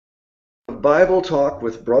Bible Talk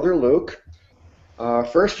with Brother Luke.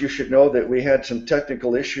 First, you should know that we had some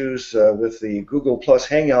technical issues with the Google Plus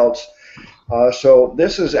Hangouts. So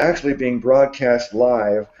this is actually being broadcast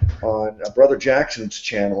live on Brother Jackson's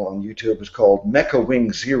channel on YouTube. It's called Mecha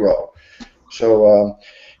Wing Zero. So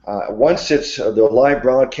once the live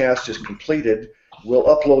broadcast is completed, we'll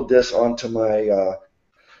upload this onto my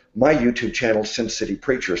YouTube channel, Sin City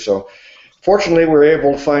Preacher. So fortunately, we were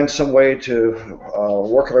able to find some way to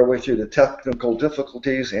work our way through the technical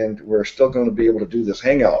difficulties, and we're still going to be able to do this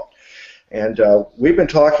hangout. And we've been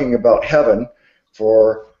talking about heaven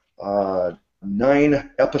for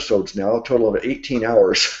 9 episodes now, a total of 18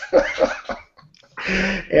 hours.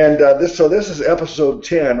 And this is episode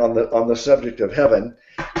 10 on the subject of heaven.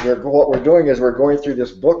 What we're doing is we're going through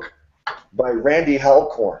this book by Randy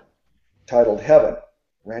Alcorn titled Heaven.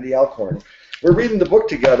 Randy Alcorn. We're reading the book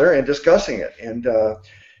together and discussing it, and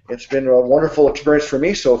it's been a wonderful experience for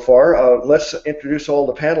me so far. Let's introduce all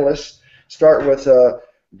the panelists. Start with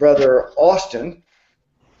Brother Austin.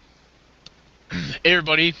 Hey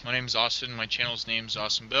everybody, my name is Austin. My channel's name is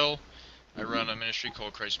Austin Bell. I run a ministry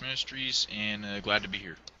called Christ Ministries, and glad to be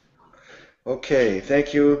here. Okay,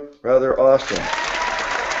 thank you, Brother Austin.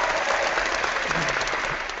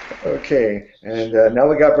 Okay, and now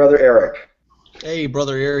we got Brother Eric. Hey,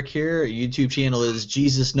 Brother Eric here. YouTube channel is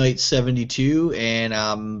Jesus Night 72,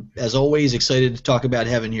 and as always, excited to talk about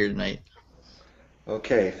heaven here tonight.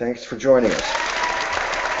 Okay, thanks for joining us.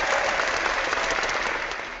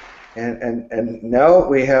 And now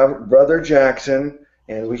we have Brother Jackson,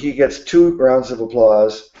 and he gets 2 rounds of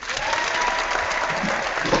applause.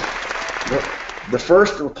 The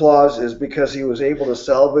first applause is because he was able to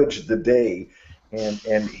salvage the day,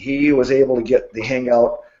 and he was able to get the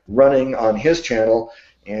hangout running on his channel,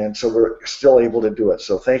 and so we're still able to do it.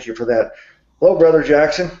 So thank you for that. Hello, Brother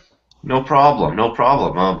Jackson. No problem, no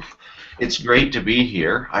problem. It's great to be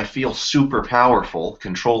here. I feel super powerful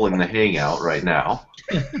controlling the hangout right now.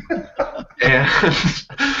 And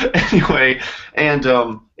anyway, and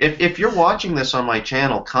if you're watching this on my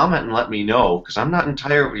channel, comment and let me know, because I'm not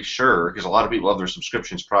entirely sure, because a lot of people have their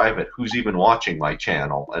subscriptions private, who's even watching my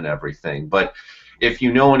channel and everything. But if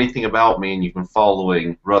you know anything about me and you've been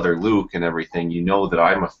following Brother Luke and everything, you know that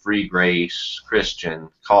I'm a free grace, Christian,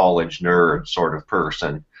 college nerd sort of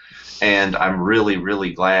person. And I'm really,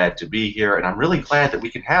 really glad to be here, and I'm really glad that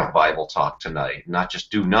we can have Bible talk tonight, not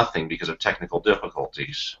just do nothing because of technical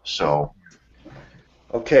difficulties. So.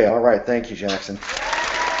 Okay, all right. Thank you, Jackson.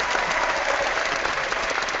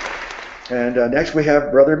 And next we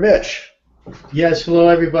have Brother Mitch. Yes, hello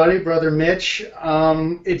everybody, Brother Mitch.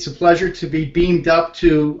 It's a pleasure to be beamed up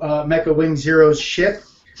to Mecha Wing Zero's ship.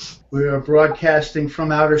 We are broadcasting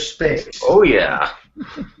from outer space. Oh yeah.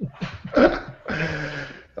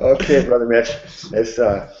 Okay, Brother Mitch. It's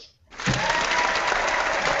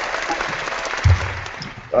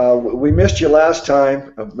we missed you last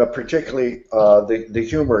time, particularly the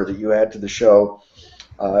humor that you add to the show.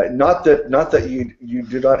 Not that you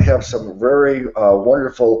do not have some very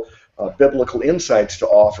wonderful biblical insights to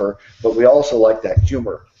offer, but we also like that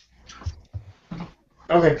humor.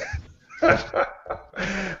 Okay.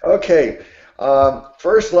 Okay.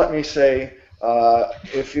 First, let me say,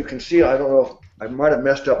 if you can see, I don't know if I might have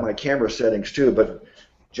messed up my camera settings too, but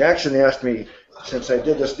Jackson asked me, since I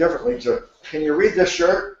did this differently, so can you read this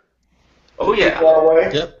shirt? Oh yeah. Far away?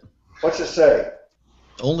 Yep. What's it say?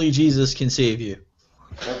 Only Jesus can save you.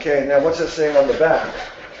 Okay, now what's it say on the back?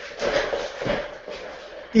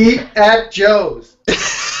 Eat at Joe's.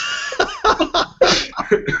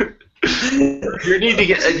 You need to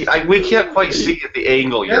get. We can't quite see at the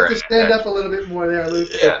angle You you're have to at. stand up a little bit more there, Luke.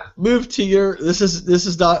 Yeah. Move to your. This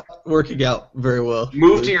is not working out very well.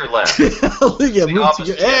 Move to your left. Yeah, The move to opposite.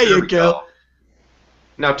 your. There There you we go.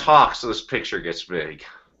 Now talk so this picture gets big.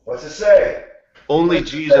 What's it say? Only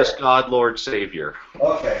Jesus, God, Lord, Savior.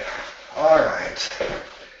 Okay, all right.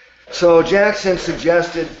 So Jackson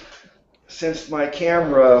suggested, since my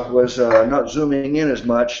camera was not zooming in as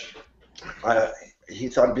much, he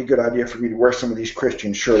thought it'd be a good idea for me to wear some of these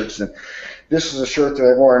Christian shirts. And this is a shirt that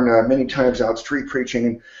I've worn many times out street preaching,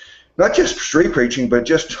 and not just street preaching, but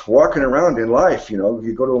just walking around in life. You know,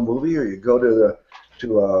 you go to a movie or you go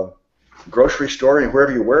to a grocery store, and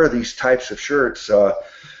wherever you wear these types of shirts,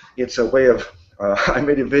 it's a way of. I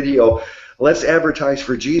made a video. Let's advertise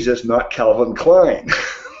for Jesus, not Calvin Klein.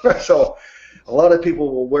 So a lot of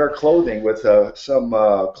people will wear clothing with some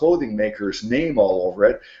clothing maker's name all over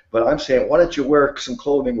it, but I'm saying, why don't you wear some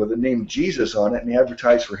clothing with the name Jesus on it and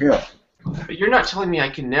advertise for him? But you're not telling me I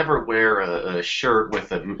can never wear a shirt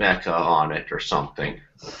with a Mecca on it or something.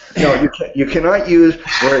 No, you cannot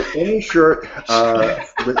wear any shirt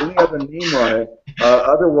with any other name on it.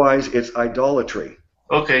 Otherwise, it's idolatry.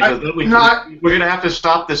 Okay, so then we're going to have to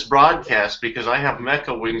stop this broadcast because I have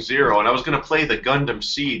Mecha Wing Zero, and I was going to play the Gundam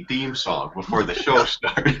Seed theme song before the show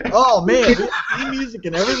started. Oh, man, we have theme music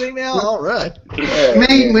and everything now? All right.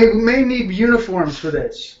 We may need uniforms for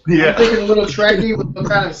this. Yeah. I'm thinking a little Trekkie with some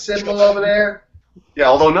kind of symbol over there. Yeah,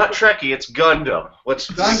 although not Trekkie, it's Gundam.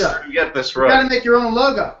 Let's Gundam. get this You got right. to make your own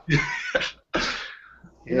logo. You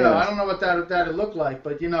know, Yeah. I don't know what that'd look like,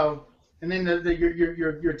 but you know, and then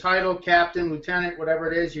your title, captain, lieutenant,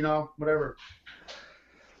 whatever it is, you know, whatever.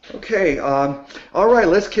 Okay, all right,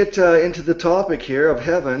 let's get into the topic here of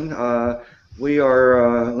heaven. We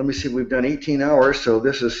are, let me see, we've done 18 hours, so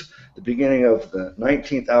this is the beginning of the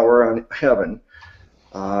 19th hour on heaven.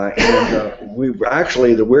 We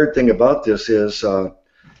actually, the weird thing about this is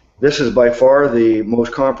by far the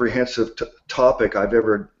most comprehensive topic I've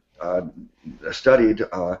ever studied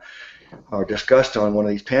or discussed on one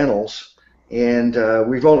of these panels. And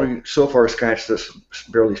we've only so far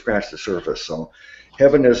barely scratched the surface. So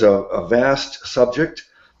heaven is a vast subject,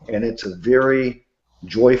 and it's a very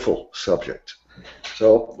joyful subject.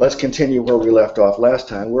 So let's continue where we left off last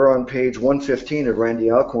time. We're on page 115 of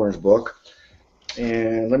Randy Alcorn's book.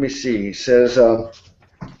 And let me see. He says,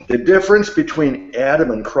 the difference between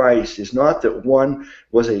Adam and Christ is not that one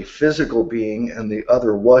was a physical being and the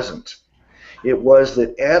other wasn't. It was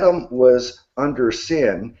that Adam was under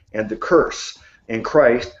sin and the curse, and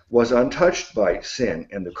Christ was untouched by sin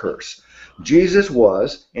and the curse. Jesus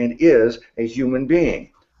was and is a human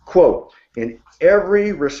being, quote, in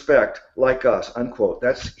every respect like us, unquote.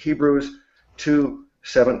 That's Hebrews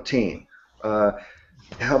 2:17.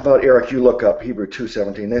 How about, Eric, you look up Hebrew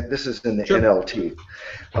 2:17. This is in the Sure. NLT.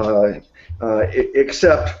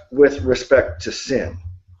 Except with respect to sin.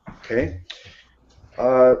 Okay?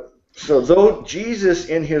 So though Jesus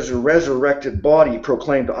in his resurrected body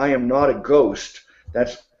proclaimed, I am not a ghost,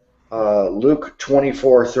 that's Luke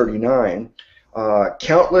 24:39,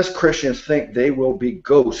 countless Christians think they will be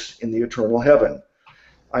ghosts in the eternal heaven.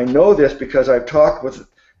 I know this because I've talked with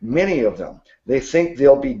many of them. They think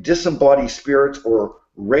they'll be disembodied spirits or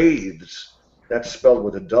wraiths. That's spelled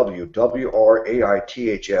with a W,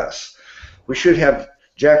 W-R-A-I-T-H-S. We should have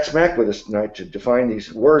Jack Smack with us tonight to define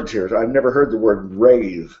these words here. I've never heard the word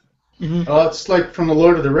wraith. Mm-hmm. Oh, it's like from the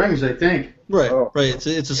Lord of the Rings, I think. Right, Oh. right.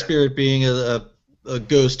 It's a spirit being a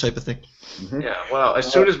ghost type of thing. Mm-hmm. Yeah, well,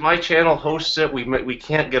 as soon as my channel hosts it, we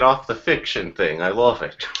can't get off the fiction thing. I love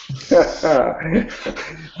it.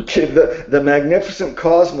 Okay, the magnificent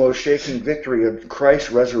cosmos shaking victory of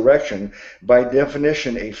Christ's resurrection, by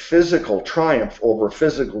definition a physical triumph over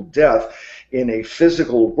physical death in a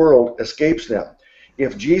physical world, escapes them.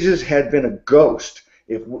 If Jesus had been a ghost,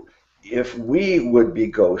 if we would be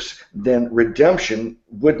ghosts, then redemption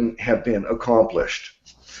wouldn't have been accomplished.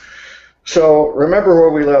 So remember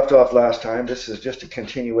where we left off last time. This is just a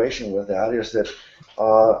continuation with that, is that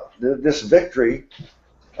this victory,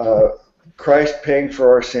 Christ paying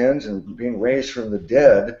for our sins and being raised from the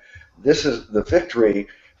dead, this is the victory,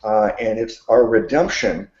 and it's our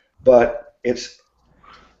redemption, but it's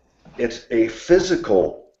a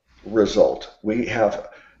physical result. We have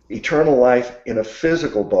eternal life in a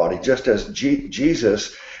physical body, just as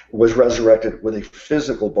Jesus was resurrected with a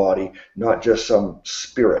physical body, not just some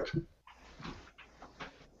spirit.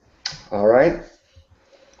 All right?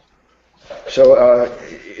 So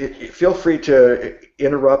feel free to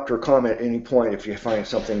interrupt or comment at any point if you find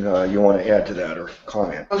something you want to add to that or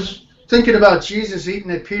comment. I was thinking about Jesus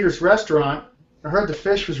eating at Peter's restaurant. I heard the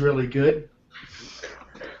fish was really good.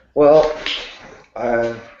 Well,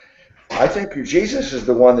 I think Jesus is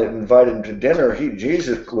the one that invited him to dinner.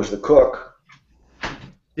 Jesus was the cook.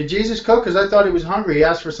 Did Jesus cook? Because I thought he was hungry. He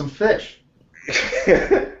asked for some fish.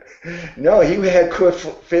 No, he had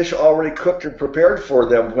fish already cooked and prepared for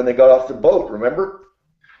them when they got off the boat, remember?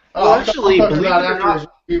 Well, I'm actually, talking believe about it or after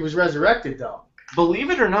not- he was resurrected, though.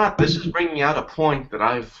 Believe it or not, this is bringing out a point that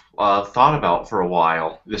I've thought about for a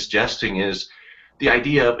while. This jesting is the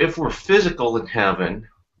idea of if we're physical in heaven,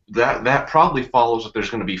 that probably follows that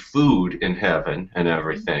there's going to be food in heaven and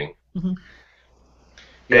everything. Mm-hmm.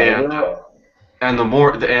 And the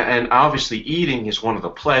more, and obviously eating is one of the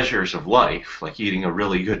pleasures of life, like eating a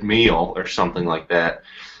really good meal or something like that.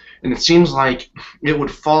 And it seems like it would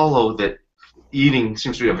follow that eating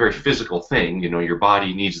seems to be a very physical thing. You know, your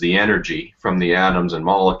body needs the energy from the atoms and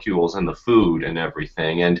molecules and the food and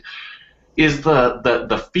everything. And Is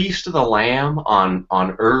the Feast of the Lamb on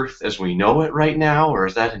Earth as we know it right now, or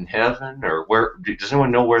is that in heaven, or where? Does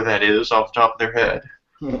anyone know where that is off the top of their head?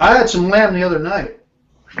 I had some lamb the other night.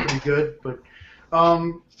 Pretty good, but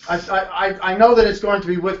I know that it's going to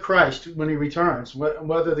be with Christ when he returns.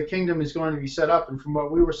 Whether the kingdom is going to be set up, and from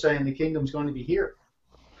what we were saying, the kingdom's going to be here.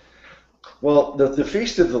 Well, the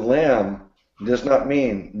Feast of the Lamb does not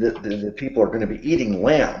mean that the people are going to be eating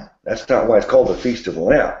lamb. That's not why it's called the Feast of the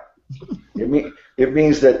Lamb. It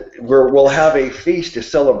means that we'll have a feast, a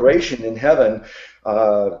celebration in heaven.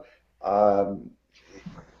 What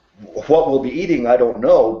we'll be eating, I don't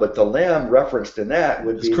know, but the lamb referenced in that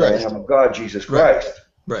would be the Lamb of God, Jesus Christ.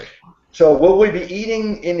 Right. So will we be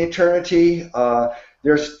eating in eternity?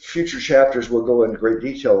 There's future chapters we'll go into great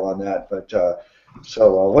detail on that. But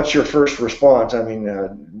so what's your first response? I mean,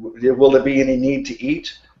 will there be any need to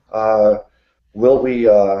eat? Will we?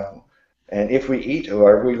 And if we eat,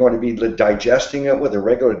 are we going to be digesting it with a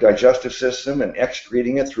regular digestive system and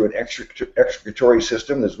excreting it through an excretory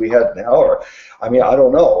system as we have now? Or, I mean, I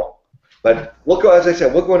don't know. But we'll go, as I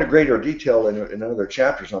said, we'll go into greater detail in other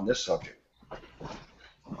chapters on this subject.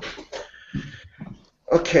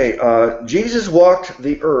 Okay, Jesus walked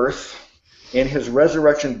the earth in his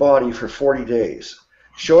resurrection body for 40 days,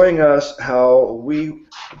 showing us how we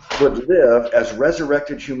would live as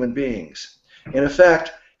resurrected human beings. In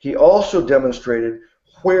effect, he also demonstrated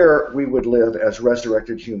where we would live as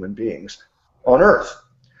resurrected human beings on earth.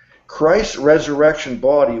 Christ's resurrection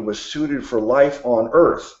body was suited for life on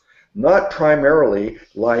earth, not primarily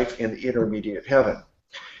life in the intermediate heaven.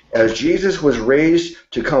 As Jesus was raised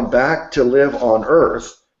to come back to live on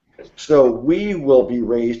earth, so we will be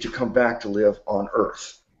raised to come back to live on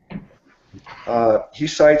earth. He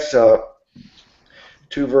cites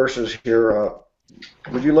two verses here.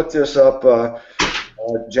 Would you look this up,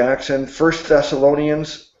 Jackson? 1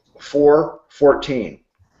 Thessalonians 4:14.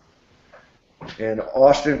 And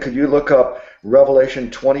Austin, could you look up Revelation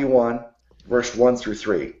 21, verse 1 through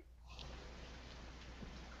 3?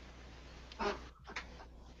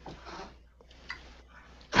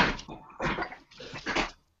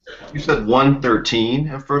 You said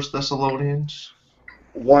 1:13 of 1 Thessalonians?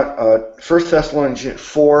 1 Thessalonians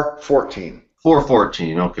 4:14.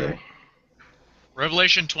 4:14, okay.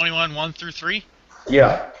 Revelation 21, 1 through 3.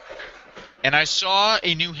 Yeah. And I saw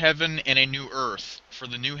a new heaven and a new earth, for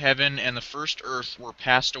the new heaven and the first earth were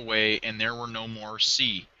passed away, and there were no more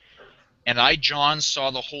sea. And I, John,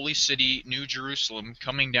 saw the holy city, New Jerusalem,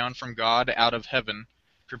 coming down from God out of heaven,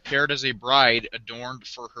 prepared as a bride adorned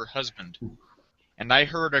for her husband. And I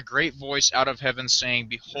heard a great voice out of heaven saying,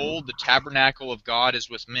 Behold, the tabernacle of God is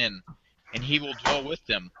with men, and he will dwell with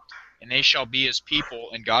them. And they shall be his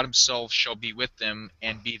people, and God himself shall be with them,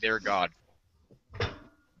 and be their God.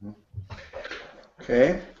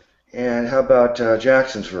 Okay. And how about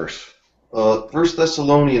Jackson's verse? 1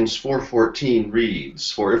 Thessalonians 4:14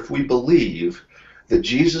 reads, For if we believe that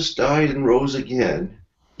Jesus died and rose again,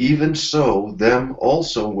 even so them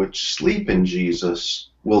also which sleep in Jesus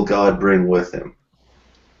will God bring with him.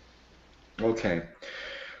 Okay.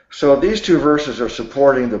 So these two verses are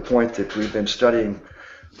supporting the point that we've been studying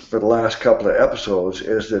for the last couple of episodes,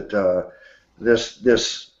 is that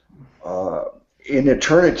in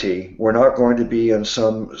eternity, we're not going to be in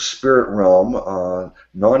some spirit realm,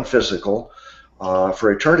 non-physical.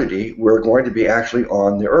 For eternity, we're going to be actually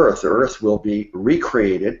on the earth. The earth will be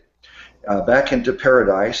recreated back into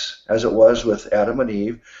paradise, as it was with Adam and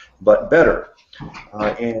Eve, but better.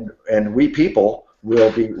 And we people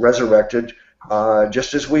will be resurrected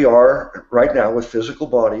just as we are right now with physical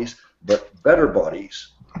bodies, but better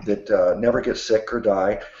bodies that never get sick or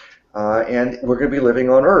die. And we're going to be living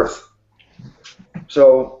on earth.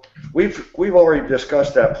 So we've already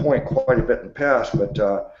discussed that point quite a bit in the past, but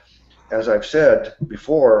as I've said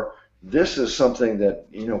before, this is something that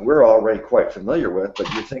we're already quite familiar with.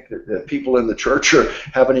 But you think that people in the church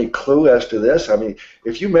have any clue as to this? I mean,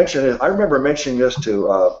 if you mention it, I remember mentioning this to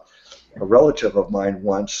a relative of mine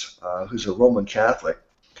once, who's a Roman Catholic,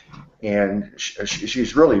 and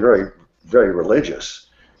she's really very, very religious.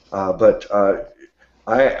 But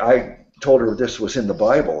I told her this was in the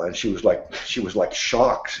Bible, and she was like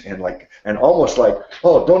shocked and almost like,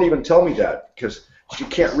 oh, don't even tell me that, because she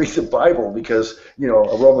can't read the Bible, because a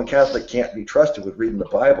Roman Catholic can't be trusted with reading the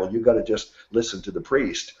Bible. You've got to just listen to the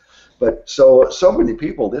priest. But so many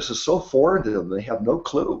people, this is so foreign to them, they have no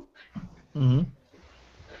clue. Mm-hmm.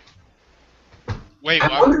 Wait,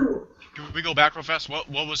 can we go back real fast? What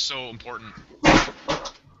was so important?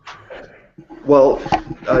 Well,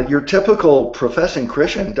 your typical professing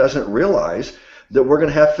Christian doesn't realize that we're going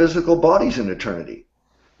to have physical bodies in eternity.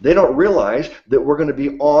 They don't realize that we're going to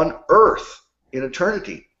be on earth in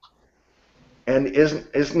eternity. And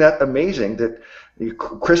isn't that amazing that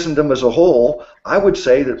Christendom as a whole, I would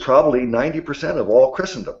say that probably 90% of all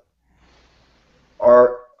Christendom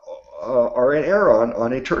are in error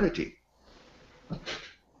on eternity.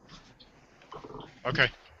 Okay.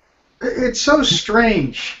 It's so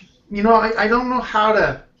strange. You know, I don't know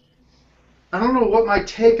I don't know what my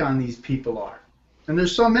take on these people are. And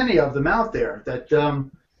there's so many of them out there that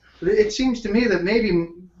it seems to me that maybe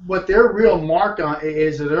what their real mark on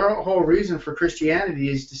is, their whole reason for Christianity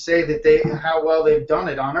is to say that how well they've done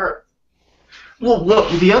it on earth. Well,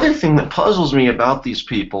 the other thing that puzzles me about these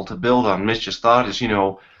people, to build on Mitch's thought, is,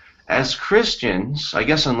 as Christians, I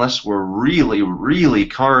guess unless we're really, really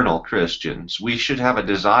carnal Christians, we should have a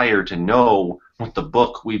desire to know what the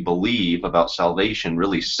book we believe about salvation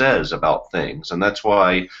really says about things. And that's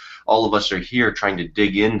why all of us are here trying to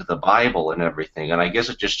dig into the Bible and everything. And I guess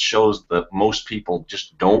it just shows that most people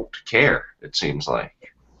just don't care, it seems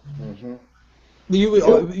like. Mm-hmm.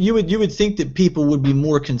 You would think that people would be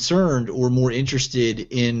more concerned or more interested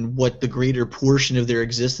in what the greater portion of their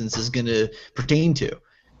existence is going to pertain to.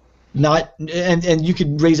 And you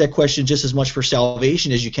could raise that question just as much for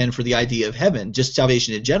salvation as you can for the idea of heaven, just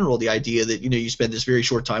salvation in general, the idea that you spend this very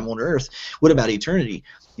short time on earth. What about eternity?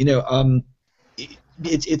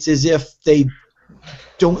 It's as if they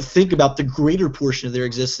don't think about the greater portion of their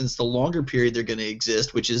existence, the longer period they're going to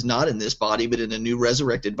exist, which is not in this body, but in a new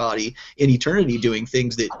resurrected body in eternity, doing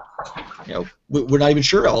things that we're not even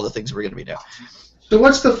sure all the things we're going to be doing. So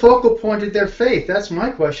what's the focal point of their faith? That's my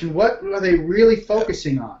question. What are they really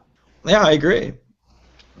focusing on? Yeah, I agree.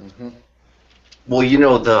 Mm-hmm.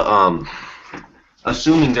 Well,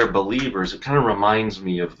 assuming they're believers, it kind of reminds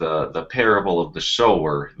me of the parable of the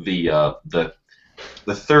sower. The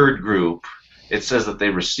third group, it says that they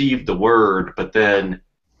received the word, but then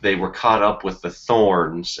they were caught up with the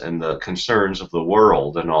thorns and the concerns of the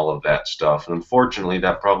world and all of that stuff. And unfortunately,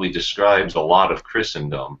 that probably describes a lot of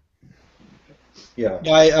Christendom. Yeah,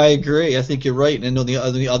 I agree. I think you're right. And on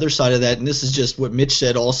the other side of that, and this is just what Mitch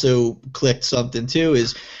said, also clicked something too,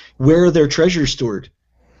 is where are their treasures stored?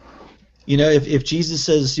 If Jesus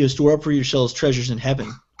says, store up for yourselves treasures in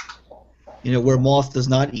heaven, where moth does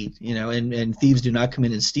not eat, and thieves do not come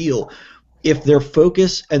in and steal. If their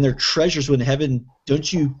focus and their treasures were in heaven,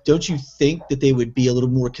 don't you think that they would be a little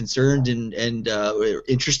more concerned and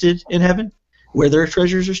interested in heaven, where their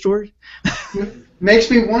treasures are stored?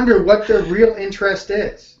 Makes me wonder what their real interest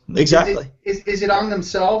is. Exactly. Is it on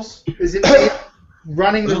themselves? Is it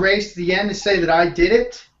running the race to the end to say that I did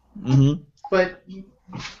it? Mm-hmm. But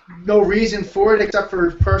no reason for it except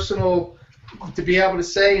for personal, to be able to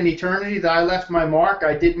say in eternity that I left my mark,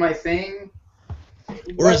 I did my thing.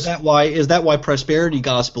 Or is that why prosperity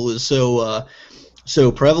gospel is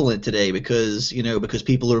so prevalent today? Because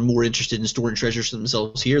people are more interested in storing treasures for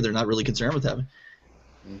themselves here. They're not really concerned with heaven.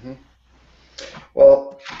 Mm-hmm.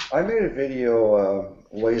 Well, I made a video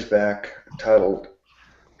ways back titled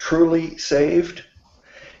 "Truly Saved,"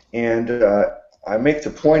 and I make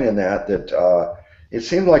the point in that it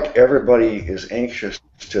seemed like everybody is anxious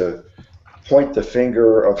to point the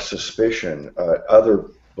finger of suspicion at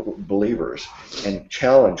other believers and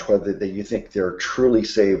challenge whether you think they're truly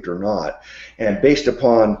saved or not, and based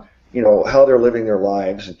upon how they're living their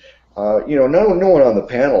lives. And no one on the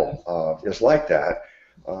panel is like that.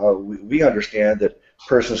 We understand that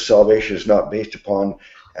person's salvation is not based upon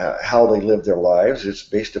how they live their lives. It's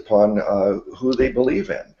based upon who they believe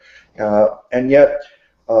in, and yet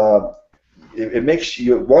it makes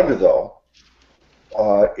you wonder though.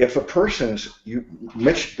 If a person's,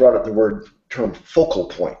 Mitch brought up the term focal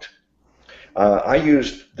point. I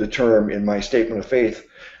used the term in my statement of faith,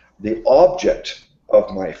 the object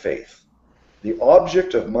of my faith. The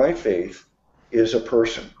object of my faith is a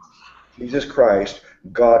person, Jesus Christ,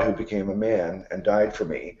 God who became a man and died for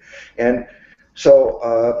me. And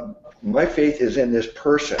so my faith is in this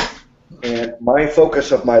person, and my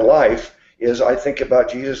focus of my life is I think about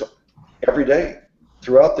Jesus every day.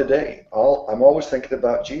 Throughout the day, I'm always thinking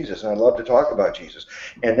about Jesus, and I love to talk about Jesus.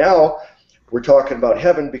 And now we're talking about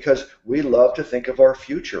heaven because we love to think of our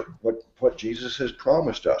future, what Jesus has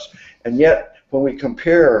promised us. And yet, when we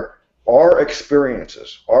compare our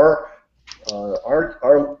experiences, our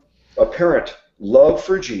apparent love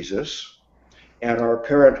for Jesus, and our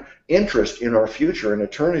apparent interest in our future and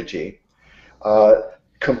eternity,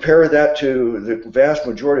 compare that to the vast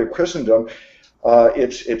majority of Christendom,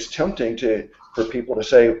 it's tempting for people to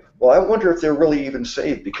say, well, I wonder if they're really even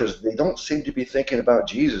saved because they don't seem to be thinking about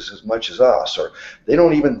Jesus as much as us, or they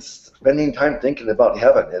don't even spend any time thinking about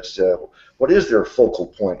heaven. It's what is their focal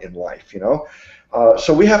point in life,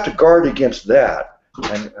 So we have to guard against that,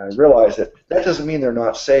 and realize that that doesn't mean they're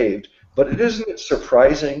not saved. But isn't it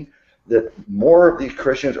surprising that more of these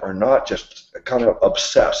Christians are not just kind of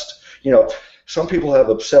obsessed? You know, some people have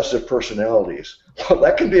obsessive personalities. Well,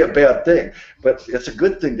 that can be a bad thing, but it's a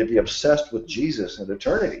good thing to be obsessed with Jesus and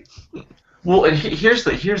eternity. Well, and here's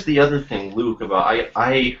the other thing, Luke. About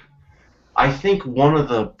I think one of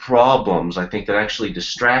the problems I think that actually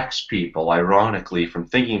distracts people, ironically, from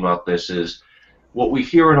thinking about this is what we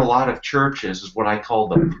hear in a lot of churches is what I call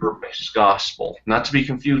the purpose gospel. Not to be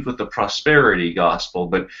confused with the prosperity gospel,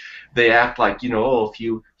 but they act like, you know, oh, if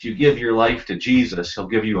you give your life to Jesus, he'll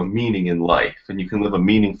give you a meaning in life, and you can live a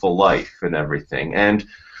meaningful life and everything. And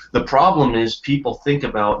the problem is people think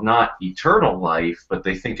about not eternal life, but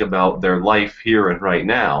they think about their life here and right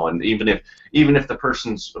now. And even if the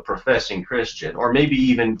person's a professing Christian, or maybe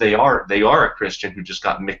even they are a Christian who just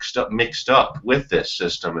got mixed up with this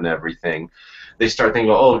system and everything, they start thinking,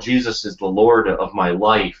 oh, Jesus is the Lord of my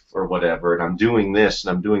life or whatever, and I'm doing this and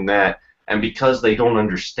I'm doing that. And because they don't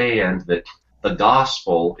understand that the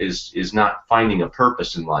gospel is not finding a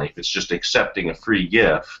purpose in life, it's just accepting a free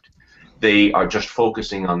gift, they are just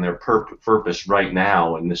focusing on their purpose right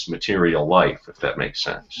now in this material life, if that makes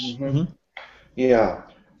sense. Mm-hmm. Yeah,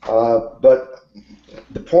 but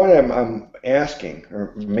the point I'm asking,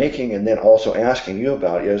 or making, and then also asking you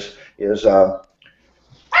about is that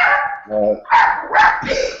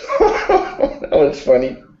was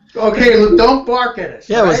funny. Okay, Luke, don't bark at us.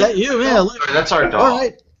 Yeah, right? was that you? Man, That's our dog. all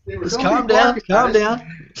right. Just calm down. Calm down.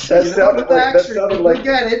 That sounded like We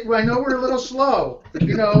get it. I know we're a little slow.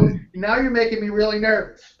 You know, now you're making me really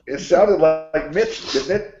nervous. it sounded like Mitch,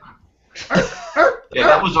 didn't it? Yeah,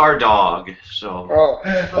 that was our dog. So. Oh,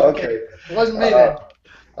 okay. It wasn't me then.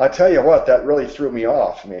 I tell you what, that really threw me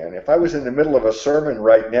off, man. If I was in the middle of a sermon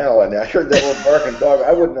right now and I heard that little barking dog,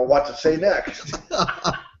 I wouldn't know what to say next.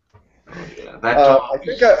 Yeah, that dog.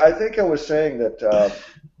 I think I was saying that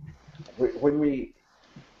when we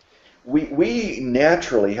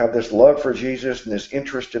naturally have this love for Jesus and this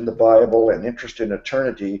interest in the Bible and interest in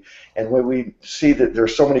eternity, and when we see that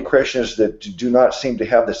there's so many Christians that do not seem to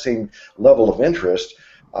have the same level of interest,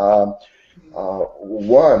 do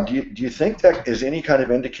you think that is any kind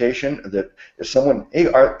of indication that if someone, hey,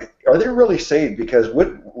 are they really saved? Because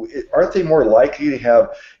aren't they more likely to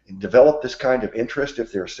have developed this kind of interest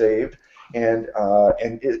if they're saved? And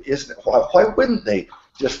why wouldn't they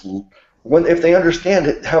just, if they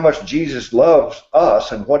understand how much Jesus loves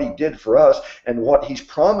us and what he did for us and what he's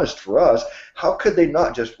promised for us, how could they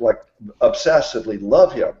not just like obsessively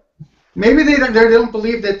love him? Maybe they don't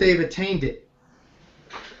believe that they've attained it.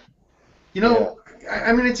 You know, yeah.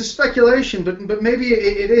 I mean, it's a speculation, but maybe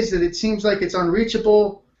it is that it seems like it's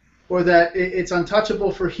unreachable, or that it's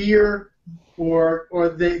untouchable for here, or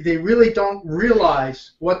they really don't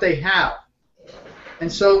realize what they have, and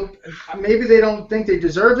so maybe they don't think they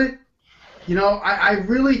deserve it. You know, I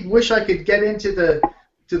really wish I could get into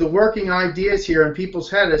the working ideas here in people's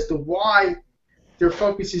head as to why their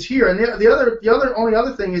focus is here. And the only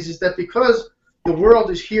other thing is that because the world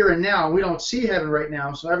is here and now, we don't see heaven right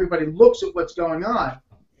now, so everybody looks at what's going on.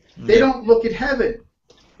 They don't look at heaven.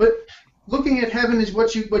 But looking at heaven is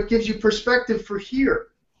what gives you perspective for here.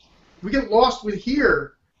 We get lost with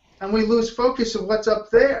here, and we lose focus of what's up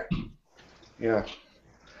there. Yeah.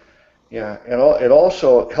 Yeah, and it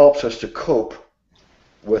also helps us to cope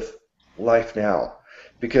with life now,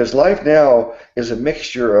 because life now is a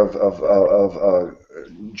mixture of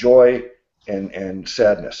joy and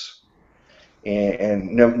sadness.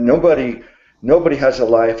 And nobody has a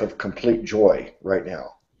life of complete joy right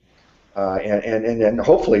now, and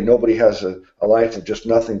hopefully nobody has a life of just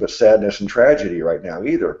nothing but sadness and tragedy right now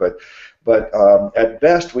either. But at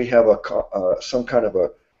best we have some kind of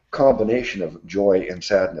a combination of joy and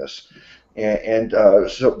sadness, and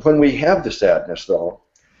so when we have the sadness though,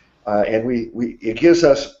 and it gives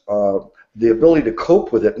us the ability to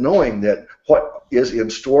cope with it, knowing that what is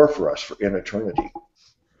in store for us in eternity.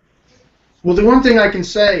 Well, the one thing I can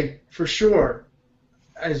say for sure,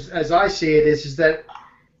 as I see it, is that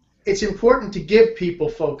it's important to give people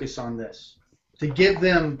focus on this, to give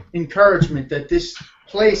them encouragement that this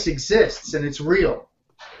place exists and it's real.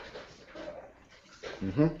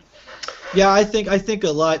 Mm-hmm. Yeah, I think a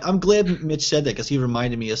lot. I'm glad Mitch said that because he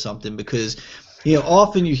reminded me of something. Because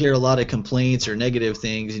often you hear a lot of complaints or negative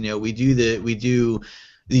things. We do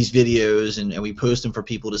these videos and we post them for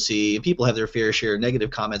people to see, and people have their fair share of negative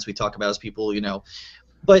comments we talk about as people,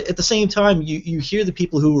 but at the same time you hear the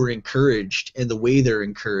people who are encouraged and the way they're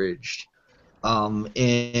encouraged,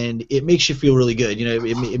 and it makes you feel really good. You know,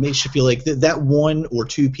 it makes you feel like that one or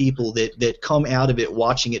two people that come out of it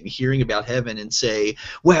watching it and hearing about heaven and say,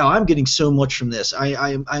 wow, I'm getting so much from this.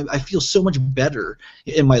 I feel so much better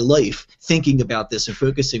in my life thinking about this and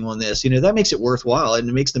focusing on this. You know, that makes it worthwhile, and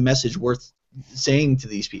it makes the message worth saying to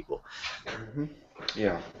these people. Mm-hmm.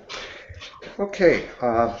 Yeah. Okay.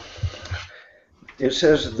 It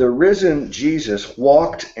says, the risen Jesus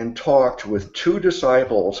walked and talked with two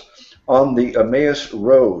disciples on the Emmaus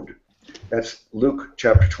Road. That's Luke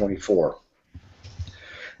chapter 24.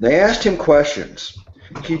 They asked him questions.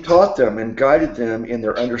 He taught them and guided them in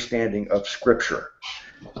their understanding of Scripture.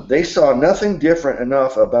 They saw nothing different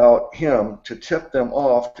enough about him to tip them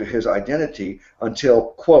off to his identity until,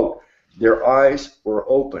 quote, their eyes were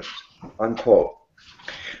opened, unquote.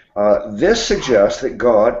 This suggests that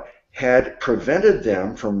God had prevented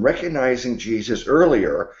them from recognizing Jesus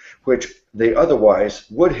earlier, which they otherwise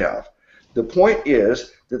would have. The point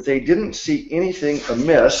is that they didn't see anything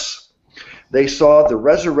amiss. They saw the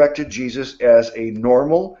resurrected Jesus as a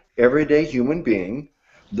normal, everyday human being.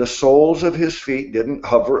 The soles of his feet didn't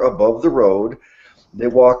hover above the road. He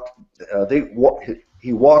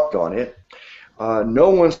walked on it. No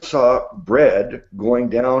one saw bread going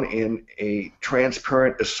down in a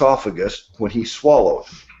transparent esophagus when he swallowed.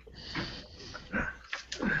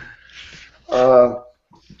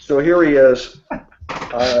 So here he is.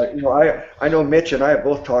 I know Mitch and I have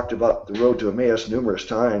both talked about the road to Emmaus numerous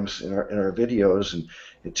times in our videos, and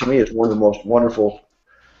to me, it's one of the most wonderful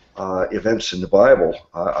events in the Bible,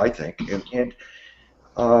 I think.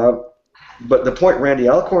 But the point Randy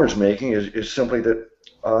Alcorn is making is simply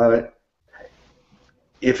that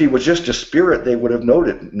if he was just a spirit, they would have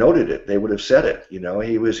noted it. They would have said it. You know,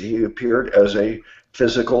 he appeared as a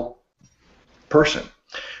physical person.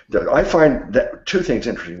 I find that two things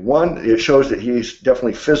interesting. One, it shows that he's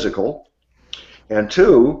definitely physical, and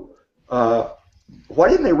two, why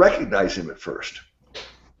didn't they recognize him at first?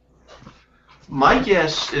 My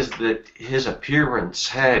guess is that his appearance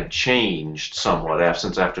had changed somewhat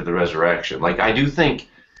since after the resurrection. Like, I do think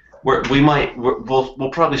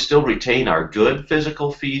we'll probably still retain our good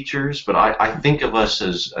physical features, but I think of us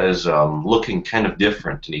as looking kind of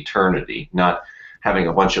different in eternity, not having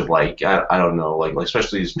a bunch of I don't know, like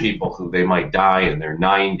especially these people who they might die in their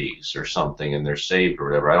 90s or something and they're saved or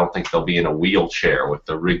whatever. I don't think they'll be in a wheelchair with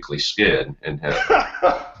the wrinkly skin in heaven.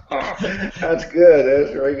 That's good.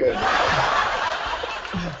 That's very good.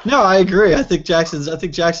 No, I agree. I think Jackson's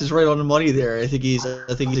right on the money there. I think he's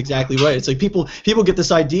exactly right. It's like people get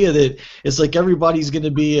this idea that it's like everybody's going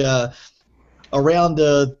to be around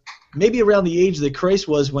maybe around the age that Christ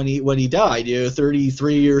was when he died,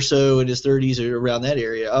 33 or so, in his 30s or around that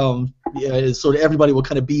area. Sort of everybody will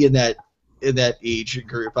kind of be in that age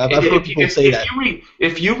group. I've heard people say that.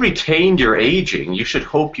 If you retained your aging, you should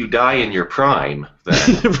hope you die in your prime.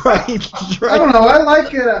 Then. right. I don't know. I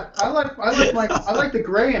like the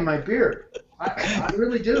gray in my beard. I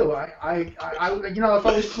really do. I if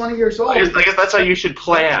I was 20 years old. I guess that's how you should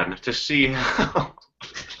plan to see how.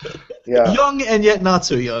 Yeah. Young and yet not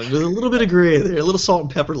so young, with a little bit of gray there, a little salt and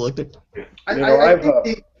pepper look.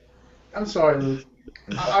 I'm sorry, Luke.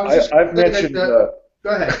 I've mentioned. Go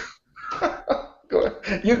ahead. Go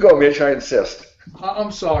ahead. You go, Mitch. I insist.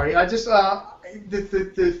 I'm sorry. I just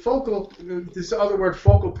the focal, this other word,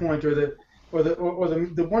 focal point, or the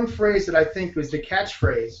one phrase that I think was the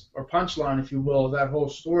catchphrase or punchline, if you will, of that whole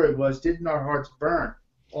story was, "Didn't our hearts burn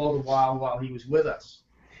all the while he was with us?"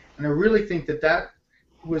 And I really think that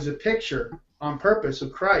was a picture on purpose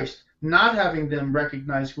of Christ not having them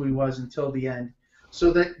recognize who he was until the end,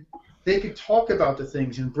 so that they could talk about the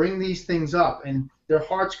things and bring these things up, and their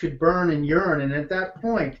hearts could burn and yearn. And at that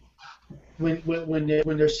point, when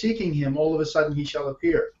they're seeking him, all of a sudden he shall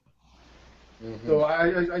appear. Mm-hmm. So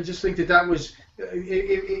I just think that was that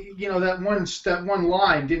one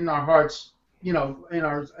line, didn't our hearts in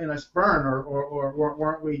us burn, or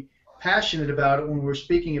weren't we passionate about it when we're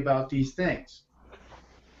speaking about these things?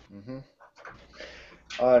 Mm-hmm.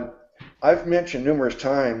 I've mentioned numerous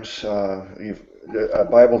times a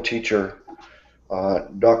Bible teacher,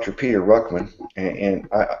 Dr. Peter Ruckman, and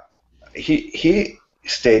he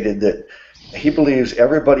stated that he believes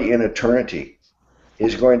everybody in eternity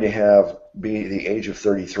is going to be the age of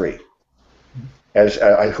 33.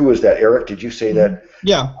 Who is that? Eric, did you say that?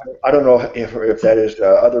 Yeah. I don't know if that is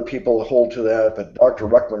other people hold to that, but Dr.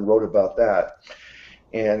 Ruckman wrote about that.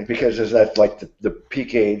 And because that's like the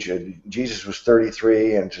peak age, and Jesus was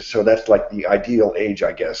 33, and so that's like the ideal age,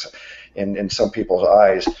 I guess, in some people's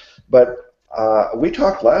eyes. But we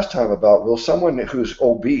talked last time about, will someone who's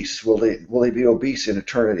obese, will they be obese in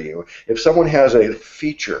eternity? If someone has a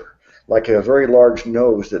feature like a very large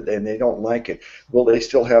nose, and they don't like it, will they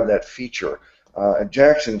still have that feature?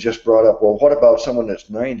 Jackson just brought up, well, what about someone that's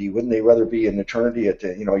 90? Wouldn't they rather be in eternity at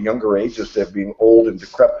a younger age instead of being old and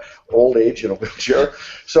decrepit, old age in a wheelchair?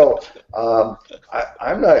 So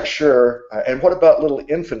I'm not sure. And what about little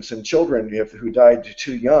infants and children who died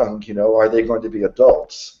too young? Are they going to be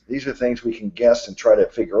adults? These are things we can guess and try to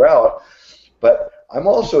figure out. But I'm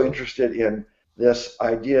also interested in this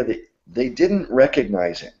idea that they didn't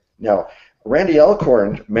recognize him. Now, Randy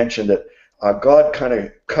Alcorn mentioned that God kind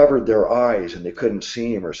of covered their eyes and they couldn't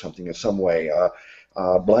see him or something in some way,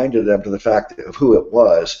 blinded them to the fact of who it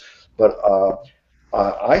was. But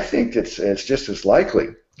I think it's just as likely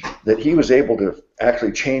that he was able to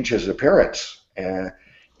actually change his appearance. And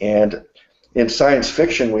in science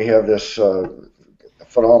fiction, we have this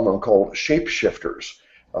phenomenon called shapeshifters,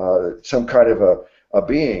 some kind of a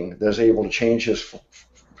being that's able to change his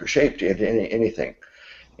shape into anything.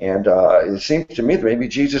 And it seems to me that maybe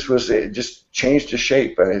Jesus was just changed his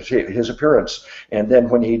shape, his appearance, and then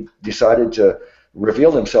when he decided to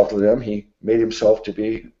reveal himself to them, he made himself to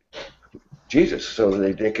be Jesus, so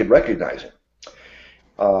they could recognize him.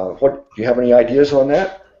 Do you have any ideas on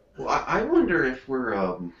that? Well, I wonder if we're,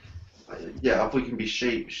 if we can be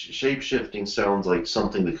shape-shifting sounds like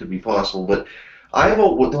something that could be possible, but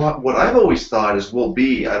what I've always thought is we'll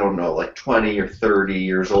be, I don't know, like 20 or 30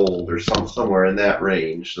 years old or somewhere in that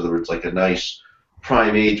range. So it's like a nice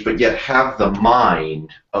prime age, but yet have the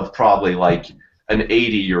mind of probably like an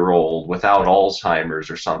 80-year-old without Alzheimer's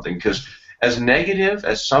or something. Because as negative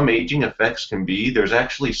as some aging effects can be, there's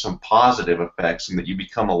actually some positive effects in that you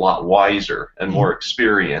become a lot wiser and more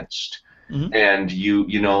experienced. Mm-hmm. And you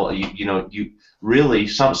really,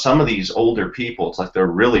 some of these older people, it's like they're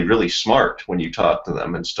really, really smart when you talk to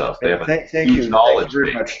them and stuff. They have a huge knowledge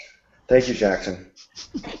base. Much. Thank you, Jackson.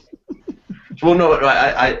 Well, no,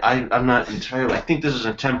 I'm not entirely. I think this is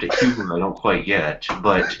an attempt at humor. I don't quite get,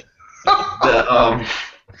 but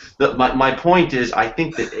my point is, I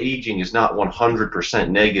think that aging is not 100%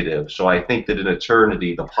 negative. So I think that in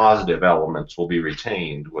eternity, the positive elements will be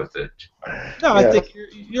retained with it. No, I think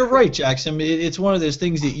you're right, Jackson. I mean, it's one of those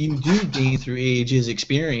things that you do gain through age is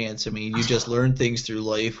experience. I mean, you just learn things through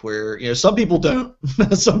life where some people don't.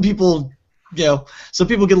 Some people get a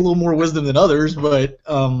little more wisdom than others, but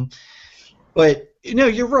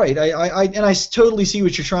you're right. I totally see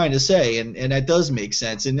what you're trying to say, and that does make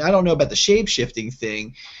sense. And I don't know about the shape shifting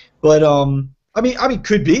thing, but I mean,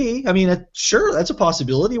 could be. I mean, sure, that's a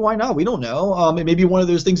possibility. Why not? We don't know. It may be one of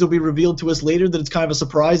those things that will be revealed to us later that it's kind of a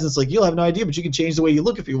surprise, and it's like, you'll have no idea, but you can change the way you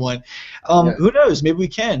look if you want. Who knows? Maybe we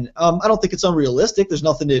can. I don't think it's unrealistic. There's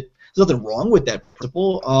nothing wrong with that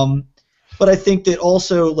principle. But I think that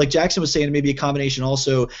also, like Jackson was saying, maybe a combination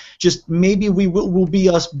also, just maybe we'll be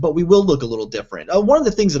us, but we will look a little different. One of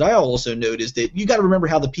the things that I also note is that you got to remember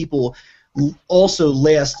how the people also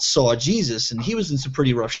last saw Jesus, and he was in some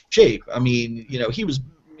pretty rough shape. I mean, he was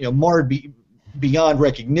marred beyond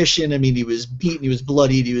recognition. I mean, he was beaten, he was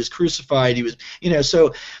bloodied, he was crucified, he was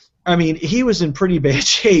so I mean, he was in pretty bad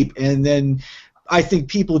shape. And then I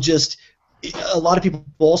think a lot of people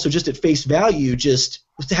also just at face value just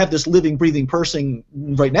to have this living, breathing person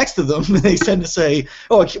right next to them, they tend to say,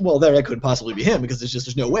 "Oh, well, that couldn't possibly be him," because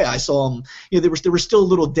there's no way. I saw him. There was still a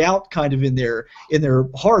little doubt kind of in their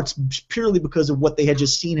hearts purely because of what they had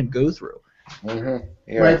just seen him go through. Mm-hmm.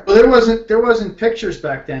 Yeah. Right, but there wasn't pictures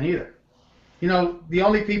back then either. The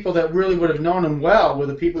only people that really would have known him well were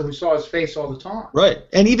the people who saw his face all the time. Right,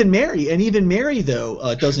 and even Mary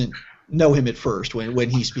though doesn't know him at first when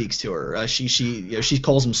he speaks to her. She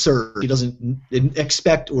calls him sir. She doesn't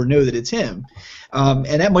expect or know that it's him, and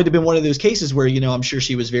that might have been one of those cases where I'm sure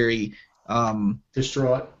she was very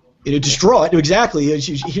distraught. Distraught, exactly.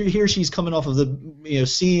 Here she's coming off of the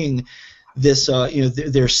seeing this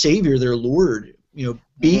their Savior, their Lord,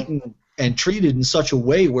 beaten and treated in such a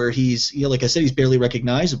way where he's like I said, he's barely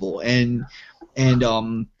recognizable, and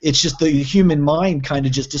it's just the human mind kind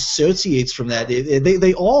of just dissociates from that.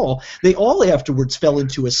 They all afterwards fell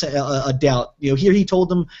into a doubt. Here he told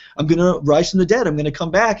them, "I'm going to rise from the dead. I'm going to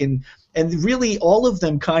come back," and really all of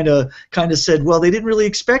them kind of said, well, they didn't really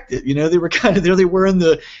expect it. They were kind of there. They were in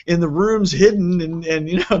the rooms hidden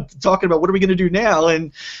and talking about what are we going to do now,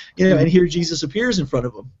 and and here Jesus appears in front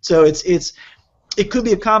of them. So it could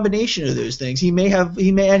be a combination of those things.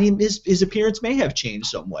 His appearance may have changed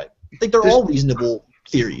somewhat. I think they're all reasonable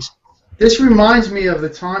theories. This reminds me of the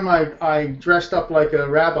time I dressed up like a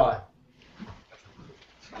rabbi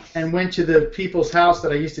and went to the people's house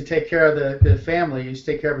that I used to take care of the family. I used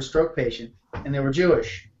to take care of a stroke patient, and they were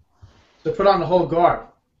Jewish. So put on the whole garb.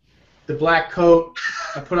 the black coat.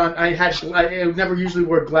 I never usually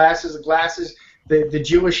wore glasses. The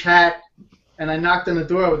Jewish hat, and I knocked on the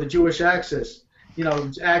door with a Jewish accent.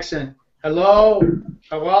 Hello,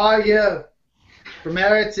 how are you? From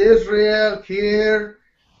Eretz Israel here.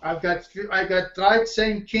 I got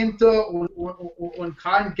 13 Kinder und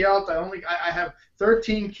kein Geld. I have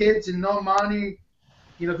 13 kids and no money.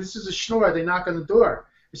 This is a schnorr. They knock on the door.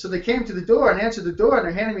 So they came to the door and answered the door, and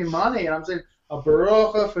they're handing me money, and I'm saying, a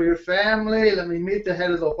barucha for your family. Let me meet the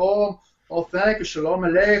head of the home. Oh, thank you. Shalom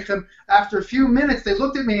Aleichem. After a few minutes, they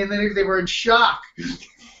looked at me, and then they were in shock.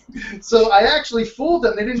 So I actually fooled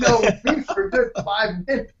them. They didn't know it was me for a good 5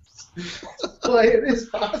 minutes. So it is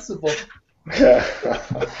possible.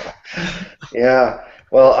 Yeah.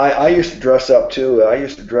 Well, I used to dress up too. I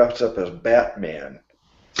used to dress up as Batman.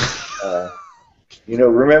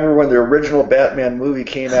 Remember when the original Batman movie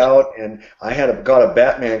came out, and I got a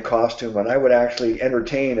Batman costume, and I would actually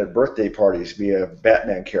entertain at birthday parties via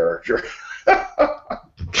Batman character.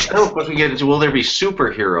 Now, of course, we get into, will there be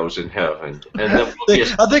superheroes in heaven? And then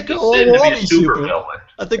I think we'll all be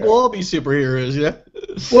I think we'll all be superheroes, yeah.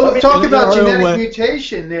 Well, talk about genetic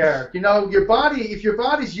mutation there. Your body, if your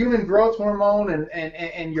body's human growth hormone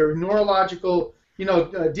and your neurological,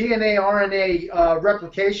 DNA, RNA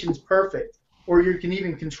replication is perfect, or you can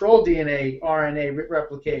even control DNA, RNA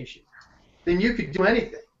replication, then you could do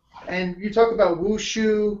anything. And you talk about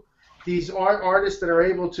wushu, these artists that are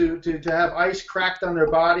able to have ice cracked on their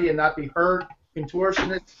body and not be hurt,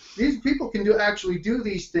 contortionists. These people can actually do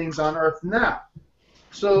these things on Earth now.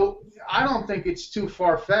 So I don't think it's too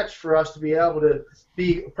far-fetched for us to be able to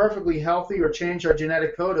be perfectly healthy or change our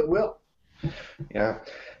genetic code at will. Yeah.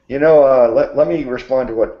 Let me respond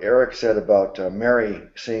to what Eric said about Mary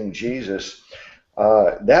seeing Jesus.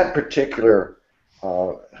 That particular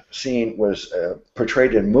scene was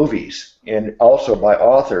portrayed in movies and also by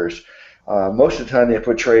authors. Most of the time they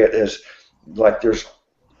portray it as like there's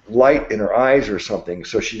light in her eyes or something,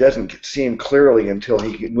 so she doesn't see him clearly until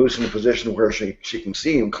he moves in a position where she can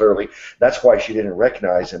see him clearly. That's why she didn't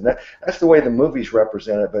recognize him. That's the way the movies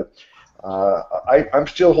represent it, but I'm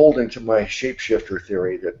still holding to my shapeshifter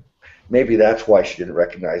theory that maybe that's why she didn't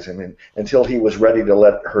recognize him until he was ready to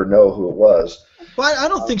let her know who it was. But I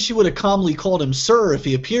don't think she would have calmly called him sir if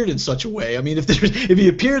he appeared in such a way. I mean, if he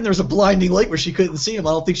appeared and there was a blinding light where she couldn't see him, I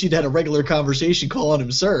don't think she'd had a regular conversation calling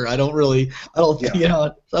him sir. I think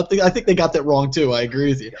they got that wrong too. I agree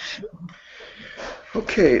with you.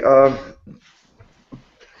 Okay. Let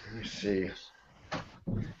me see.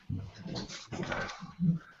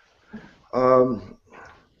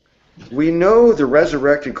 We know the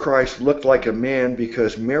resurrected Christ looked like a man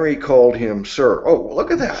because Mary called him sir. Oh,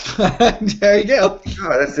 look at that. There you go.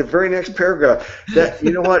 God, that's the very next paragraph.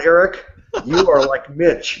 You know what, Eric? You are like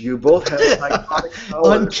Mitch. You both have psychotic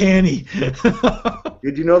powers. Uncanny.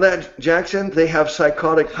 Did you know that, Jackson? They have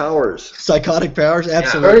psychotic powers. Psychotic powers?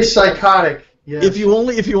 Absolutely. Very psychotic. Yes. If you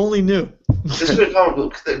only knew. This is talking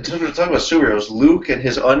about superheroes. Luke and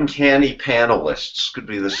his uncanny panelists could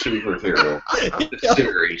be the superhero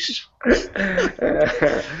series.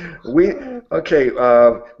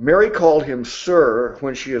 Mary called him sir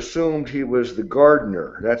when she assumed he was the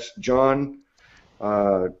gardener. That's John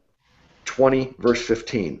 20, verse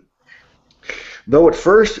 15. Though at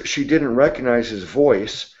first she didn't recognize his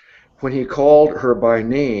voice, when he called her by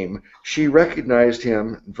name, she recognized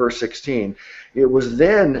him, verse 16. It was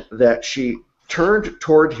then that she turned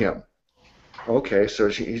toward him. Okay, so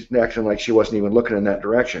he's acting like she wasn't even looking in that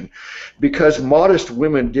direction. Because modest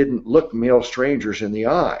women didn't look male strangers in the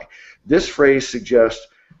eye. This phrase suggests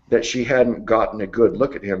that she hadn't gotten a good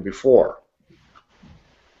look at him before.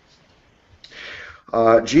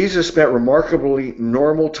 Jesus spent remarkably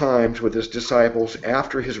normal times with his disciples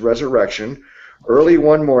after his resurrection. Early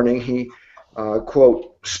one morning, he,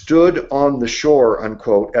 quote, stood on the shore,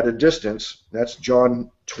 unquote, at a distance. That's John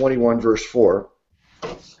 21, verse 4.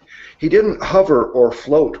 He didn't hover or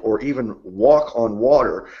float or even walk on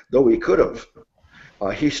water, though he could have.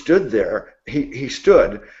 He stood there. He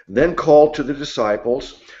stood, then called to the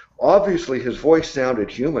disciples. Obviously, his voice sounded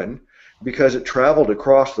human because it traveled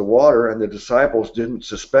across the water, and the disciples didn't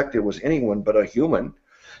suspect it was anyone but a human.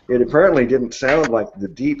 It apparently didn't sound like the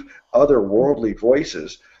deep, otherworldly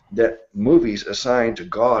voices that movies assign to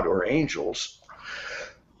God or angels.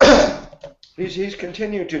 He's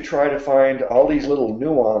continued to try to find all these little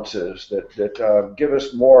nuances that give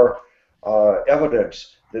us more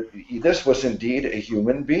evidence that this was indeed a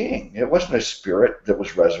human being. It wasn't a spirit that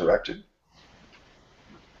was resurrected.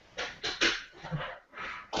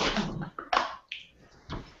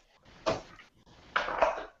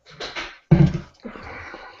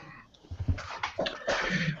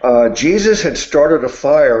 Jesus had started a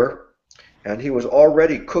fire, and he was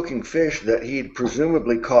already cooking fish that he'd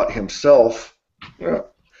presumably caught himself. Yeah.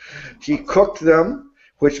 He cooked them,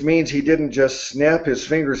 which means he didn't just snap his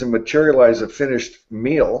fingers and materialize a finished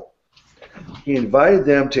meal. He invited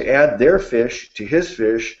them to add their fish to his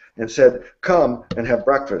fish and said, "Come and have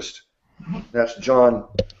breakfast." That's John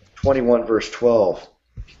 21, verse 12.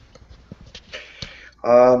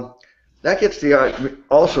 That gets the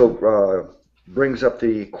also brings up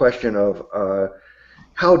the question of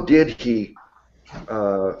how did he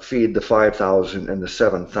feed the 5,000 and the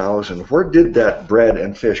 7,000? Where did that bread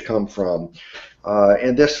and fish come from?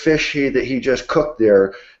 And this fish that he just cooked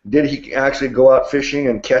there, did he actually go out fishing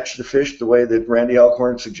and catch the fish the way that Randy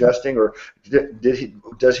Alcorn's suggesting, or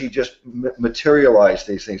does he just materialize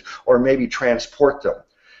these things, or maybe transport them?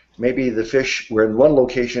 Maybe the fish were in one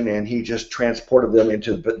location and he just transported them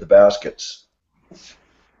into the baskets.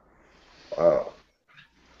 Wow.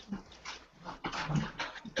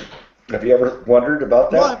 Have you ever wondered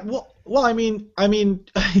about that? Well, I mean,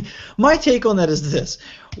 my take on that is this.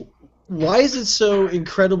 Why is it so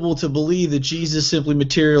incredible to believe that Jesus simply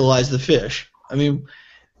materialized the fish? I mean,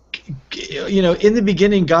 you know, in the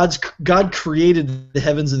beginning, God created the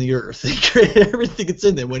heavens and the earth. He created everything that's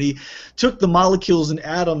in them. When he took the molecules and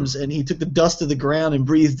atoms and he took the dust of the ground and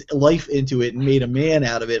breathed life into it and made a man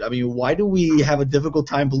out of it, I mean, why do we have a difficult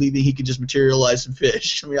time believing he could just materialize some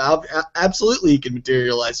fish? I mean, absolutely he can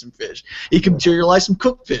materialize some fish. He can materialize some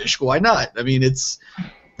cooked fish. Why not? I mean, it's...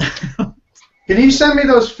 Can you send me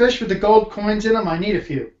those fish with the gold coins in them? I need a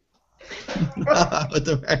few.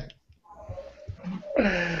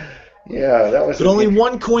 Yeah, that was. But only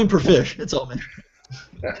one coin per fish. That's all, man.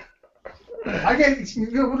 I get.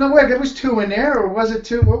 No, wait. There was two in there, or was it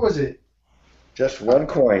two? What was it? Just one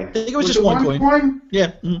coin. I think it was just one coin.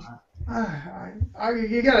 Yeah. You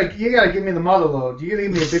gotta give me the mother load. You gotta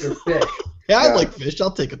give me a bigger fish. Yeah, I like fish.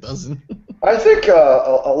 I'll take a dozen. I think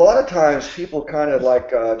a lot of times people kind of like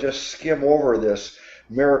just skim over this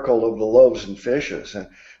miracle of the loaves and fishes, and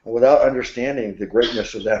without understanding the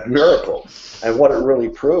greatness of that miracle and what it really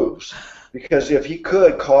proves. Because if he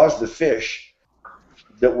could cause the fish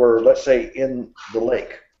that were, let's say, in the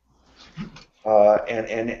lake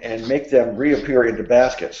and make them reappear into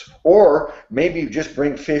baskets, or maybe just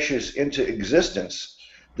bring fishes into existence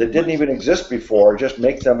that didn't even exist before, just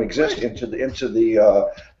make them exist into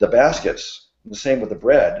the baskets. The same with the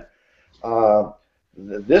bread.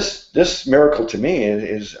 This miracle to me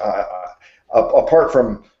is apart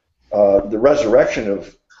from the resurrection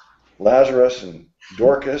of Lazarus and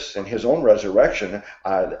Dorcas and his own resurrection,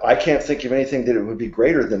 I can't think of anything that it would be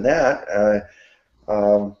greater than that.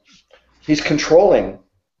 He's controlling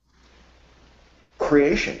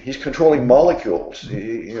creation. He's controlling molecules.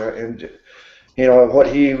 And what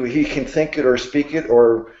he can think it or speak it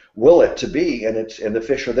or will it to be, and the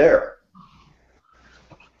fish are there.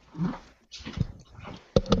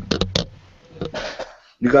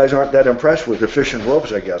 You guys aren't that impressed with the fish and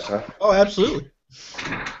loaves, I guess, huh? Oh, absolutely.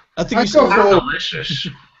 I think it's delicious.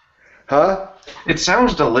 Huh? It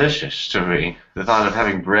sounds delicious to me, the thought of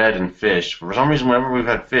having bread and fish. For some reason, whenever we've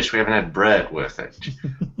had fish, we haven't had bread with it.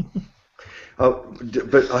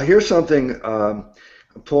 But here's something, a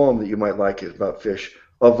poem that you might like about fish.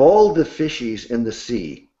 Of all the fishies in the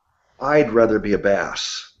sea, I'd rather be a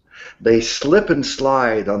bass. They slip and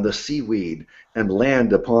slide on the seaweed and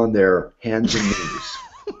land upon their hands and knees.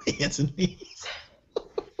 Hands and knees.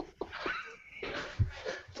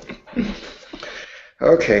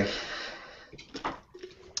 Okay.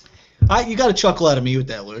 You got a chuckle out of me with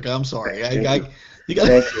that, Luke. I'm sorry. You got.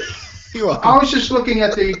 Thank you. You're welcome. I was just looking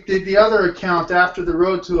at the other account after the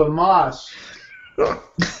road to Emmaus,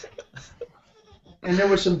 and there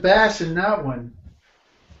was some bass in that one.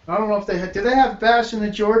 I don't know if they had. Did they have bass in the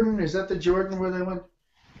Jordan? Is that the Jordan where they went?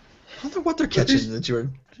 I wonder what they're catching in the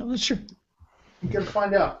Jordan. I'm not sure. You gotta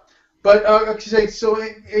find out. But so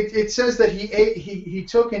it says that he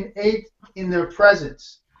took and ate in their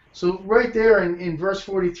presence. So right there in verse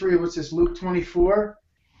 43, what's this, Luke 24?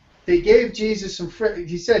 They gave Jesus some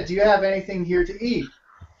he said, "Do you have anything here to eat?"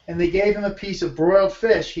 And they gave him a piece of broiled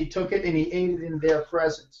fish. He took it and he ate it in their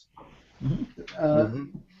presence. Mm-hmm.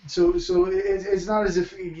 So it's not as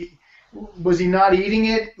if was he not eating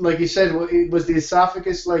it? Like you said, was the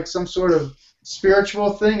esophagus like some sort of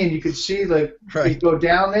spiritual thing, and you could see like right. you go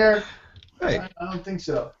down there? Right. I don't think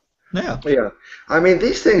so. Yeah. I mean,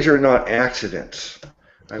 these things are not accidents.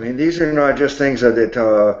 I mean, these are not just things that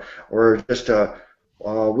or just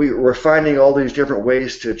we're finding all these different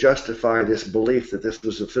ways to justify this belief that this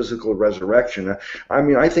was a physical resurrection. I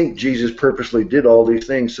mean, I think Jesus purposely did all these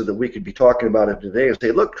things so that we could be talking about it today and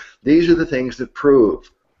say, look, these are the things that prove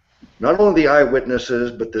Not only the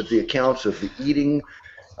eyewitnesses, but the accounts of the eating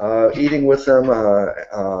with them.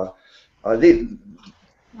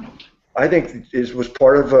 I think it was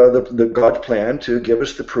part of the God's plan to give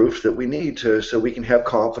us the proofs that we need so we can have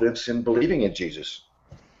confidence in believing in Jesus.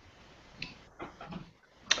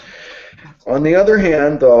 On the other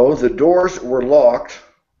hand, though, the doors were locked.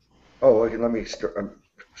 Oh, okay, let me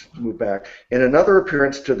move back. In another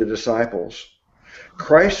appearance to the disciples,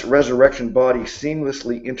 Christ's resurrection body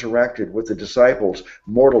seamlessly interacted with the disciples'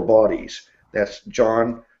 mortal bodies. That's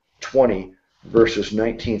John 20, verses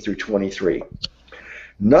 19 through 23.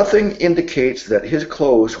 Nothing indicates that his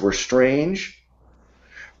clothes were strange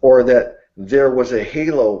or that there was a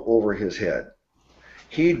halo over his head.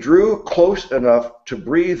 He drew close enough to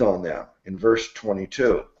breathe on them in verse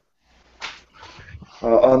 22.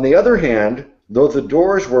 On the other hand, though the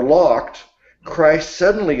doors were locked, Christ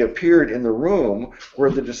suddenly appeared in the room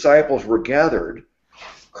where the disciples were gathered.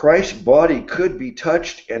 Christ's body could be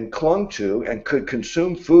touched and clung to and could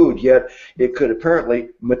consume food, yet it could apparently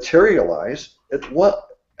materialize as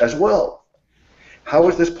well. How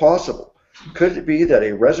is this possible? Could it be that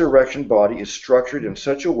a resurrection body is structured in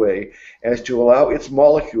such a way as to allow its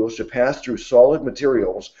molecules to pass through solid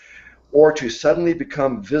materials or to suddenly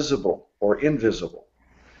become visible or invisible?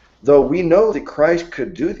 Though we know that Christ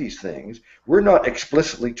could do these things, we're not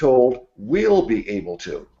explicitly told we'll be able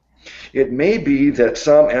to. It may be that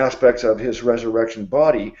some aspects of his resurrection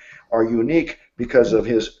body are unique because of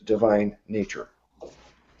his divine nature.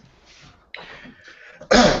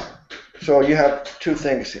 So you have two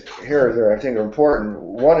things here that I think are important.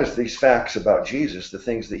 One is these facts about Jesus, the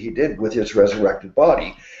things that he did with his resurrected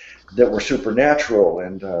body that were supernatural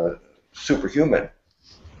and superhuman.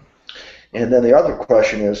 And then the other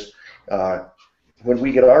question is, when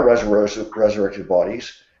we get our resurrected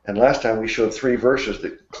bodies, and last time we showed 3 verses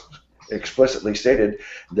that explicitly stated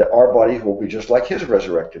that our body will be just like his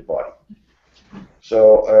resurrected body.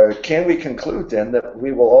 So can we conclude then that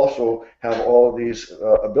we will also have all of these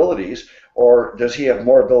abilities, or does he have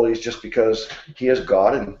more abilities just because he is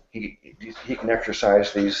God and he can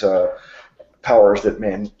exercise these powers that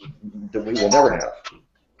we will never have?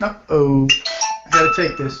 Uh-oh. I gotta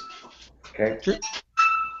take this. Okay.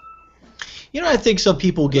 You know, I think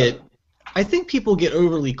people get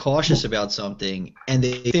overly cautious about something, and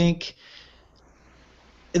they think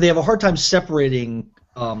they have a hard time separating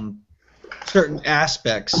certain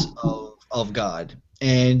aspects of God.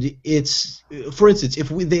 And it's, for instance, if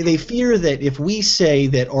they fear that if we say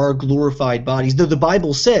that our glorified bodies, though the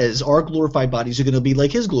Bible says our glorified bodies are going to be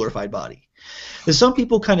like his glorified body, and some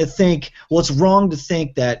people kind of think, well, it's wrong to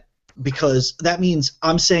think that because that means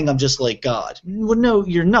I'm saying I'm just like God. Well, no,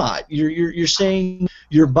 you're not. You're saying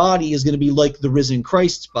your body is going to be like the risen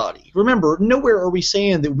Christ's body. Remember, nowhere are we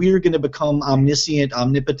saying that we're going to become omniscient,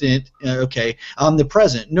 omnipotent,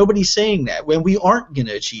 omnipresent. Nobody's saying that. When we aren't going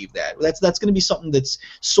to achieve that. That's going to be something that's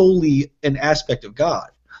solely an aspect of God.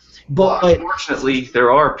 But well, unfortunately,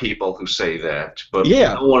 there are people who say that, but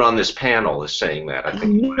yeah. No one on this panel is saying that. I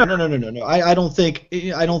think. No. I don't think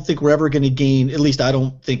we're ever going to gain. At least I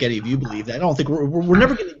don't think any of you believe that. I don't think we're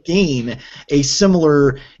never going to gain a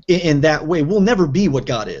similar in that way. We'll never be what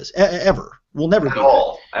God is ever. We'll never be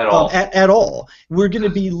at all. We're going to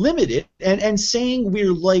be limited, and saying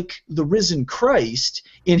we're like the risen Christ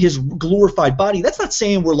in his glorified body. That's not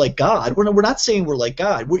saying we're like God. We're not saying we're like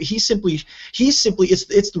God. He's simply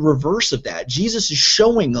it's the reverse of that. Jesus is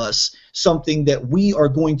showing us something that we are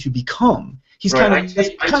going to become. He's right. I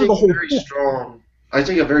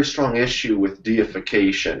take a very strong issue with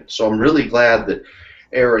deification. So I'm really glad that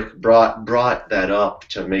Eric brought that up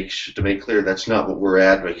to make clear that's not what we're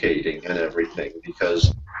advocating and everything,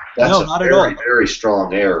 because that's a very, very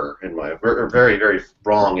strong error very, very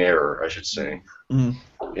wrong error, I should say.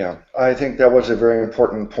 Mm-hmm. Yeah, I think that was a very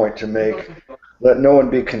important point to make. Let no one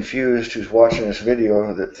be confused who's watching this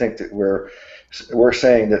video that think that we're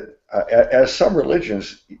saying that as some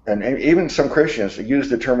religions and even some Christians use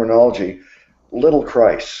the terminology little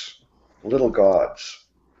Christs, little gods.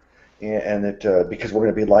 And that because we're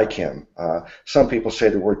going to be like him. Some people say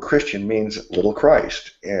the word Christian means little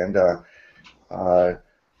Christ, and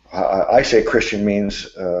I say Christian means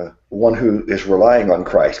one who is relying on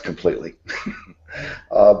Christ completely.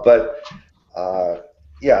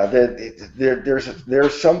 Yeah,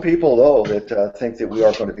 there's some people though that think that we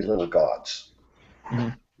are going to be little gods.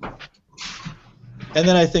 Mm-hmm. And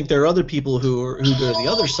then I think there are other people who go to the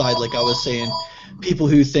other side, like I was saying, people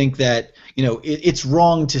who think that it's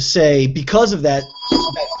wrong to say because of that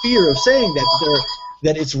fear of saying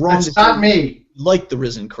that it's wrong. That's not me. like the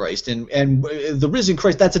risen Christ, and the risen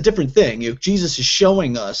Christ, that's a different thing. Jesus is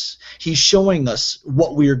showing us, he's showing us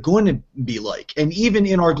what we are going to be like, and even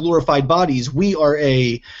in our glorified bodies, we are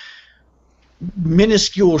a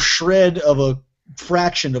minuscule shred of a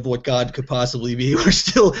fraction of what God could possibly be.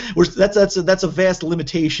 That's a vast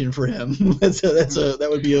limitation for him. That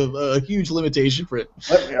would be a huge limitation for it.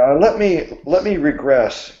 Let me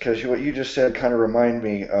regress, because what you just said kind of remind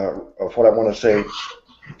me of what I want to say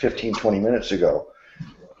 15, 20 minutes ago,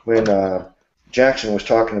 when Jackson was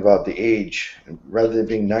talking about the age. Rather than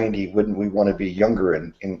being 90, wouldn't we want to be younger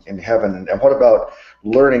in heaven? And what about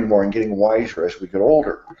learning more and getting wiser as we get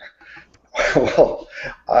older? Well,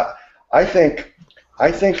 I think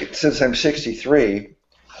since I'm 63,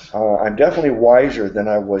 I'm definitely wiser than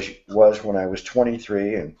I was when I was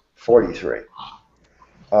 23 and 43.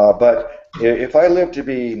 But if I live to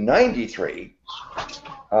be 93,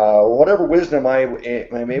 whatever wisdom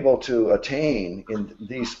I'm able to attain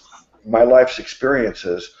in my life's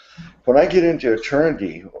experiences, when I get into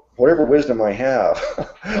eternity, whatever wisdom I have,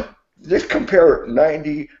 just compare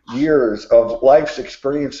 90 years of life's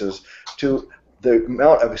experiences to the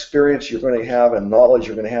amount of experience you're going to have and knowledge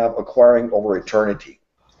you're going to have acquiring over eternity.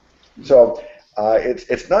 So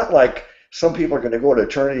it's not like some people are going to go to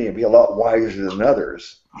eternity and be a lot wiser than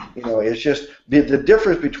others. It's just the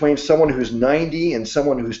difference between someone who's 90 and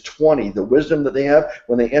someone who's 20, the wisdom that they have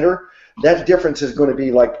when they enter, that difference is going to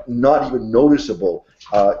be like not even noticeable,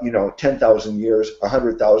 10,000 years,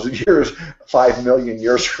 100,000 years, 5 million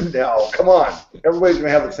years from now. Come on. Everybody's going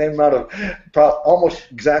to have the same amount of, almost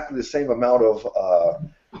exactly the same amount of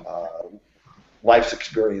life's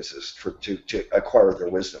experiences to acquire their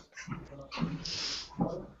wisdom.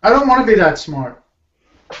 I don't want to be that smart.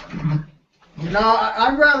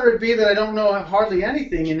 I'd rather it be that I don't know hardly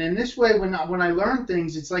anything, and in this way, when I learn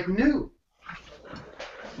things, it's like new.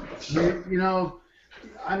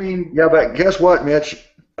 I mean. Yeah, but guess what, Mitch?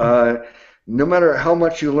 No matter how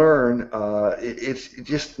much you learn, it's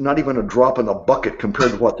just not even a drop in the bucket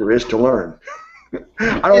compared to what there is to learn.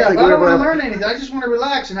 I don't want to learn anything. I just want to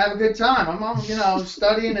relax and have a good time. I'm,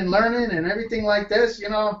 studying and learning and everything like this.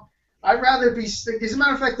 I'd rather be. As a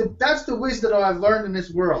matter of fact, that's the wisdom I've learned in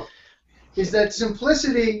this world, is that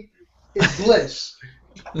simplicity is bliss.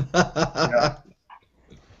 Yeah.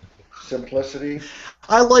 Simplicity.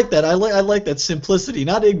 I like that. I like that simplicity,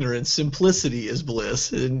 not ignorance. Simplicity is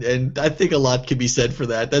bliss, and I think a lot can be said for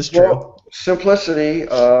that. That's true. Well, simplicity, and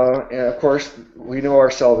of course, we know our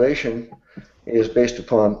salvation is based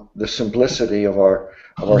upon the simplicity of our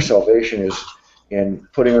salvation is in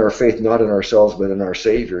putting our faith not in ourselves but in our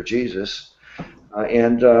Savior Jesus,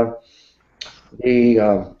 another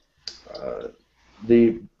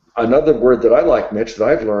word that I like, Mitch, that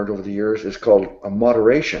I've learned over the years is called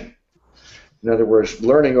moderation. In other words,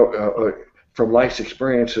 learning from life's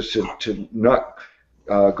experiences to not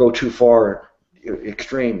go too far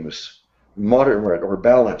extremes, moderate or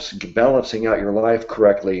balancing out your life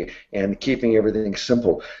correctly and keeping everything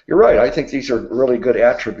simple. You're right. I think these are really good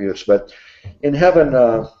attributes. But in heaven,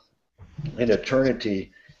 in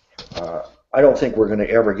eternity, I don't think we're going to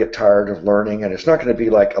ever get tired of learning, and it's not going to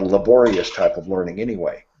be like a laborious type of learning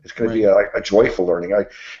anyway. It's going to be a joyful learning.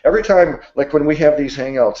 Every time, like when we have these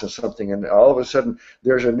hangouts and something, and all of a sudden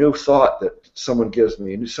there's a new thought that someone gives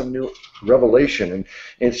me, some new revelation, and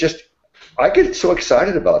it's just, I get so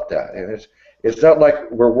excited about that. And it's not like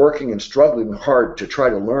we're working and struggling hard to try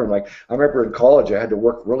to learn. Like I remember in college I had to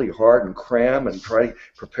work really hard and cram and try to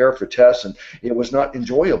prepare for tests, and it was not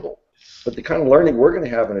enjoyable. But the kind of learning we're going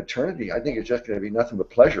to have in eternity, I think it's just going to be nothing but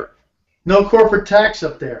pleasure. No corporate tax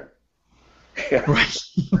up there. Yeah. Right.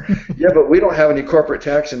 Yeah, but we don't have any corporate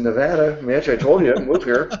tax in Nevada, Mitch. I told you, move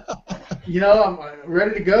here. I'm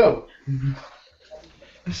ready to go.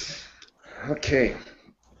 Okay.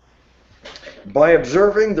 By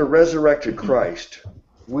observing the resurrected Christ,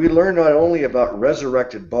 we learn not only about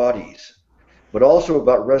resurrected bodies, but also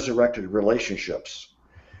about resurrected relationships.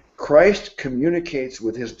 Christ communicates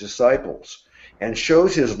with his disciples and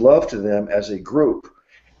shows his love to them as a group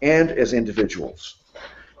and as individuals.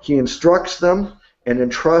 He instructs them and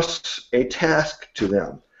entrusts a task to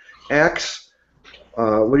them. Acts,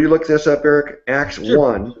 will you look this up, Eric? Acts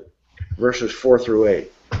 1, verses 4 through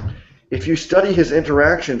 8. If you study his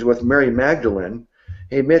interactions with Mary Magdalene,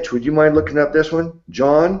 hey, Mitch, would you mind looking up this one?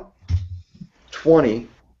 John 20,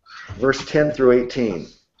 verse 10 through 18.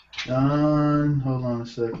 John, hold on a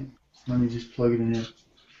second. Let me just plug it in here.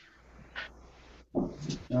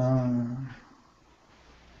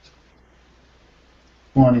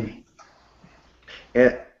 20.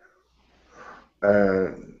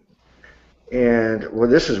 And well,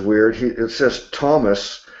 this is weird. It says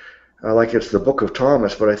Thomas like it's the book of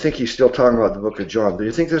Thomas, but I think he's still talking about the book of John. Do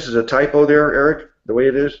you think this is a typo there, Eric, the way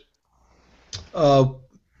it is?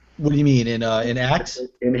 What do you mean, in Acts?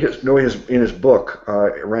 In his book,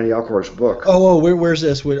 Randy Alcorn's book. Where's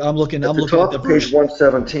this? I'm looking at the page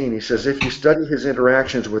 117. He says, if you study his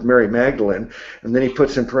interactions with Mary Magdalene, and then he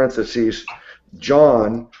puts in parentheses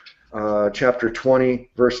John chapter 20,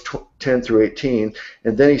 verse 10 through 18,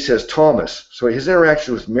 and then he says Thomas. So his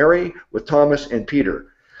interaction with Mary, with Thomas, and Peter.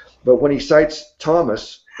 But when he cites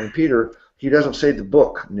Thomas and Peter, he doesn't say the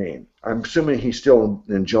book name. I'm assuming he's still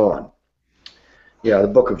in John. Yeah, the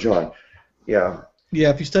book of John. Yeah.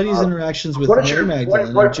 Yeah, if you study his interactions with Mary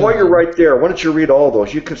Magdalene. While you're right there, why don't you read all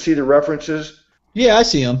those? You can see the references. Yeah, I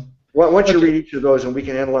see them. Why don't you read each of those, and we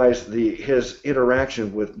can analyze his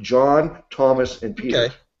interaction with John, Thomas, and Peter.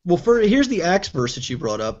 Okay. Well, here's the Acts verse that you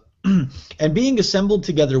brought up. And being assembled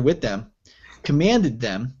together with them, commanded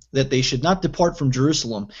them that they should not depart from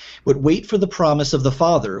Jerusalem, but wait for the promise of the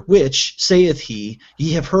Father, which, saith he,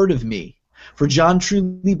 ye have heard of me. For John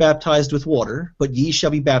truly baptized with water, but ye shall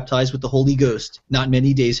be baptized with the Holy Ghost not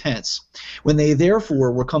many days hence. When they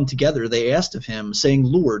therefore were come together, they asked of him, saying,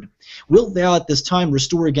 Lord, wilt thou at this time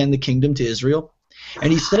restore again the kingdom to Israel?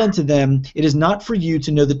 And he said unto them, it is not for you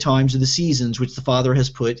to know the times or the seasons which the Father has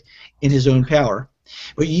put in his own power,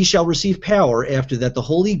 but ye shall receive power after that the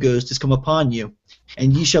Holy Ghost is come upon you.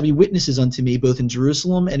 And ye shall be witnesses unto me both in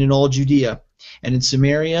Jerusalem and in all Judea, and in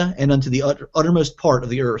Samaria, and unto the uttermost part of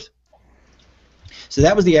the earth. So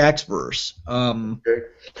that was the Acts verse. Okay.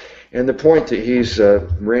 And the point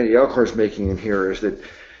that Randy Alcorn's making in here is that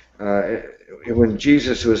when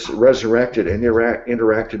Jesus was resurrected and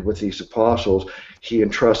interacted with these apostles, he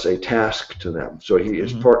entrusts a task to them. So he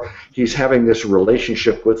is he's having this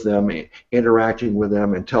relationship with them, interacting with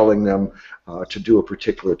them, and telling them to do a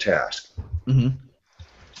particular task. Mm-hmm.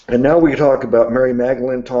 And now we talk about Mary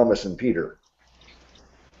Magdalene, Thomas, and Peter.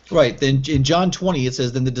 Right. Then in John 20 it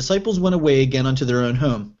says, Then the disciples went away again unto their own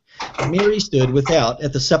home. And Mary stood without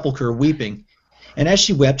at the sepulchre weeping. And as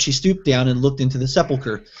she wept, she stooped down and looked into the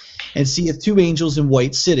sepulchre, and seeth two angels in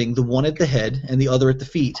white sitting, the one at the head and the other at the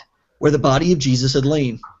feet, where the body of Jesus had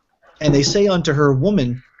lain. And they say unto her,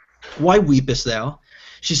 Woman, why weepest thou?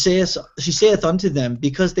 She saith unto them,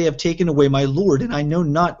 Because they have taken away my Lord, and I know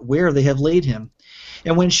not where they have laid him.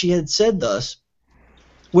 And when she had thus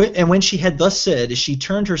said, she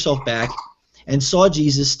turned herself back, and saw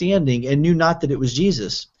Jesus standing, and knew not that it was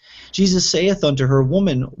Jesus. Jesus saith unto her,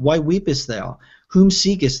 Woman, why weepest thou? Whom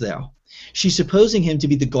seekest thou? She, supposing him to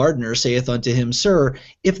be the gardener, saith unto him, Sir,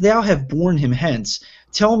 if thou have borne him hence,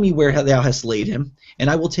 tell me where thou hast laid him, and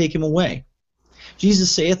I will take him away.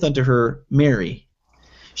 Jesus saith unto her, Mary.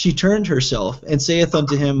 She turned herself, and saith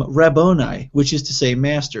unto him, Rabboni, which is to say,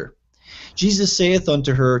 Master. Jesus saith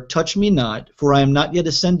unto her, Touch me not, for I am not yet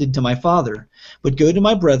ascended to my Father, but go to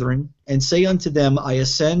my brethren, and say unto them, I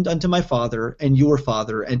ascend unto my Father, and your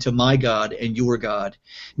Father, and to my God, and your God.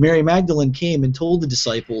 Mary Magdalene came and told the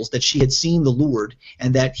disciples that she had seen the Lord,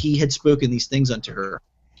 and that he had spoken these things unto her.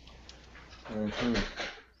 Mm-hmm.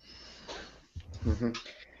 Mm-hmm.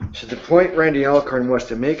 So the point Randy Alcorn wants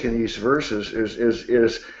to make in these verses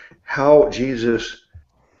is how Jesus,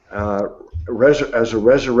 as a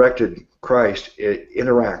resurrected Christ, it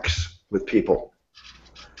interacts with people.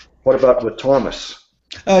 What about with Thomas?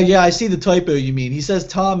 Yeah, I see the typo you mean. He says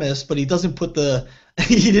Thomas, but he doesn't put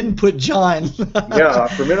he didn't put John. Yeah,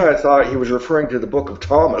 for a minute I thought he was referring to the book of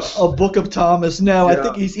Thomas. A book of Thomas. No, yeah. I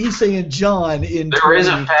think he's saying John in There is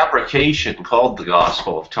a fabrication called the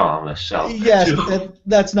Gospel of Thomas. Yes, but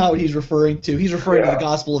that's not what he's referring to. He's referring to the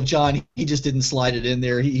Gospel of John. He just didn't slide it in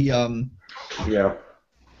there. Yeah.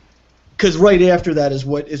 Because right after that is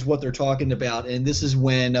what they're talking about, and this is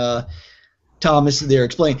when Thomas there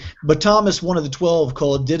explained. But Thomas, one of the 12,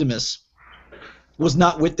 called Didymus, was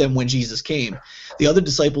not with them when Jesus came. The other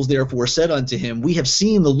disciples therefore said unto him, We have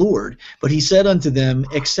seen the Lord. But he said unto them,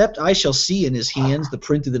 Except I shall see in his hands the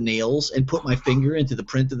print of the nails, and put my finger into the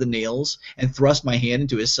print of the nails, and thrust my hand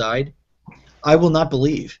into his side, I will not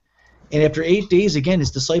believe. And after 8 days again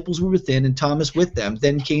his disciples were within, and Thomas with them.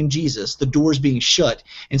 Then came Jesus, the doors being shut,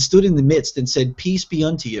 and stood in the midst, and said, Peace be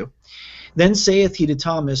unto you. Then saith he to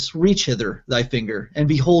Thomas, Reach hither thy finger, and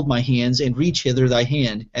behold my hands, and reach hither thy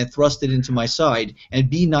hand, and thrust it into my side, and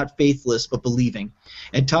be not faithless, but believing.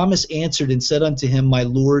 And Thomas answered and said unto him, My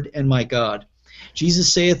Lord and my God.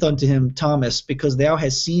 Jesus saith unto him, Thomas, because thou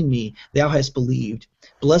hast seen me, thou hast believed.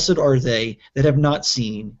 Blessed are they that have not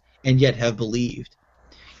seen, and yet have believed.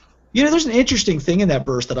 You know, there's an interesting thing in that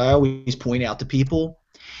verse that I always point out to people.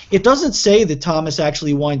 It doesn't say that Thomas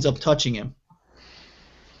actually winds up touching him.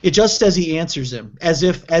 It just says he answers him, as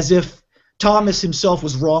if Thomas himself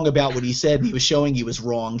was wrong about what he said, and he was showing he was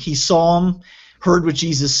wrong. He saw him, heard what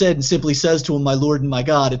Jesus said, and simply says to him, "My Lord and my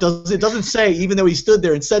God." It doesn't say, even though he stood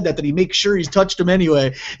there and said that he makes sure he's touched him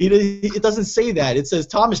anyway. It doesn't say that. It says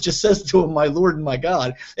Thomas just says to him, "My Lord and my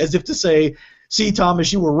God," as if to say, "See,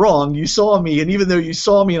 Thomas, you were wrong. You saw me, and even though you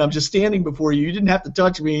saw me and I'm just standing before you, you didn't have to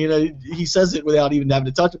touch me." He says it without even having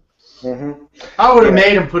to touch him. Mm-hmm. I would have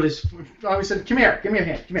made him put his. I would have said, "Come here, give me your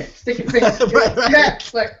hand. Come here, stick your finger. Right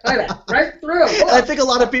through." Look. I think a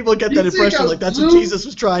lot of people get that impression, like that's what Jesus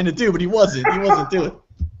was trying to do, but he wasn't. He wasn't doing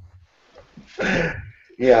it.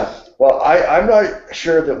 Yeah. Well, I'm not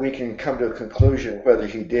sure that we can come to a conclusion whether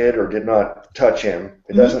he did or did not touch him.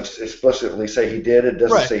 It doesn't explicitly say he did. It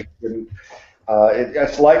doesn't say he didn't.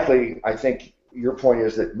 It's likely. I think your point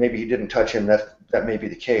is that maybe he didn't touch him. That may be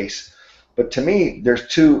the case. But to me, there's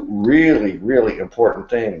two really, really important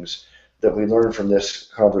things that we learn from this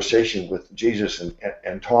conversation with Jesus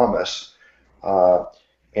and Thomas. And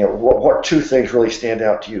what two things really stand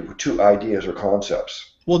out to you? Two ideas or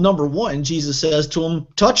concepts? Well, number one, Jesus says to him,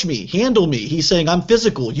 "Touch me, handle me." He's saying, "I'm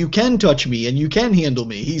physical. You can touch me, and you can handle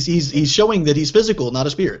me." He's showing that he's physical, not a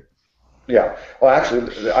spirit. Yeah. Well,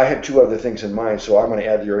 actually, I had two other things in mind, so I'm going to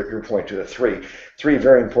add your point to the three. Three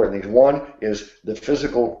very important things. One is the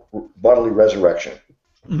physical bodily resurrection.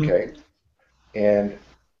 Mm-hmm. Okay. And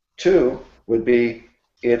two would be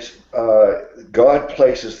it's God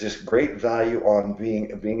places this great value on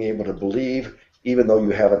being able to believe even though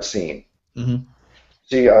you haven't seen. Mm-hmm.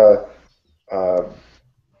 See,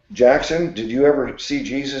 Jackson, did you ever see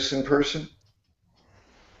Jesus in person?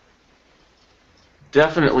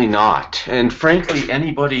 Definitely not. And frankly,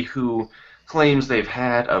 anybody who claims they've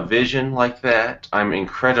had a vision like that, I'm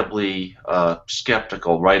incredibly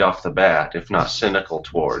skeptical right off the bat, if not cynical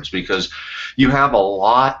towards, because you have a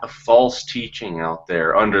lot of false teaching out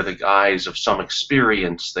there under the guise of some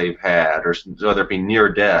experience they've had, or whether it be near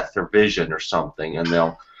death or vision or something, and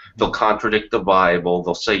they'll contradict the Bible.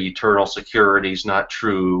 They'll say eternal security is not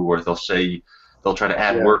true, or they'll try to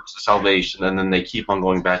add works to salvation, and then they keep on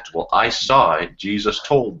going back to, well, I saw it, Jesus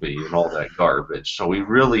told me, and all that garbage. So we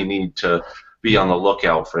really need to be on the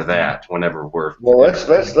lookout for that whenever we're. Well,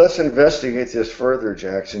 let's investigate this further,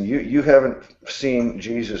 Jackson. You haven't seen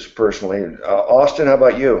Jesus personally. Austin, how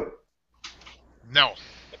about you? No.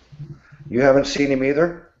 You haven't seen him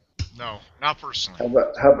either? No, not personally.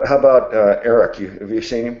 How about Eric? Have you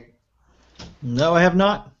seen him? No, I have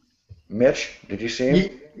not. Mitch, did you see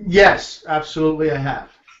him? Yes, absolutely I have.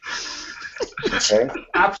 Okay.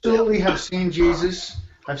 Absolutely have seen Jesus.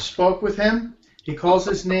 I've spoke with him. He calls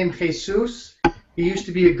his name Jesus. He used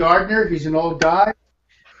to be a gardener. He's an old guy.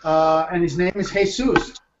 And his name is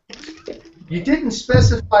Jesus. You didn't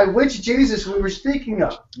specify which Jesus we were speaking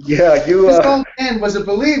of. Yeah, This old man was a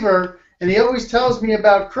believer, and he always tells me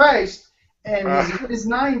about Christ, and he's in his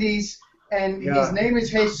 90s, and his name is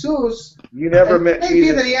Jesus. You never met maybe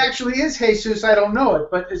Jesus. That he actually is Jesus, I don't know it,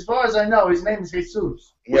 but as far as I know, his name is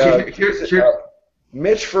Jesus. Yeah,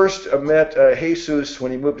 Mitch first met Jesus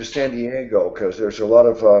when he moved to San Diego, because there's a lot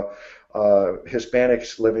of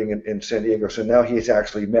Hispanics living in San Diego, so now he's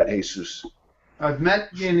actually met Jesus. I've met,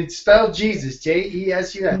 and it's spelled Jesus,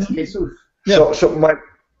 J-E-S-U-S, Jesus. Yeah. So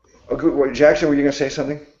Jackson, were you going to say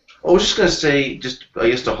something? I was just going to say, I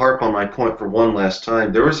guess to harp on my point for one last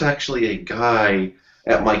time, there was actually a guy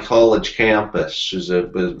at my college campus who's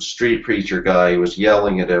a street preacher guy who was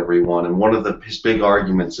yelling at everyone, and one of his big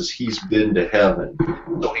arguments is he's been to heaven,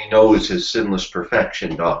 so he knows his sinless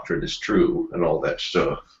perfection doctrine is true and all that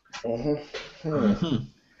stuff. Mm-hmm.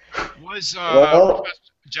 Mm-hmm. Was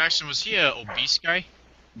Jackson, was he a obese guy?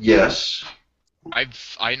 Yes.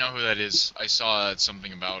 I know who that is. I saw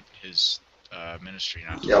something about his ministry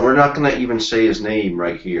now. Yeah, we're not going to even say his name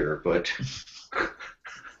right here, but.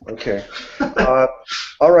 Okay.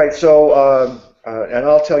 All right. So, and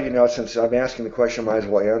I'll tell you now, since I'm asking the question, I might as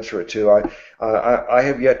well answer it too. I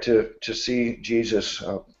have yet to see Jesus,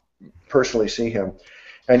 personally see him,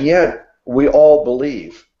 and yet we all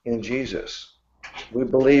believe in Jesus. We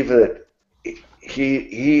believe that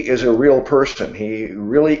he is a real person. He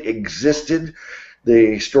really existed.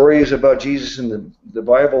 The stories about Jesus in the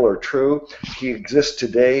Bible are true. He exists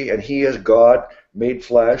today, and he is God made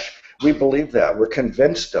flesh. We believe that. We're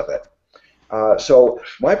convinced of it. So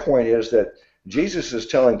my point is that Jesus is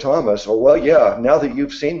telling Thomas, oh, well, yeah, now that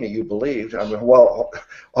you've seen me, you believed. I mean, well,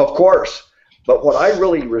 of course. But what I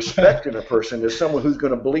really respect in a person is someone who's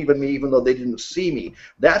going to believe in me even though they didn't see me.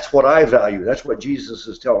 That's what I value. That's what Jesus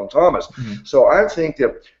is telling Thomas. Mm-hmm. So I think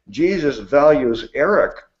that Jesus values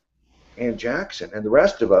Eric and Jackson and the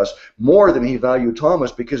rest of us more than he valued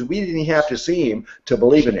Thomas, because we didn't have to see him to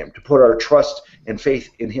believe in him, to put our trust and faith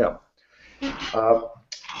in him. Uh,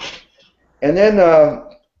 and then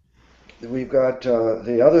we've got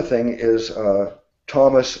the other thing is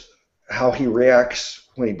Thomas, how he reacts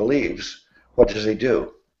when he believes. What does he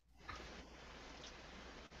do?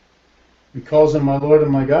 He calls him my Lord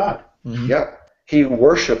and my God. Mm-hmm. Yeah, he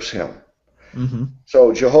worships him. Mm-hmm.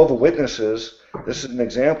 So Jehovah's Witnesses, this is an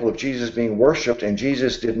example of Jesus being worshipped, and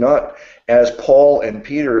Jesus did not, as Paul and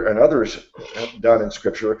Peter and others have done in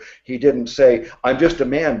Scripture, he didn't say, I'm just a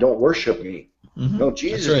man, don't worship me. Mm-hmm. No,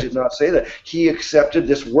 Jesus That's right. did not say that. He accepted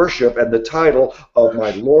this worship and the title of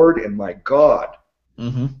my Lord and my God.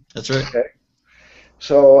 Mm-hmm. That's right. Okay?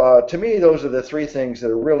 So to me, those are the three things that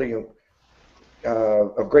are really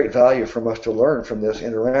of great value from us to learn from this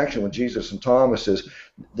interaction with Jesus and Thomas is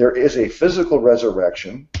there is a physical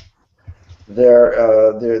resurrection.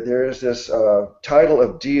 There is this title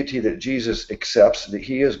of deity that Jesus accepts, that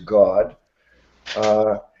he is God.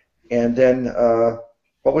 And then,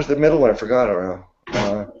 what was the middle one? I forgot it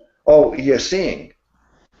now. He is seeing.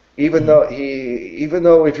 Even though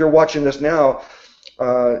if you're watching this now,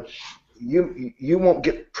 you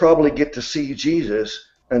won't probably get to see Jesus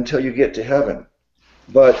until you get to heaven.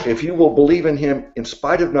 But if you will believe in him in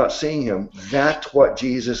spite of not seeing him, that's what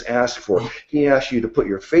Jesus asked for. He asked you to put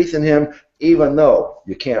your faith in him even though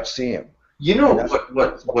you can't see him. You know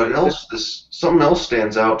what else? Something else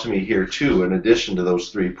stands out to me here too, in addition to those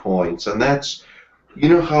 3 points, and that's, you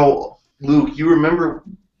know how, Luke, you remember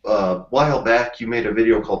a while back you made a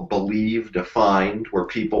video called "Believe Defined," where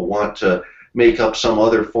people want to make up some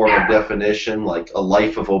other form of definition, like a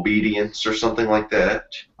life of obedience or something like that.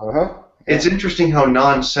 It's interesting how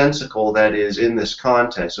nonsensical that is in this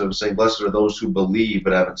context. So to say, blessed are those who believe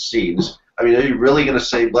but haven't seen. I mean, are you really going to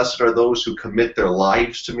say, blessed are those who commit their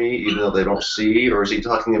lives to me, even though they don't see? Or is he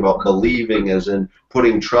talking about believing as in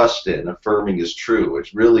putting trust in, affirming is true?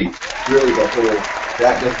 It's really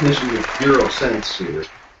that definition makes zero sense here.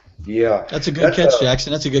 Yeah. That's a good catch,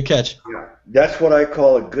 Jackson. That's a good catch. Yeah. That's what I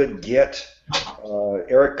call a good get.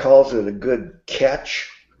 Eric calls it a good catch.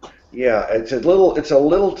 Yeah, it's a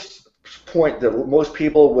little point that most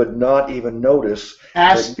people would not even notice.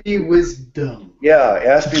 Aspie wisdom. Yeah,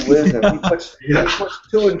 Aspie wisdom. He puts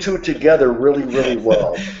 2 and 2 together really, really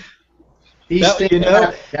well. These things you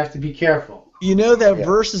have to be careful. You know, that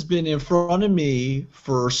verse has been in front of me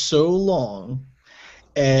for so long,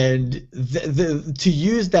 and to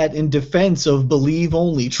use that in defense of believe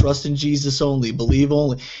only, trust in Jesus only, believe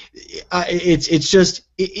only, it's just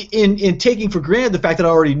in taking for granted the fact that I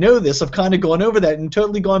already know this. I've kind of gone over that and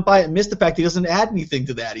totally gone by it and missed the fact he doesn't add anything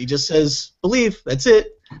to that. He just says believe. That's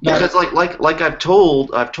it. Yeah, that's like I've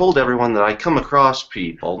told everyone that I come across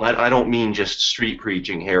people. I don't mean just street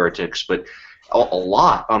preaching heretics, but a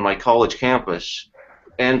lot on my college campus.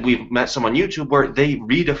 And we've met some on YouTube where they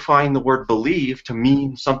redefine the word believe to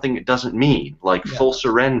mean something it doesn't mean, like full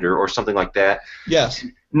surrender or something like that. Yes.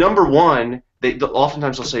 Number one,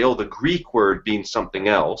 oftentimes they'll say, oh, the Greek word means something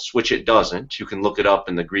else, which it doesn't. You can look it up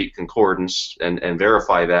in the Greek concordance and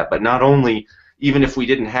verify that. But not only, even if we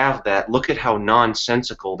didn't have that, look at how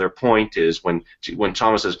nonsensical their point is when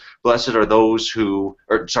Thomas says, blessed are those who,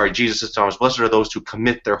 or sorry, Jesus says, Thomas, blessed are those who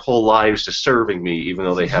commit their whole lives to serving me, even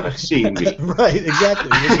though they haven't seen me. Right, exactly.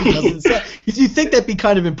 You think that'd be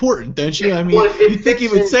kind of important, don't you? I mean, you think he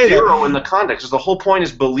would say zero that. In the context, because the whole point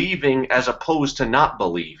is believing as opposed to not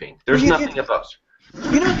believing. There's nothing about.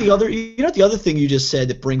 You know the other thing you just said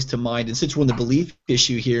that brings to mind, and since we're on the belief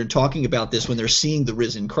issue here and talking about this when they're seeing the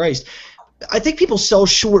risen Christ, I think people sell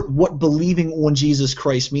short what believing on Jesus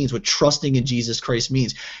Christ means, what trusting in Jesus Christ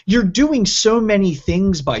means. You're doing so many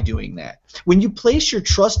things by doing that. When you place your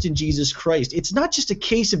trust in Jesus Christ, it's not just a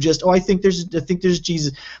case of just, I think there's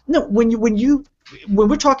Jesus. No, when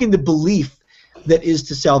we're talking the belief that is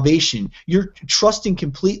to salvation, you're trusting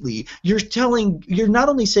completely. You're not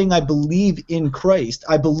only saying I believe in Christ,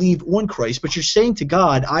 I believe on Christ, but you're saying to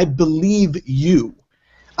God, I believe you.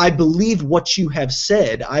 I believe what you have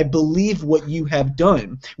said. I believe what you have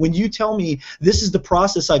done. When you tell me this is the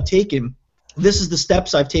process I've taken, this is the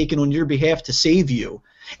steps I've taken on your behalf to save you,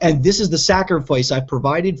 and this is the sacrifice I've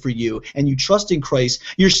provided for you, and you trust in Christ,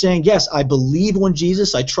 you're saying, yes, I believe on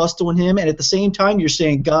Jesus, I trust on him, and at the same time you're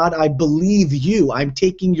saying, God, I believe you. I'm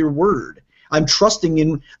taking your word. I'm trusting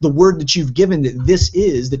in the word that you've given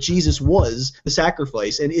that Jesus was the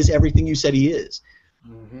sacrifice and is everything you said he is.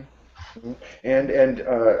 Mm-hmm. And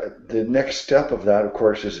the next step of that, of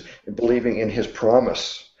course, is believing in his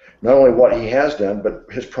promise. Not only what he has done, but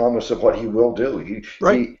his promise of what he will do. He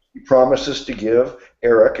promises to give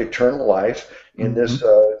Eric eternal life in this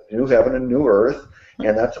new heaven and new earth,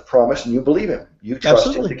 and that's a promise, and you believe him. You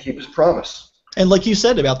trust him to keep his promise. And like you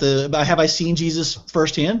said about have I seen Jesus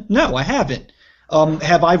firsthand? No, I haven't.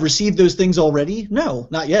 Have I received those things already? No,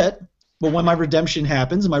 not yet. But when my redemption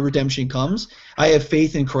happens and my redemption comes, I have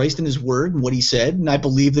faith in Christ and His Word and what He said, and I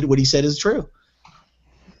believe that what He said is true.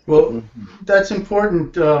 Well, that's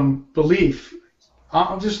important belief.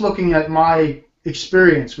 I'm just looking at my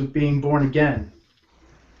experience with being born again.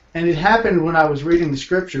 And it happened when I was reading the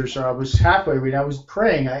scriptures, or I was halfway reading, I was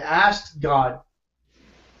praying. I asked God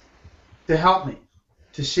to help me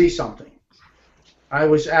to see something. I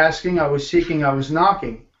was asking, I was seeking, I was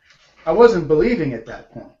knocking. I wasn't believing at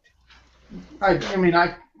that point. I mean,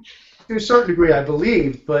 to a certain degree I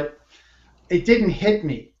believed, but it didn't hit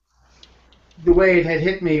me the way it had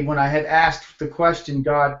hit me when I had asked the question,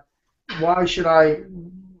 God, why should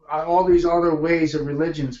all these other ways of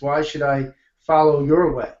religions, why should I follow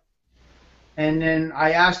your way? And then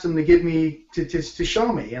I asked Him to give me, to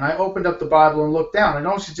show me. And I opened up the Bible and looked down. I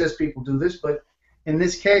don't suggest people do this, but in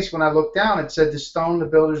this case, when I looked down, it said the stone the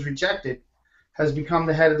builders rejected has become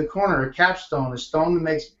the head of the corner, a capstone, a stone that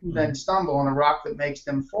makes men stumble, and a rock that makes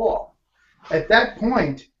them fall. At that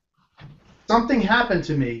point, something happened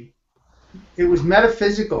to me. It was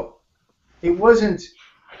metaphysical. It wasn't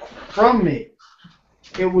from me.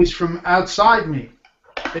 It was from outside me.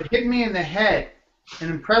 It hit me in the head and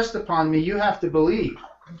impressed upon me, you have to believe.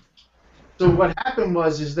 So what happened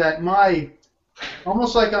is that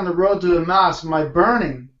almost like on the road to Emmaus, my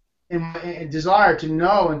burning and my desire to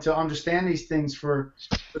know and to understand these things for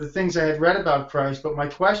the things I had read about Christ, but my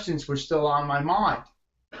questions were still on my mind.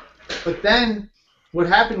 But then what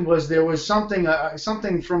happened was there was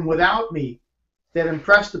something from without me that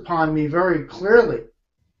impressed upon me very clearly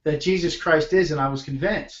that Jesus Christ is, and I was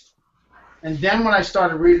convinced. And then when I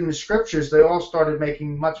started reading the scriptures, they all started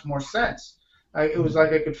making much more sense. It was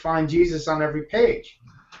like I could find Jesus on every page.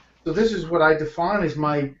 So this is what I define as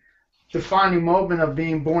my defining moment of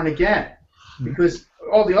being born again. Because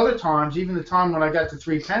all the other times, even the time when I got to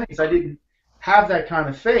 3 pennies, I didn't have that kind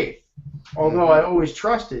of faith, although I always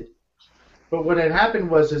trusted. But what had happened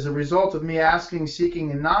was, as a result of me asking, seeking,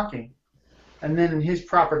 and knocking, and then in His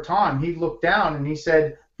proper time, He looked down and He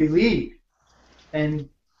said, believe. And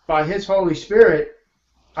by His Holy Spirit,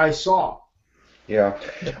 I saw. Yeah.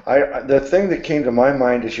 The thing that came to my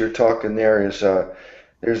mind as you're talking there is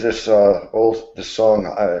there's this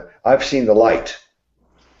song, I've Seen the Light,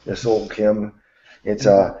 this old hymn. It's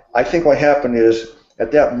I think what happened is,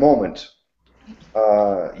 at that moment,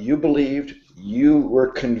 you believed, you were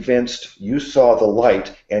convinced, you saw the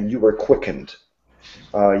light, and you were quickened.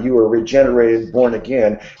 You were regenerated, born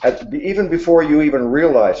again, even before you even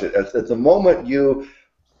realized it. At the moment you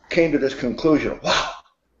came to this conclusion, wow,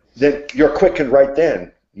 then you're quickened right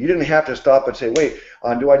then. You didn't have to stop and say, wait,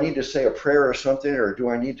 do I need to say a prayer or something, or do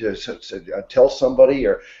I need to tell somebody,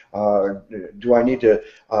 or do I need to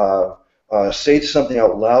say something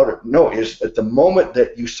out loud? No, it's at the moment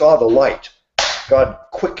that you saw the light, God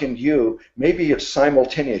quickened you. Maybe it's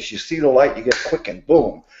simultaneous. You see the light, you get quickened,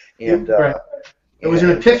 boom. And right. It was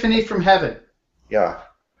an epiphany from heaven. Yeah,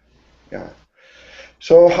 yeah.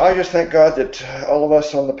 So I just thank God that all of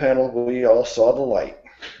us on the panel, we all saw the light.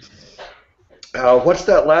 What's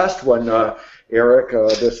that last one, Eric?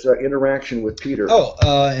 This interaction with Peter. Oh,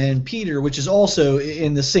 and Peter, which is also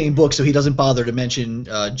in the same book, so he doesn't bother to mention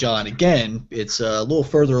John again. It's a little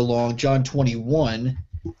further along, John 21,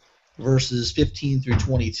 verses 15 through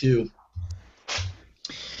 22.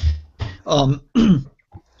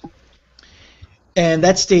 And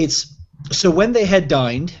that states, so when they had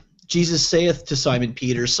dined, Jesus saith to Simon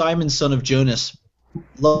Peter, Simon, son of Jonas,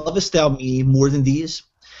 lovest thou me more than these?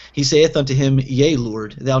 He saith unto him, Yea,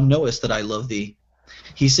 Lord, thou knowest that I love thee.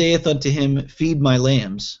 He saith unto him, Feed my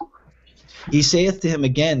lambs. He saith to him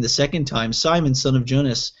again the second time, Simon, son of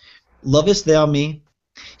Jonas, lovest thou me?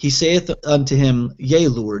 He saith unto him, Yea,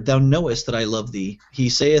 Lord, thou knowest that I love thee. He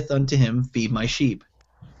saith unto him, Feed my sheep.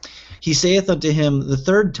 He saith unto him the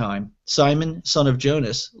third time, Simon, son of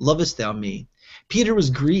Jonas, lovest thou me? Peter was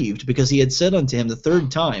grieved, because he had said unto him the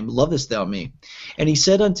third time, Lovest thou me? And he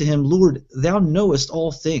said unto him, Lord, thou knowest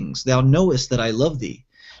all things, thou knowest that I love thee.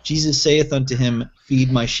 Jesus saith unto him,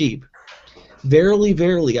 Feed my sheep. Verily,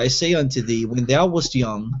 verily, I say unto thee, when thou wast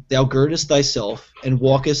young, thou girdest thyself, and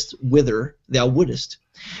walkest whither thou wouldest.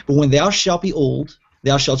 But when thou shalt be old,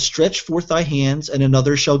 thou shalt stretch forth thy hands, and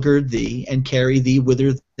another shall gird thee, and carry thee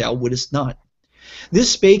whither thou wouldest not.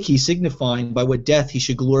 This spake he, signifying by what death he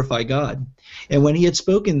should glorify God. And when he had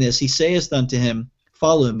spoken this, he saith unto him,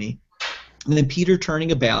 Follow me. And then Peter,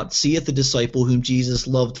 turning about, seeth the disciple whom Jesus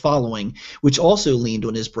loved following, which also leaned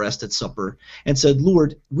on his breast at supper, and said,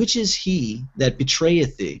 Lord, which is he that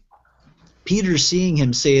betrayeth thee? Peter, seeing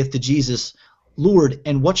him, saith to Jesus, Lord,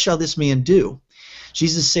 and what shall this man do?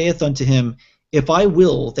 Jesus saith unto him, If I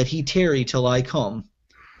will that he tarry till I come,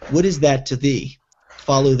 what is that to thee?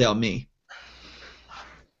 Follow thou me.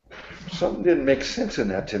 Something didn't make sense in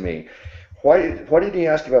that to me. Why did he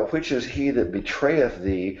ask about which is he that betrayeth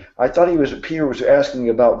thee? I thought Peter was asking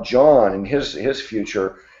about John and his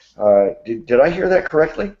future. Did I hear that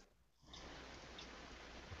correctly?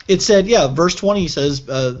 It said, verse 20 says,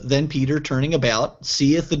 Then Peter, turning about,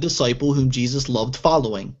 seeth the disciple whom Jesus loved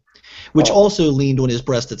following, which also leaned on his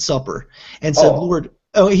breast at supper, and said, Lord,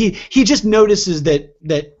 he just notices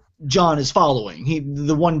that John is following,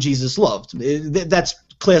 the one Jesus loved. That's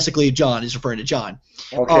classically John, is referring to John.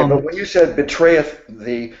 Okay, but when you said betrayeth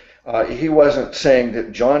thee, he wasn't saying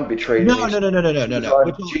that John betrayed him. No.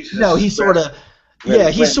 No, he sort of,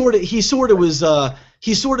 he sort of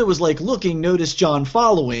was like looking, noticed John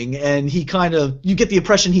following, and you get the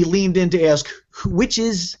impression he leaned in to ask, which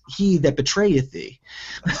is he that betrayeth thee?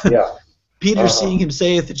 Yeah. Peter seeing him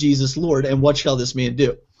saith to Jesus, Lord, and what shall this man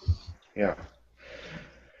do? Yeah.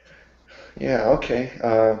 Yeah, okay.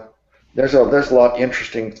 There's a lot of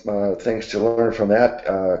interesting things to learn from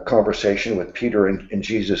that conversation with Peter and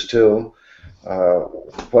Jesus too.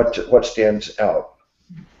 What stands out?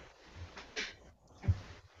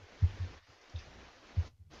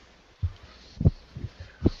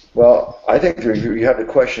 Well, I think you have the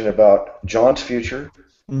question about John's future,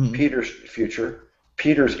 Peter's future,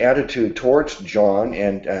 Peter's attitude towards John,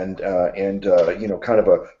 and kind of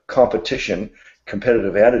a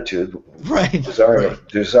competitive attitude, right?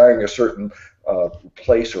 Desiring a certain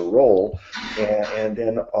place or role, and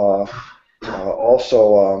then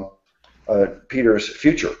also Peter's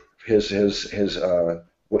future, his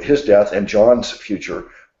death, and John's future,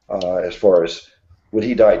 as far as would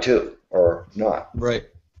he die too or not? Right.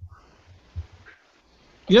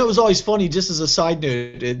 You know, it was always funny, just as a side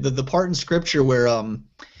note, the part in Scripture where,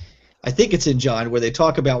 I think it's in John, where they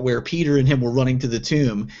talk about where Peter and him were running to the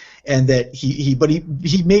tomb, and that he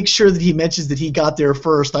makes sure that he mentions that he got there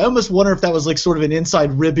first. I almost wonder if that was like sort of an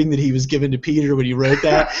inside ribbing that he was given to Peter when he wrote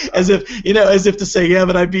that, as if to say, yeah,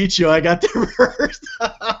 but I beat you, I got there first.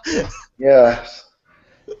 Yeah.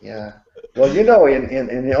 Well, in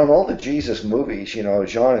all the Jesus movies,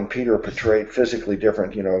 John and Peter are portrayed physically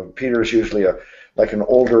different. Peter's usually like an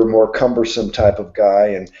older, more cumbersome type of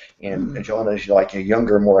guy, and John is like a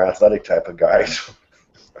younger, more athletic type of guy. So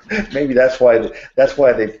maybe that's why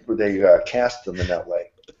they cast them in that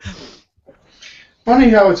way. Funny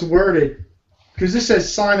how it's worded, because this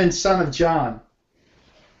says Simon, son of John.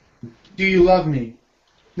 Do you love me?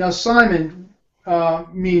 Now Simon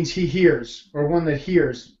means he hears, or one that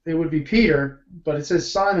hears. It would be Peter, but it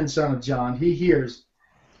says Simon, son of John. He hears,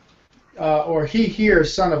 or he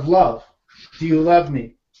hears, son of love. Do you love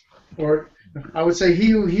me? Or I would say, he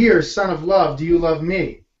who hears, son of love, do you love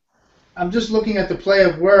me? I'm just looking at the play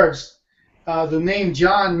of words. The name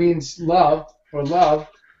John means love, or love,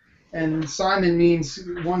 and Simon means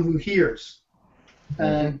one who hears.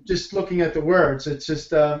 And just looking at the words, it's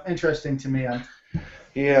just interesting to me.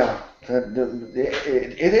 Yeah,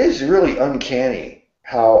 it is really uncanny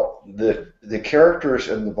how the characters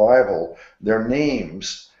in the Bible, their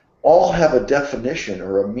names, all have a definition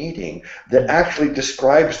or a meaning that actually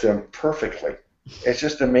describes them perfectly. It's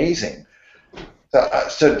just amazing.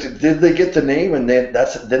 So did they get the name and then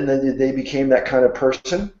they became that kind of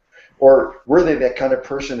person? Or were they that kind of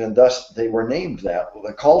person and thus they were named that,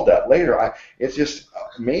 called that later? It's just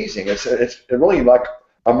amazing. It's really like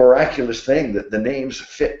a miraculous thing that the names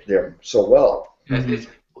fit them so well.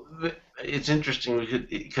 It's interesting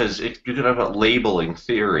because you could have a labeling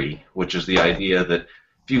theory, which is the idea that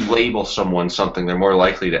if you label someone something, they're more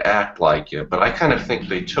likely to act like you. But I kind of think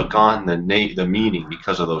they took on the meaning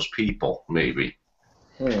because of those people, maybe.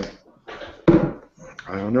 I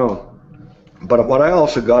don't know. But what I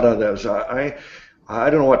also got out of that is I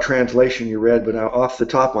don't know what translation you read, but off the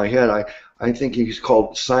top of my head, I think he's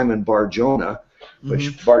called Simon Bar-Jonah,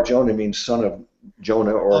 which Bar-Jonah means son of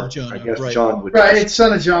Jonah, or Jonah, I guess right. John would. Right, it's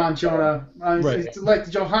son of John, Jonah. Right. It's like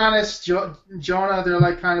Johannes, Jonah, they're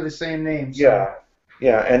like kind of the same names. So.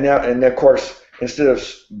 Yeah, and of course, instead of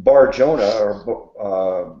Bar-Jonah,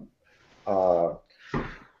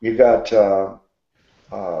 you got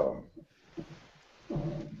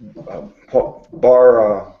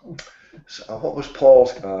what was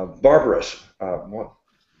Paul's? Barnabas.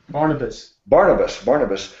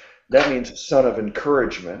 That means son of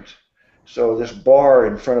encouragement. So this bar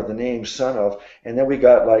in front of the name son of, and then we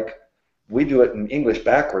got we do it in English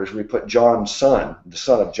backwards. We put John's son, the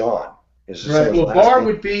son of John. Right. Well, bar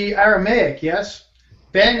would be Aramaic, yes.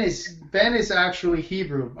 Ben is actually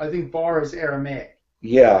Hebrew. I think bar is Aramaic.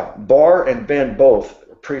 Yeah, bar and ben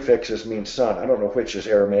both prefixes mean son. I don't know which is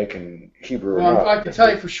Aramaic and Hebrew or Well, not. I can tell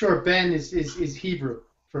you for sure, Ben is Hebrew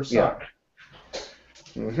for son.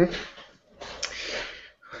 Yeah.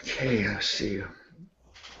 Okay, let's see.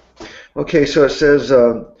 Okay, so it says,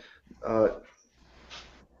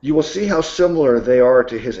 you will see how similar they are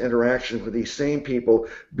to his interactions with these same people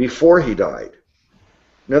before he died.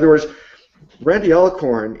 In other words, Randy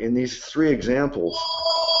Alcorn, in these three examples,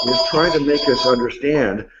 is trying to make us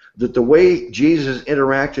understand that the way Jesus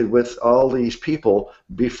interacted with all these people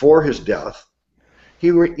before his death, he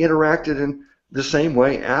interacted in the same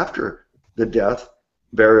way after the death,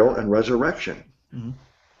 burial, and resurrection. Mhm.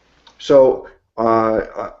 So,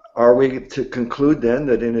 are we to conclude then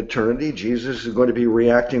that in eternity Jesus is going to be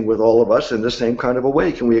reacting with all of us in the same kind of a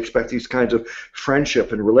way? Can we expect these kinds of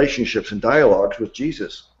friendship and relationships and dialogues with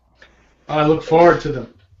Jesus? I look forward to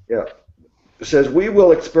them. Yeah. It says we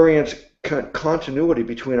will experience continuity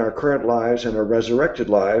between our current lives and our resurrected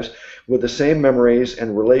lives with the same memories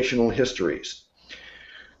and relational histories.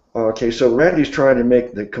 Okay, so Randy's trying to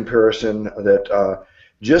make the comparison that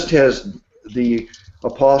just as the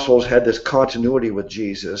apostles had this continuity with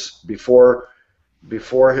Jesus before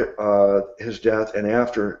his death and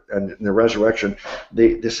after and the resurrection,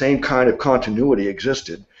 the same kind of continuity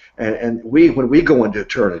existed. And when we go into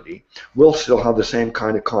eternity, we'll still have the same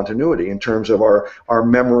kind of continuity in terms of our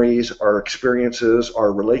memories, our experiences,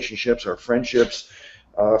 our relationships, our friendships,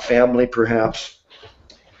 family perhaps.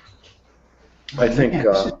 I think, Man,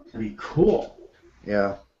 this is pretty cool.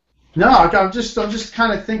 yeah. No, I'm just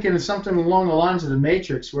kind of thinking of something along the lines of the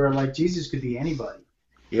Matrix, where like Jesus could be anybody,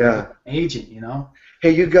 Yeah. agent, you know.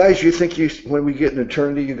 Hey, you guys, you think when we get in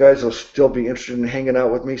eternity, you guys will still be interested in hanging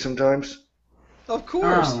out with me sometimes? Of I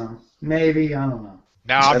course. don't know. Maybe, I don't know.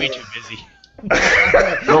 No, I'll be too busy.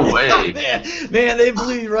 No way. Man, they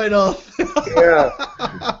blew you right off. Yeah.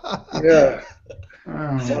 Yeah.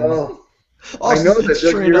 I don't know. Well, I know that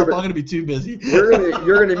straight up, I'm going to be too busy.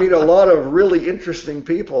 you're gonna meet a lot of really interesting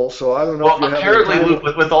people. So I don't know if you Well, have apparently, any Luke,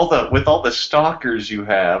 with all the stalkers you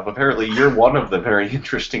have, apparently you're one of the very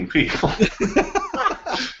interesting people.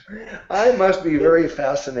 I must be very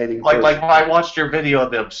fascinating. Like person. when I watched your video of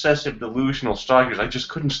the obsessive delusional stalkers, I just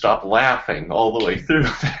couldn't stop laughing all the way through.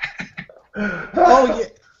 Oh, yeah.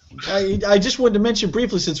 I just wanted to mention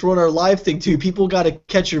briefly, since we're on our live thing too, people got to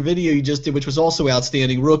catch your video you just did, which was also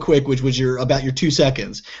outstanding, real quick, which was about your 2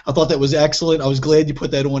 seconds. I thought that was excellent. I was glad you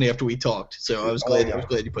put that on after we talked. So I was glad you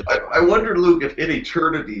put that on. I wonder, Luke, if in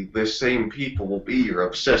eternity the same people will be your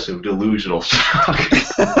obsessive delusional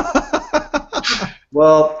stalkers.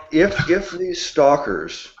 Well, if these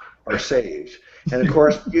stalkers are saved, and of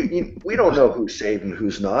course we don't know who's saved and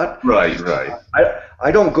who's not. Right. I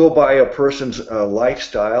don't go by a person's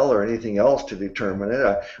lifestyle or anything else to determine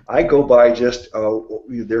it. I go by just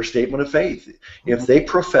their statement of faith. If they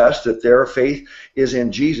profess that their faith is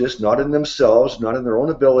in Jesus, not in themselves, not in their own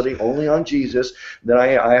ability, only on Jesus, then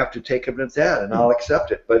I have to take them at that, and I'll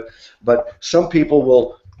accept it. But some people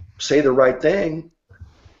will say the right thing,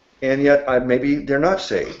 and yet maybe they're not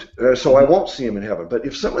saved, so I won't see them in heaven. But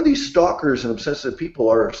if some of these stalkers and obsessive people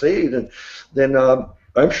are saved, then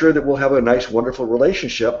I'm sure that we'll have a nice, wonderful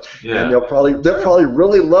relationship, and they'll probably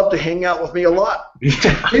really love to hang out with me a lot. Maybe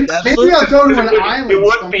I'll go to an island. It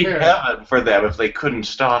wouldn't be somewhere. heaven for them if they couldn't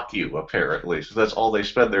stalk you, apparently. So that's all they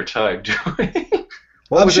spend their time doing.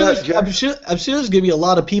 What I'm was sure, that, Jeff? I'm sure there's going to be a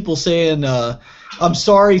lot of people saying I'm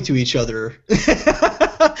sorry to each other.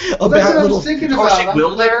 Well, that's what I was thinking about.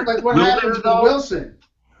 Will there? Like what Will happened there, to though? Wilson.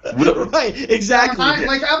 Right, exactly.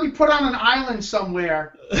 Like I'll be put on an island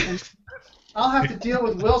somewhere, and I'll have to deal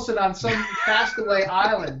with Wilson on some castaway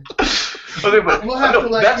island. Okay, but We'll have to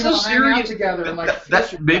that's a hang out serious. together and like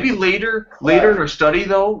That's fish. maybe later in our study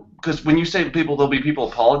though, because when you say there'll be people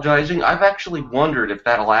apologizing, I've actually wondered if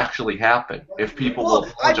that'll actually happen. If people will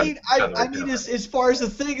Well, I apologize. mean, to each other I mean, as far as the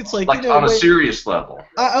thing, it's like you know, on a when- serious level.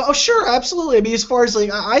 Oh, sure, absolutely. I mean, as far as like,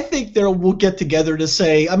 I think we'll get together to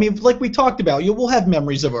say, I mean, like we talked about, we'll have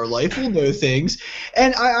memories of our life, we'll know things,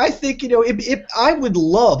 and I think if I would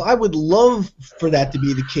love for that to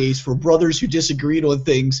be the case, for brothers who disagreed on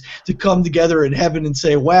things to come together in heaven and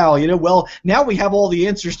say, wow, well, now we have all the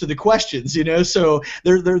answers to the questions, so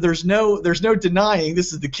there's no denying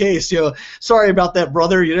this is the case. Sorry about that,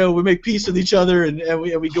 brother. We make peace with each other and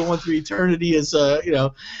we go on through eternity as I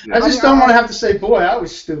just don't want to have to say, boy, I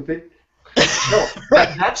was stupid. No,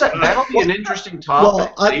 that'll be an interesting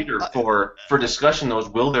topic later for discussion.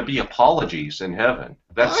 Will there be apologies in heaven?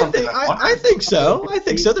 That's something I think so. I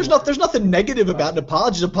think so. There's nothing negative about an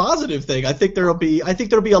apology. It's a positive thing. I think there'll be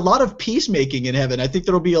a lot of peacemaking in heaven. I think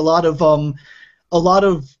there'll be a lot of a lot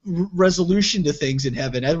of resolution to things in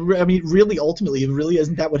heaven. I mean, really, ultimately, really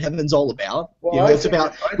isn't that what heaven's all about? Well, It's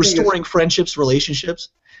about restoring friendships, relationships.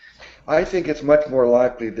 I think it's much more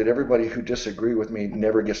likely that everybody who disagree with me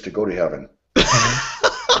never gets to go to heaven.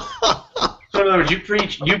 So in other words,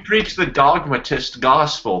 you preach the dogmatist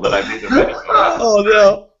gospel that I made a video of. Oh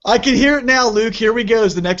no. I can hear it now, Luke. Here we go.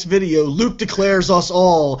 Is the next video. Luke declares us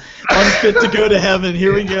all unfit to go to heaven.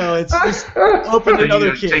 Here we go. It's just open So another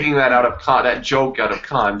you're can. taking that that joke out of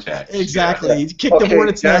context. Exactly. Yeah. You kicked the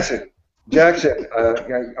hornet's nest. Jackson,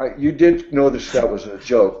 you did notice that was a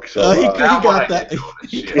joke. So He That got one I that. did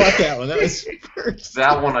notice, He yeah. got that one. That was first.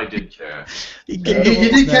 That one I did care. He You, kicked the you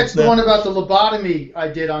hornet's did catch nest the there. one about the lobotomy I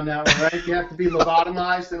did on that one, right? You have to be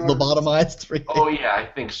lobotomized in order. Lobotomized. Three. Oh yeah, I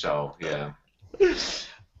think so. Yeah.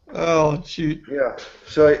 Oh shoot. Yeah.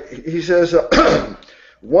 So he says,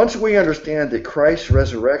 once we understand that Christ's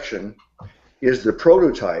resurrection is the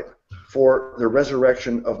prototype for the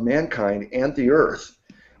resurrection of mankind and the earth,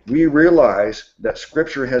 we realize that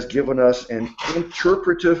Scripture has given us an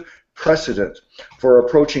interpretive precedent for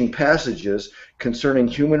approaching passages concerning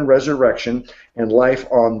human resurrection and life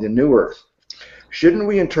on the new earth. Shouldn't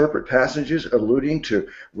we interpret passages alluding to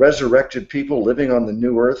resurrected people living on the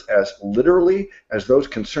new earth as literally as those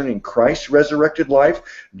concerning Christ's resurrected life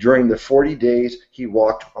during the 40 days he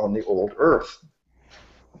walked on the old earth?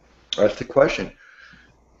 That's the question.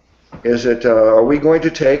 Is it, are we going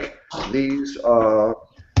to take these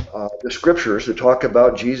the scriptures that talk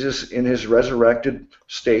about Jesus in his resurrected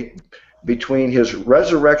state, between his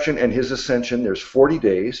resurrection and his ascension, there's 40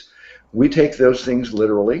 days. We take those things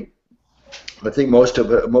literally. I think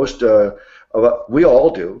we all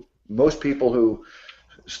do. Most people who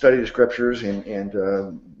study the scriptures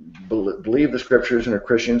and believe the scriptures and are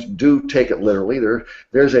Christians do take it literally.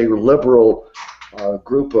 There's a liberal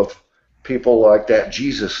group of people like that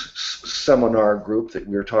Jesus seminar group that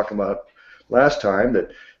we were talking about last time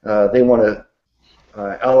that they want to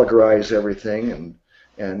allegorize everything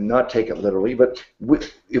and not take it literally. But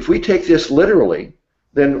if we take this literally,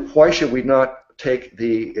 then why should we not take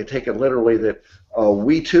it literally that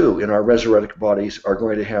we too, in our resurrected bodies, are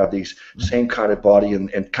going to have these same kind of body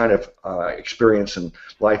and kind of experience and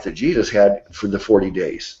life that Jesus had for the 40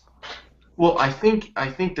 days? Well, I think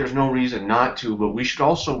there's no reason not to, but we should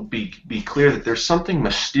also be clear that there's something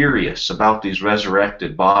mysterious about these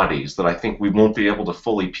resurrected bodies that I think we won't be able to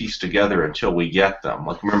fully piece together until we get them.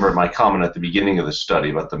 Like, remember my comment at the beginning of the study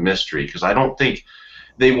about the mystery, because I don't think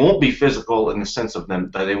they won't be physical in the sense of them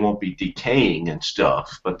that they won't be decaying and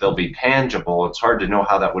stuff, but they'll be tangible. It's hard to know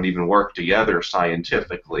how that would even work together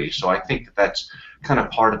scientifically. So I think that's kind of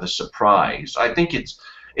part of the surprise. I think it's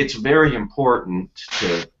very important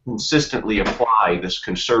to consistently apply this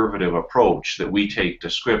conservative approach that we take to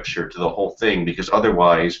Scripture to the whole thing, because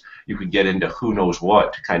otherwise you could get into who knows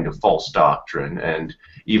what kind of false doctrine, and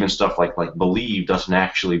even stuff like believe doesn't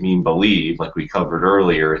actually mean believe, like we covered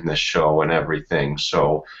earlier in this show and everything.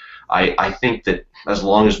 So I think that as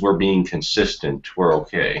long as we're being consistent, we're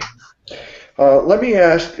okay. Let me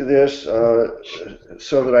ask this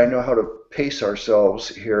so that I know how to pace ourselves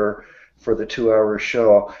here for the 2-hour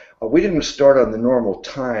show. We didn't start on the normal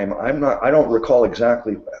time. I don't recall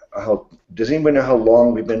exactly how. Does anybody know how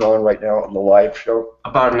long we've been on right now on the live show?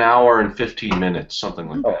 About an hour and 15 minutes, something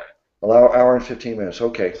like that. An hour and 15 minutes.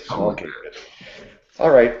 Okay. Okay.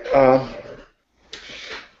 All right.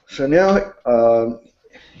 So now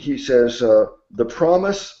he says the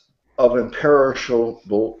promise of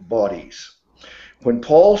imperishable bodies. When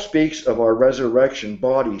Paul speaks of our resurrection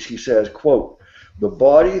bodies, he says, quote, "The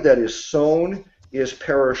body that is sown is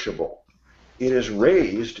perishable. It is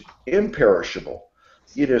raised imperishable.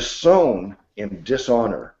 It is sown in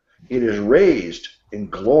dishonor. It is raised in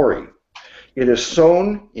glory. It is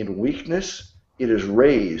sown in weakness. It is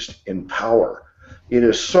raised in power. It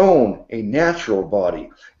is sown a natural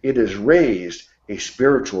body. It is raised a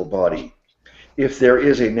spiritual body. If there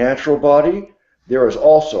is a natural body, there is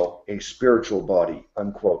also a spiritual body,"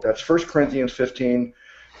 unquote. That's 1 Corinthians 15,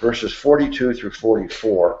 verses 42 through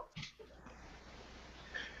 44.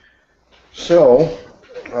 So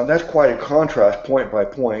that's quite a contrast, point by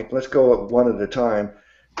point. Let's go one at a time.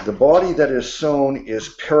 The body that is sown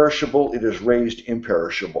is perishable. It is raised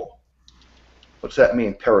imperishable. What's that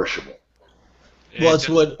mean, perishable? Well, it's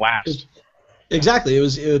what last. Exactly. It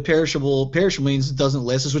was perishable. Perishable means it doesn't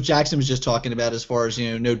last. That's what Jackson was just talking about, as far as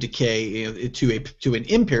no decay to an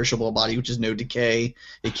imperishable body, which is no decay.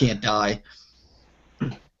 It can't die.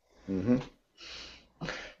 Mm-hmm.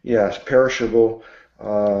 Yes, perishable.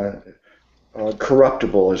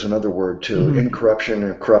 Corruptible is another word too. Mm-hmm. Incorruption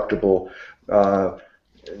and corruptible.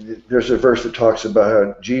 there's a verse that talks about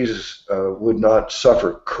how Jesus would not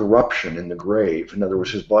suffer corruption in the grave. In other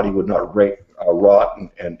words, his body would not rot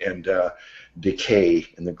and decay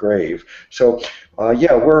in the grave. So,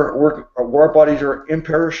 yeah, our bodies are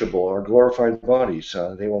imperishable. Our glorified bodies,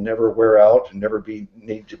 they will never wear out and never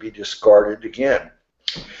need to be discarded again.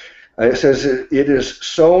 It says, "It is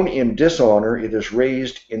sown in dishonor; it is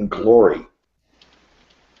raised in glory."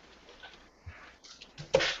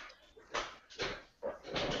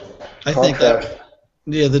 I think that,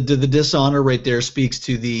 yeah, the dishonor right there speaks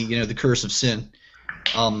to the curse of sin.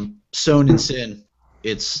 Sown in sin,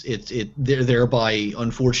 thereby,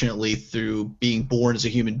 unfortunately, through being born as a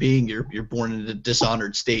human being, you're born in a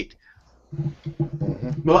dishonored state.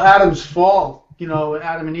 Well, Adam's fall,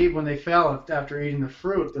 Adam and Eve, when they fell after eating the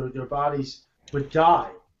fruit, their bodies would die.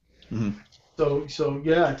 Mm-hmm. So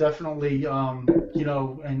yeah, definitely, and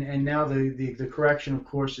now the correction, of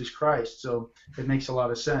course, is Christ. So it makes a lot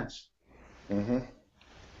of sense. Mm-hmm.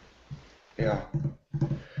 Yeah.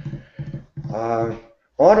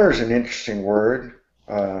 Honor is an interesting word.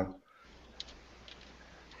 I'd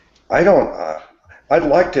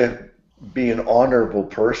like to be an honorable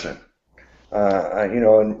person.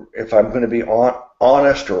 And if I'm going to be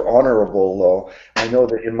honest or honorable, though, I know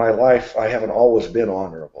that in my life I haven't always been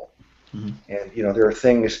honorable. Mm-hmm. And there are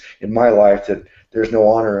things in my life that there's no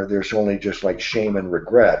honor. There's only just like shame and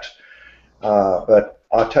regret. But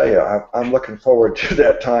I'll tell you, I'm looking forward to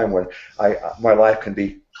that time when my life can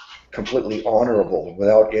be completely honorable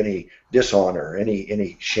without any dishonor,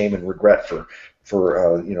 any shame and regret for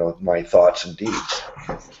my thoughts and deeds.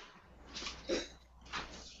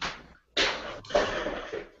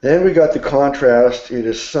 Then we got the contrast. It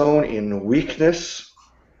is sown in weakness.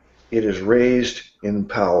 It is raised in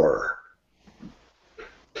power.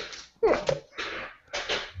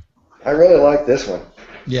 I really like this one.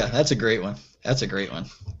 Yeah, that's a great one. That's a great one.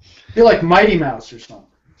 You're like Mighty Mouse or something.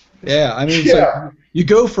 Yeah, I mean, yeah. So you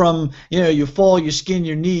go from, you fall, you skin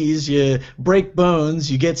your knees, you break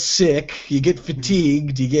bones, you get sick, you get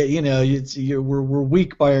fatigued, you get, we're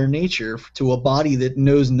weak by our nature to a body that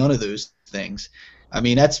knows none of those things. I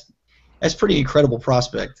mean, that's pretty incredible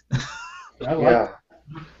prospect. I like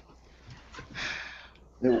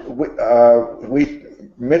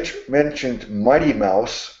Mitch mentioned Mighty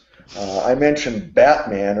Mouse. I mentioned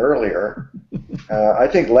Batman earlier. I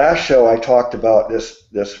think last show I talked about this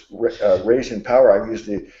raised in power. I used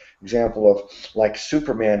the example of like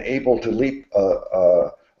Superman able to leap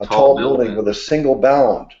a tall building with a single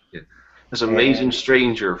bound. Yeah. This amazing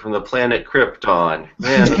stranger from the planet Krypton,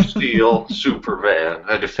 Man of Steel, Superman.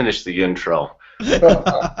 I had to finish the intro.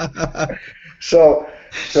 So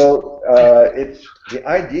it's the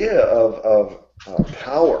idea of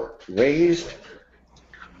power raised.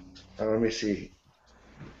 Let me see.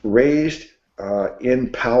 Raised in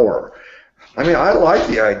power. I mean, I like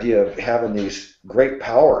the idea of having these great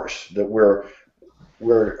powers that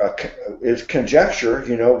it's conjecture.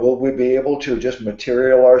 Will we be able to just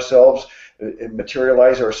materialize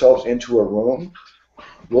ourselves into a room?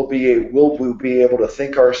 Will we be able to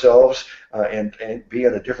think ourselves and be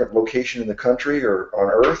in a different location in the country or on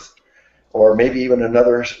Earth, or maybe even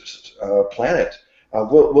another planet?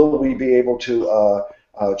 Will we be able to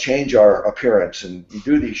change our appearance and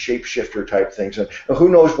do these shapeshifter type things, and who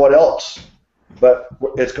knows what else? But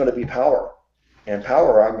it's going to be power, and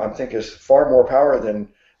power I'm thinking is far more power than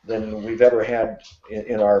we've ever had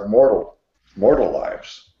in our mortal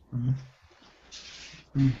lives.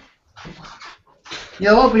 Mm-hmm.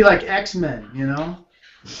 Yeah, it'll be like X-Men,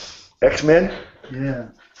 X-Men? Yeah.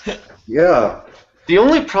 Yeah. The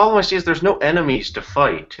only problem I see is there's no enemies to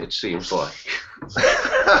fight, it seems like.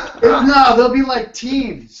 No, they'll be like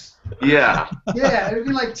teams. Yeah. Yeah, it'll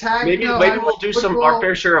be like tag. Maybe we'll do our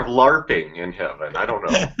fair share of LARPing in heaven. I don't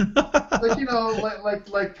know.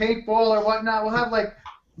 like paintball or whatnot. We'll have it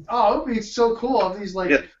would be so cool if these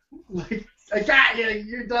I got you.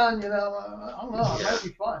 You're done. I don't know. That'd be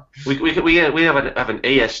fun. We have an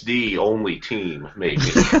ASD only team maybe.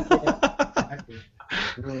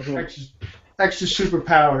 Extra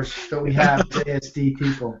superpowers that we have as ASD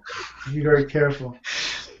people. Be very careful.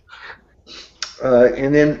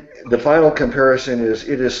 And then the final comparison is: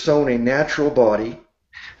 it is sown a natural body.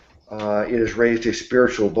 It is raised a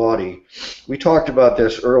spiritual body. We talked about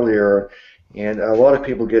this earlier, and a lot of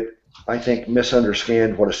people I think,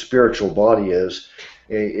 misunderstand what a spiritual body is.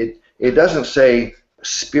 It doesn't say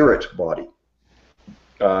spirit body.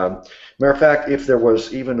 Matter of fact, if there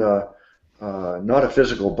was even not a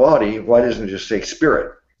physical body, why doesn't it just say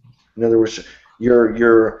spirit? In other words,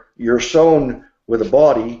 you're sown with a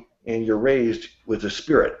body and you're raised with a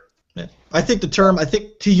spirit. Yeah. I think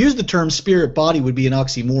to use the term spirit body would be an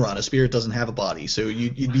oxymoron. A spirit doesn't have a body, so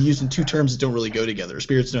you'd be using two terms that don't really go together.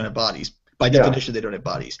 Spirits don't have bodies. By definition, they don't have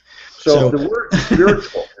bodies. So the word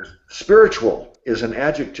spiritual is an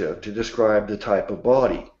adjective to describe the type of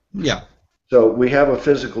body. Yeah. So we have a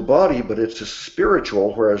physical body, but it's a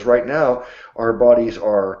spiritual, whereas right now our bodies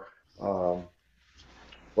are,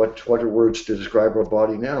 what are words to describe our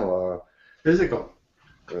body now? Physical.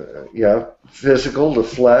 Physical, the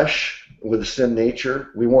flesh with the sin nature.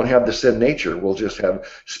 We won't have the sin nature. We'll just have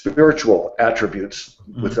spiritual attributes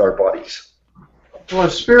with our bodies. Well,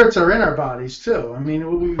 spirits are in our bodies too. I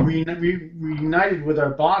mean, we united with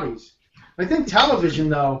our bodies. I think television,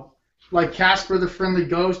 though, like Casper the Friendly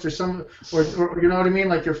Ghost, or you know what I mean,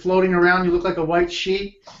 like you're floating around, you look like a white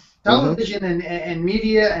sheet. Television and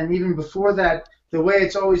media, and even before that, the way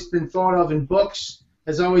it's always been thought of in books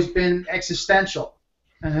has always been existential.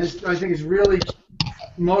 And I think it's really,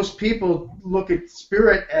 most people look at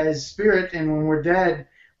spirit as spirit, and when we're dead,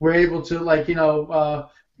 we're able to, like,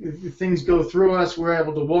 things go through us, we're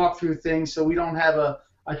able to walk through things, so we don't have a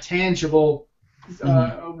tangible,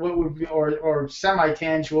 what would be, or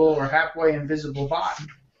semi-tangible or halfway invisible body.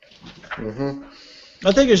 Mm-hmm.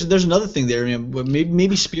 I think there's another thing there.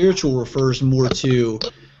 Maybe spiritual refers more to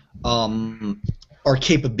our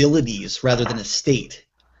capabilities rather than a state.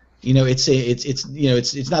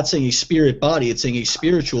 It's not saying a spirit body. It's saying a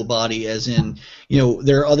spiritual body, as in,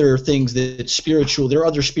 there are other things that spiritual. There are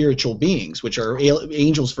other spiritual beings, which are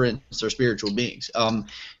angels, for instance, are spiritual beings.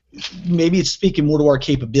 Maybe it's speaking more to our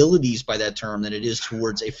capabilities by that term than it is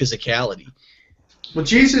towards a physicality. Well,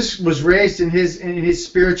 Jesus was raised in his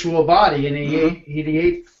spiritual body, and he ate,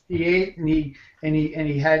 and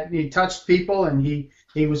he touched people, and he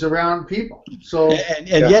was around people. So and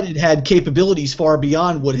yet it had capabilities far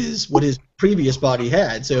beyond what his previous body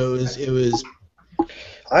had. So it was.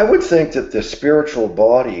 I would think that the spiritual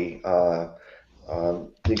body, the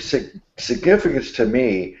significance to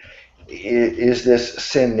me is this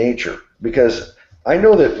sin nature, because I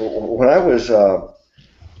know that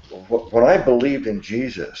when I believed in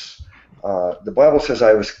Jesus, the Bible says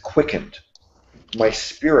I was quickened, my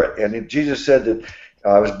spirit, and Jesus said that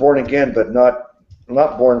I was born again, but not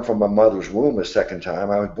born from my mother's womb a second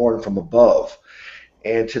time. I was born from above.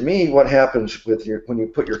 And to me, what happens when you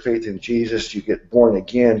put your faith in Jesus, you get born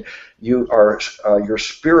again. Your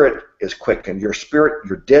spirit is quickened. Your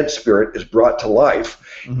dead spirit, is brought to life,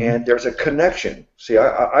 and there's a connection. See,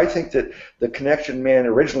 I think that the connection man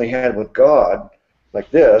originally had with God, like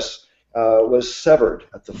this, was severed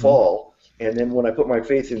at the fall. And then when I put my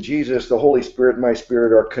faith in Jesus, the Holy Spirit and my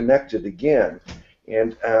spirit are connected again.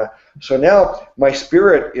 And so now my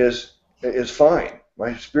spirit is fine.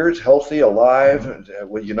 My spirit's healthy, alive,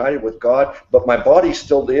 united with God, but my body's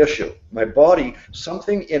still the issue. My body,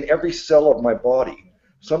 something in every cell of my body,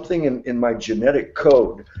 something in my genetic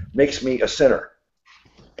code makes me a sinner.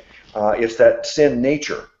 It's that sin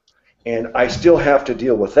nature. And I still have to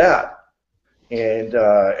deal with that. And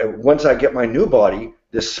once I get my new body,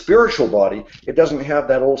 this spiritual body, it doesn't have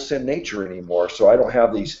that old sin nature anymore. So I don't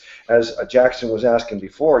have these, as Jackson was asking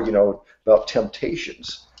before, about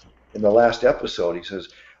temptations. In the last episode, he says,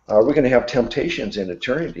 "Are we going to have temptations in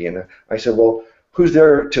eternity?" And I said, "Well, who's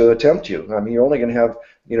there to tempt you? I mean, you're only going to have,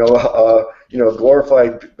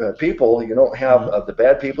 glorified people. You don't have the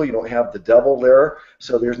bad people. You don't have the devil there.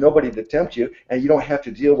 So there's nobody to tempt you, and you don't have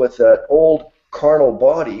to deal with that old carnal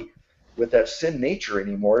body with that sin nature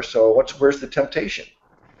anymore. So where's the temptation?"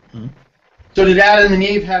 So did Adam and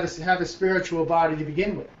Eve have a spiritual body to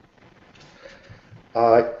begin with?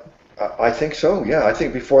 I think so, yeah. I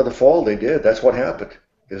think before the fall they did. That's what happened,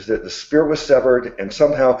 is that the spirit was severed, and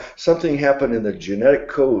somehow something happened in the genetic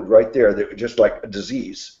code right there that was just like a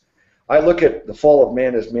disease. I look at the fall of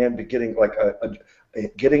man as man beginning like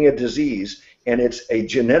getting a disease, and it's a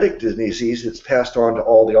genetic disease that's passed on to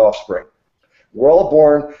all the offspring. We're all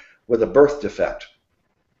born with a birth defect,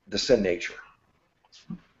 the sin nature.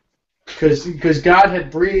 Because God had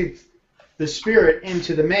breathed the spirit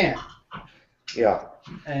into the man. Yeah.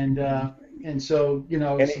 And so,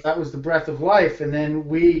 so that was the breath of life, and then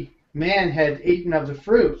man had eaten of the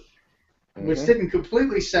fruit, which didn't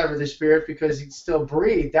completely sever the spirit because he still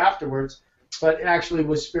breathed afterwards, but actually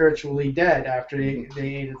was spiritually dead after they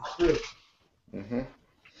ate of the fruit.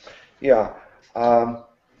 Yeah.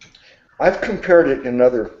 I've compared it in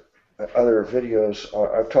other videos.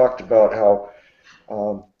 I've talked about how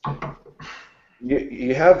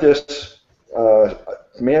you have this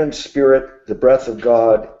man's spirit, the breath of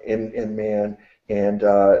God in man, and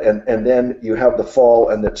then you have the fall,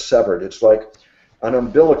 and that's severed. It's like an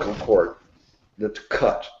umbilical cord that's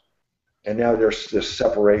cut, and now there's this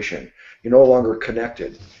separation. You're no longer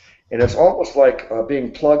connected. And it's almost like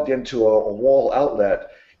being plugged into a wall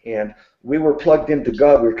outlet, and we were plugged into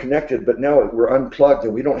God, we were connected, but now we're unplugged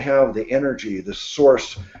and we don't have the energy, the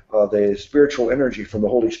source, the spiritual energy from the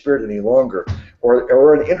Holy Spirit any longer,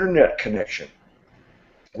 or an internet connection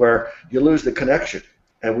where you lose the connection,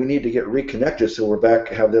 and we need to get reconnected so we're back,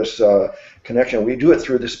 have this connection. We do it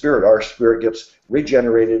through the Spirit. Our spirit gets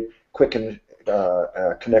regenerated, quickened,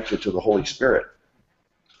 connected to the Holy Spirit.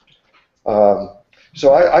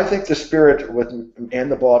 So I think the spirit and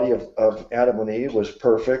the body of Adam and Eve was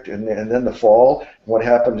perfect, and then the fall. What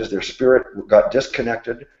happened is their spirit got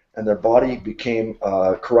disconnected, and their body became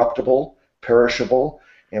corruptible, perishable,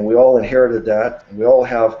 and we all inherited that. And we're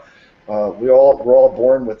all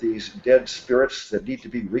born with these dead spirits that need to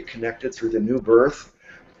be reconnected through the new birth.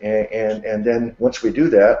 And then once we do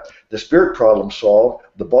that, the spirit problem solved,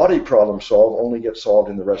 the body problem solved only gets solved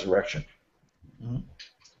in the resurrection. Mm-hmm.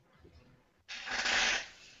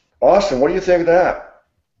 Austin, what do you think of that?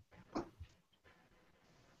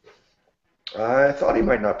 I thought he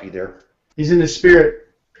might not be there. He's in the spirit.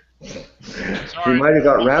 He might have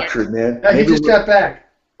got raptured, man. Yeah, he just got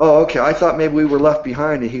back. Oh, okay. I thought maybe we were left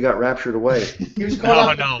behind and he got raptured away. He was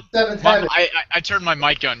caught no, up in the seventh heaven. I turned my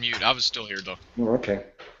mic on mute. I was still here, though. Oh, okay.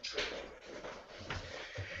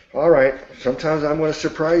 All right. Sometimes I'm going to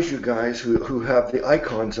surprise you guys who have the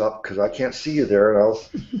icons up because I can't see you there, and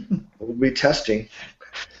we'll be testing.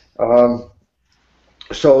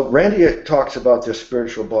 So Randy talks about this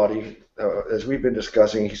spiritual body, as we've been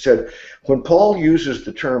discussing. He said, when Paul uses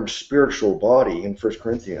the term spiritual body in 1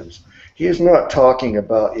 Corinthians, he is not talking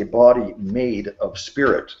about a body made of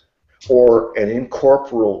spirit or an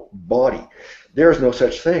incorporeal body. There is no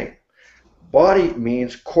such thing. Body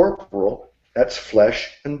means corporeal, that's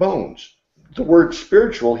flesh and bones. The word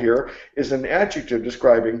spiritual here is an adjective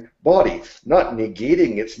describing body, not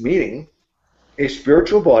negating its meaning. A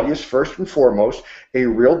spiritual body is first and foremost a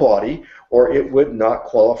real body, or it would not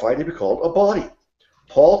qualify to be called a body.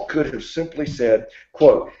 Paul could have simply said,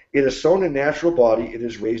 quote, it is sown a natural body, it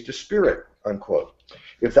is raised a spirit, unquote.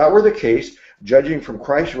 If that were the case, judging from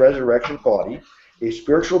Christ's resurrection body, a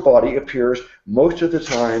spiritual body appears most of the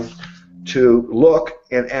time to look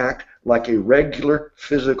and act like a regular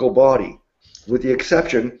physical body, with the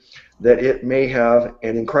exception that it may have,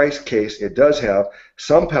 and in Christ's case it does have,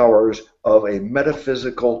 some powers of a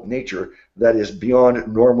metaphysical nature that is beyond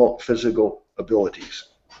normal physical abilities.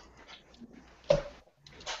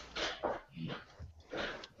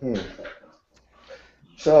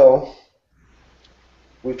 So,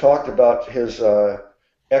 we talked about his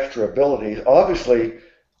extra abilities. Obviously,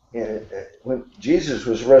 when Jesus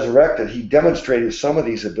was resurrected, he demonstrated some of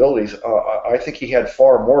these abilities. I think he had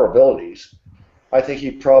far more abilities. I think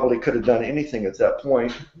he probably could have done anything at that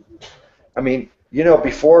point. I mean, you know,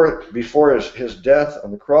 before his death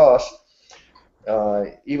on the cross,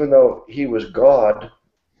 even though he was God,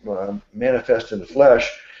 manifest in the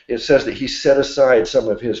flesh, it says that he set aside some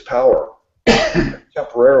of his power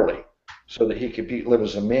temporarily so that he could live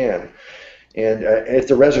as a man. And at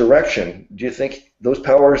the resurrection, do you think those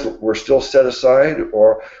powers were still set aside,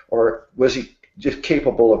 or was he just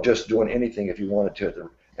capable of just doing anything if he wanted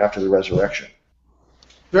to after the resurrection?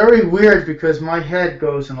 Very weird, because my head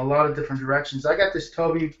goes in a lot of different directions. I got this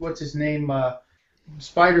Toby, what's his name,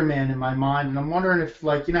 Spider-Man in my mind, and I'm wondering if,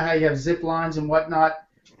 like, you know how you have zip lines and whatnot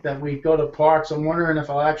that we go to parks, I'm wondering if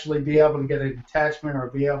I'll actually be able to get an attachment or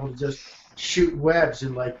be able to just shoot webs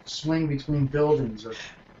and, like, swing between buildings. Or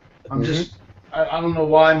I'm just, I don't know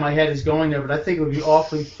why my head is going there, but I think it would be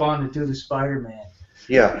awfully fun to do the Spider-Man.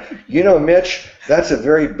 Yeah, you know, Mitch, that's a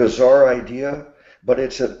very bizarre idea. But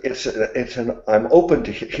I'm open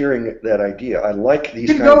to hearing that idea. I like these.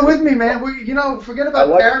 You can go with me, man. Forget about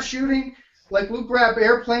parachuting. Like, we'll grab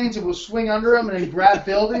airplanes and we'll swing under them and then grab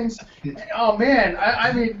buildings. Oh man,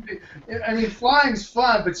 I mean, flying's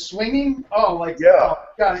fun, but swinging, oh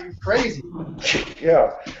God, you're crazy.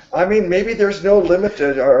 Yeah, I mean, maybe there's no limit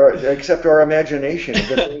except our imagination.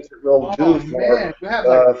 The things that we'll do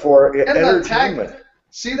for entertainment.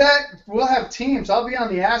 See that? We'll have teams. I'll be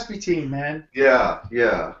on the Aspie team, man. Yeah.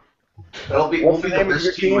 We'll be the name of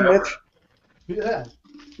your team, Mitch? Yeah.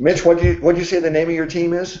 Mitch, what'd you say the name of your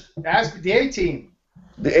team is? Aspie, the A team.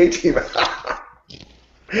 The A team.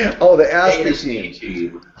 Oh, the Aspie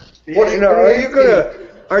team. What,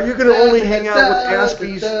 are you gonna only hang out with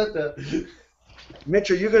Aspies?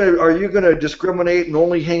 Mitch, are you gonna discriminate and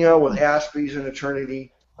only hang out with Aspies in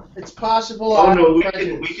eternity? It's possible. Oh no,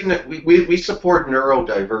 we support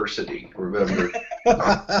neurodiversity. Remember.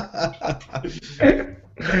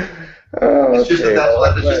 Oh, It's just okay.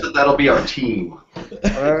 that that'll be our team.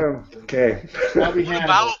 Okay. I'll be What handled.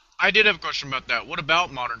 about? I did have a question about that. What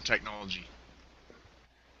about modern technology?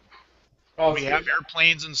 Oh, We have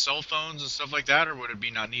airplanes and cell phones and stuff like that, or would it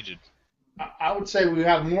be not needed? I would say we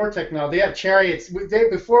have more technology. They have chariots.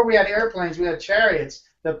 Before we had airplanes, we had chariots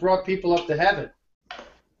that brought people up to heaven.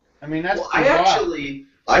 I mean, that's Well, pretty wild.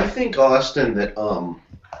 I think, Austin, that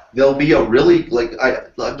there'll be a really,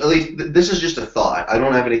 at least this is just a thought. I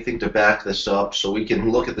don't have anything to back this up, so we can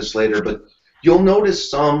look at this later, but you'll notice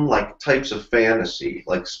some, like, types of fantasy,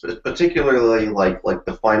 like, particularly, like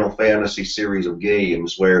the Final Fantasy series of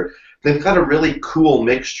games, where they've got a really cool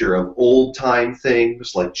mixture of old-time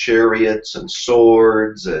things, like chariots and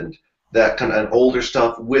swords and that kind of older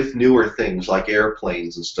stuff with newer things like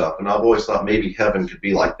airplanes and stuff. And I've always thought maybe heaven could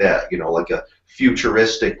be like that, you know, like a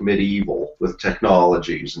futuristic medieval with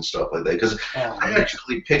technologies and stuff like that. Because I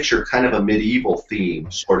actually picture kind of a medieval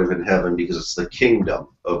theme sort of in heaven because it's the kingdom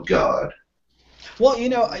of God. Well, you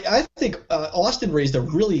know, I think Austin raised a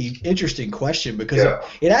really interesting question because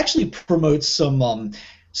it actually promotes some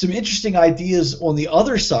interesting ideas on the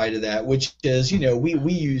other side of that, which is, you know,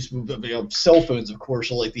 we use cell phones, of course,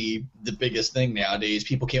 are like the biggest thing nowadays.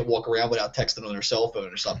 People can't walk around without texting on their cell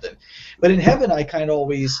phone or something. But in heaven, I kind of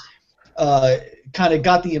always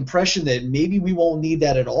got the impression that maybe we won't need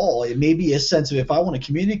that at all. It may be a sense of if I want to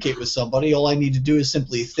communicate with somebody, all I need to do is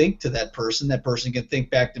simply think to that person can think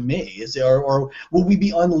back to me. Or will we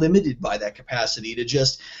be unlimited by that capacity to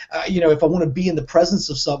just, you know, if I want to be in the presence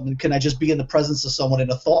of someone, can I just be in the presence of someone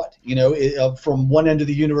in a thought, you know, from one end of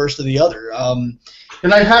the universe to the other?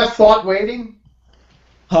 Can I have thought waiting?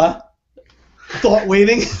 Huh? Thought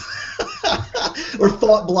waiting? Or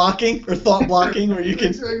thought blocking, where you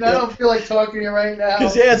can. I don't feel like talking to you right now.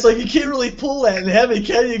 Because it's like you can't really pull that in heaven,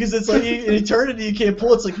 can you? Because it's like in eternity you can't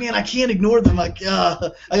pull. It's like, man, I can't ignore them. Like,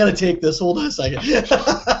 I gotta take this. Hold on a second.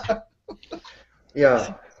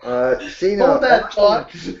 Yeah. See now, Hold that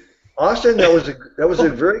thought. Austin, that was a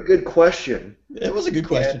very good question. It was a good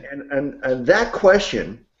question. And that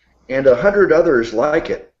question and 100 others like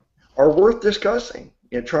it are worth discussing.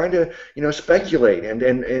 And trying to, you know, speculate. And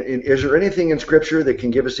is there anything in Scripture that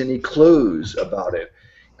can give us any clues about it?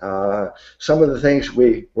 Some of the things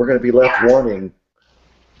we're going to be left wanting.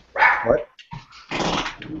 What?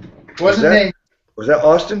 Wasn't me. Was that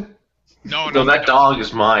Austin? No, that dog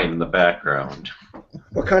is mine in the background.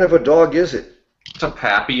 What kind of a dog is it? It's a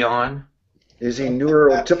Papillon. Is he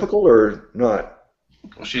neurotypical or not?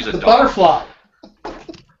 Well, she's a The dog. butterfly.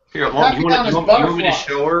 Here, you Papillon want is me to butterfly.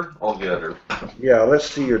 show her? I'll get her. Yeah, let's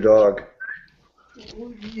see your dog.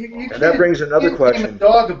 You And that brings another can't name question. a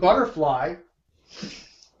dog a butterfly.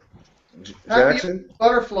 Jackson?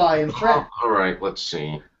 Butterfly in French. All right, let's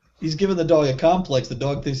see. He's giving the dog a complex. The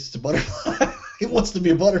dog thinks it's a butterfly. He wants to be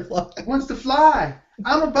a butterfly. Wants to fly.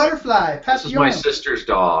 I'm a butterfly. This is my Papillon. sister's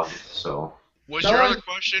dog, so. Was your other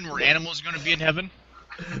question, were animals going to be in heaven?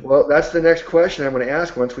 Well, that's the next question I'm going to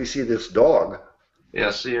ask once we see this dog. Yeah,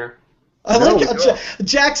 see her? I No, like how no.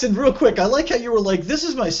 Jackson, real quick. I like how you were like, "This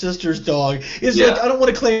is my sister's dog." It's Yeah. like I don't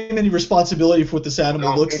want to claim any responsibility for what this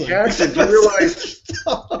animal looks Hey, like. Jackson, do you realize,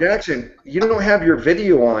 Jackson, you don't have your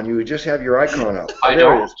video on. You just have your icon up. I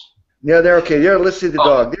There it don't. is. Yeah, there. Okay, there. Let's see the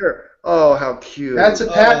dog. There. Oh, how cute. That's a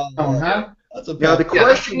papillon, huh? That's a Now the bad- Yeah, the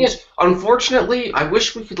question thing is, unfortunately, I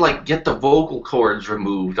wish we could like get the vocal cords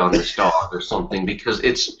removed on this dog or something because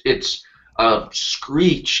it's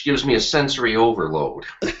screech gives me a sensory overload.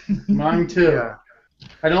 Mine too. Yeah.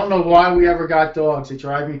 I don't know why we ever got dogs. They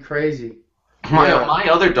drive me crazy. My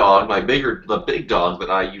other dog, the big dog that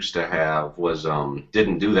I used to have was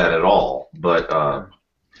didn't do that at all. But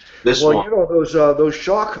this Well, one, you know those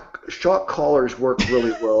shock collars work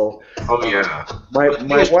really well. oh yeah. My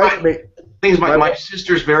wife made. My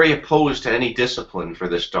sister's very opposed to any discipline for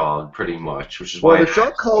this dog, pretty much, which is Well, why. the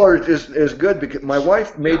shock collar is good because my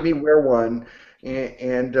wife made me wear one,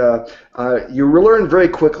 and you learn very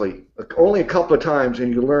quickly. Only a couple of times,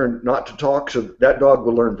 and you learn not to talk, so that dog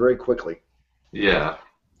will learn very quickly. Yeah,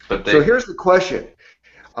 but they. So here's the question: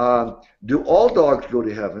 do all dogs go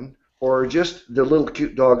to heaven, or just the little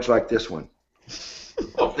cute dogs like this one?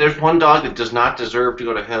 Well, if there's one dog that does not deserve to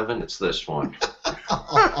go to heaven, it's this one.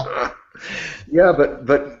 Yeah, but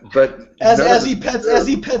as he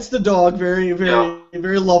pets the dog very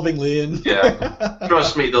lovingly and Yeah.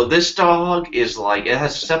 Trust me, though, this dog is like, it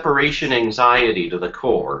has separation anxiety to the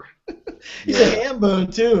core. he's a ham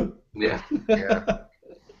bone too. Yeah. Yeah.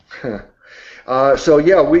 So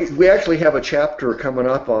yeah, we actually have a chapter coming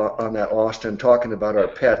up on that, Austin, talking about our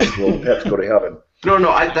pets. Will pets go to heaven? No,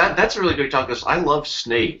 that's a really good talk. Because I love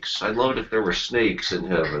snakes. I'd love it if there were snakes in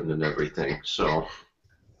heaven and everything. So.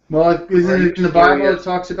 Well, isn't it in the Bible serious? it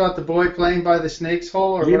talks about the boy playing by the snake's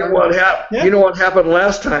hole or You know whatever? Yeah. You know what happened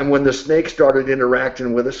last time when the snake started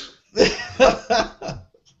interacting with us?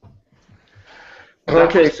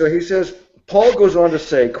 Okay, so he says, Paul goes on to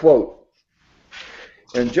say, quote,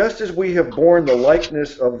 "And just as we have borne the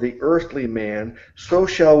likeness of the earthly man, so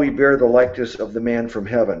shall we bear the likeness of the man from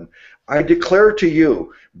heaven. I declare to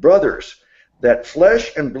you, brothers, that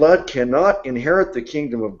flesh and blood cannot inherit the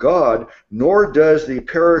kingdom of God, nor does the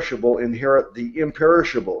perishable inherit the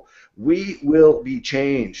imperishable. We will be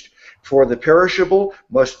changed. For the perishable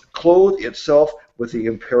must clothe itself with the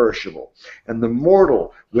imperishable, and the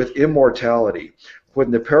mortal with immortality.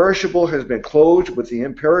 When the perishable has been clothed with the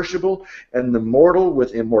imperishable, and the mortal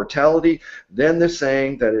with immortality, then the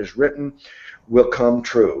saying that is written will come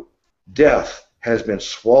true. Death has been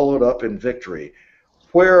swallowed up in victory.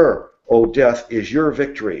 Where, O death, is your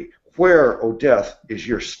victory? Where, O death, is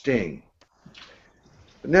your sting?"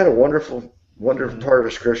 Isn't that a wonderful, wonderful part of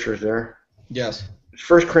the scriptures there? Yes.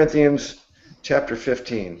 1 Corinthians chapter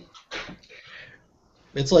 15.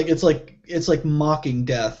 It's like mocking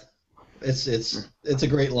death. It's a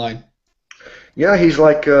great line. Yeah, he's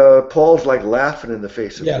like, Paul's like laughing in the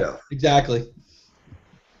face of Yeah, death. exactly.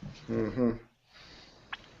 Mm-hmm.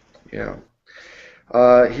 Yeah.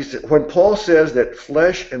 He said, when Paul says that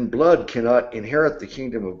flesh and blood cannot inherit the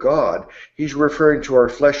kingdom of God, he's referring to our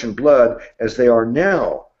flesh and blood as they are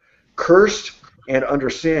now, cursed and under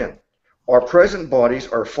sin. Our present bodies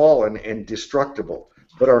are fallen and destructible,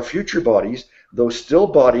 but our future bodies, though still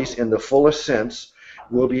bodies in the fullest sense,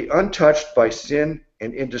 will be untouched by sin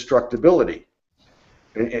and indestructibility.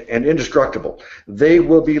 And indestructible. They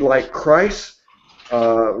will be like Christ's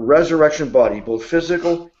resurrection body, both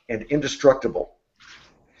physical and indestructible.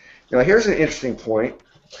 Now, here's an interesting point.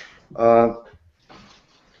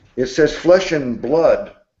 It says flesh and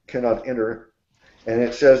blood cannot enter, and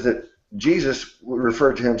it says that Jesus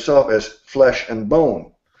referred to himself as flesh and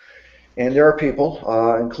bone. And there are people,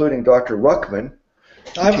 including Dr. Ruckman.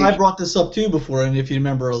 I brought this up too before, and if you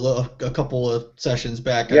remember a couple of sessions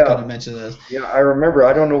back, I kind of mentioned this. Yeah, I remember.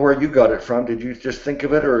 I don't know where you got it from. Did you just think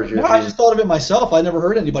of it, or did No, I just thought of it myself. I never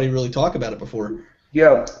heard anybody really talk about it before.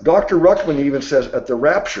 Yeah, Dr. Ruckman even says at the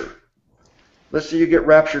rapture. Let's say you get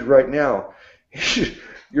raptured right now.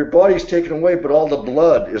 Your body's taken away, but all the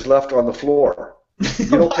blood is left on the floor. You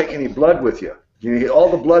don't take any blood with you. All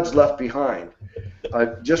the blood's left behind.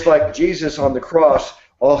 Just like Jesus on the cross,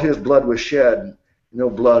 all his blood was shed, no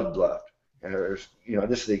blood left. This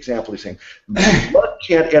is the example he's saying. Blood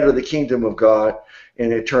can't enter the kingdom of God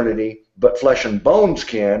in eternity, but flesh and bones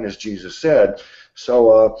can, as Jesus said.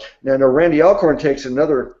 So now Randy Alcorn takes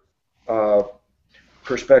another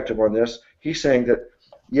perspective on this. He's saying that,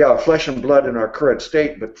 yeah, flesh and blood in our current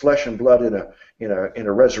state, but flesh and blood in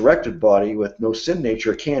a resurrected body with no sin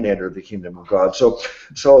nature can enter the kingdom of God. So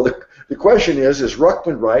the question is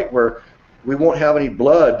Ruckman right, where we won't have any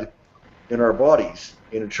blood in our bodies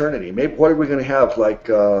in eternity? Maybe what are we going to have, like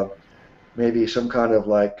maybe some kind of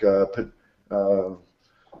like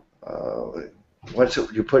what's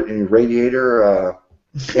it you put in your radiator?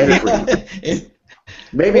 Antifreeze.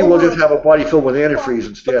 Maybe we'll just have a body filled with antifreeze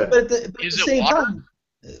instead. But at the same time,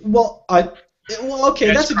 okay,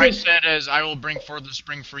 as that's Christ a good. said, as I will bring forth the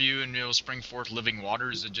spring for you, and it will spring forth living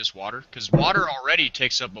water. Is it just water? Because water already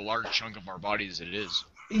takes up a large chunk of our body as it is.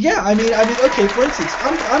 Yeah, I mean, okay. For instance,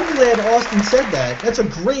 I'm glad Austin said that. That's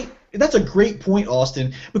a great point,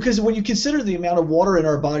 Austin. Because when you consider the amount of water in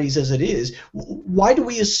our bodies as it is, why do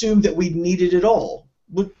we assume that we need it at all?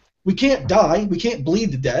 We can't die. We can't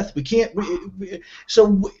bleed to death. We can't.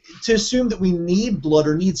 So to assume that we need blood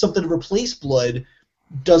or need something to replace blood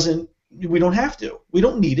we don't have to. We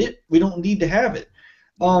don't need it. We don't need to have it.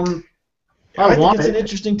 I think it's an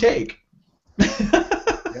interesting take.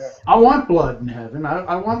 I want blood in heaven.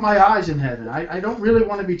 I want my eyes in heaven. I don't really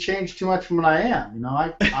want to be changed too much from what I am.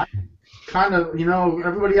 I kind of,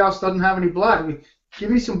 everybody else doesn't have any blood.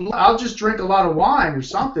 Give me some blood. I'll just drink a lot of wine or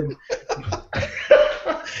something.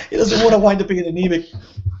 He doesn't want to wind up being anemic.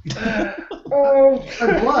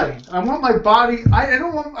 My blood. I want my body. I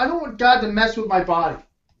don't want God to mess with my body.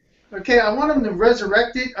 Okay, I want him to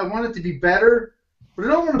resurrect it. I want it to be better. But I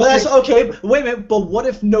don't want to. But that's okay. Wait a minute. But what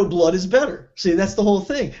if no blood is better? See, that's the whole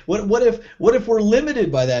thing. What if we're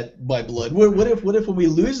limited by blood? What if when we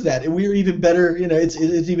lose that, we're even better?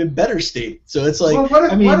 It's even better state. So it's like. Well,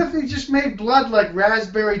 what if he just made blood like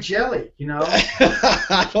raspberry jelly?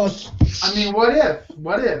 I don't. I mean, what if?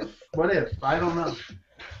 I don't know.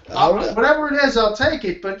 Whatever it is, I'll take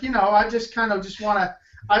it. But I just kind of want to.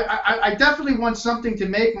 I definitely want something to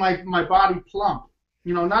make my body plump.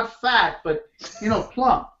 Not fat, but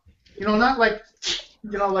plump. Not like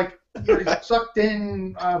like you're sucked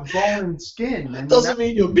in bone and skin. And Doesn't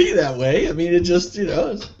mean you'll be that way. I mean, it just,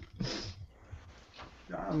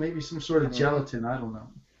 maybe some sort of gelatin. I don't know.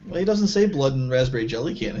 Well, he doesn't say blood and raspberry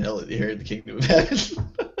jelly can't inherit the kingdom of heaven.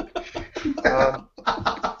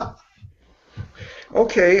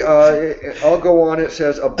 Okay, I'll go on. It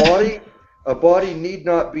says, a body need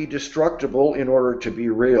not be destructible in order to be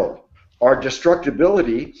real. Our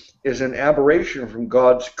destructibility is an aberration from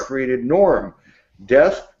God's created norm.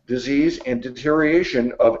 Death, disease, and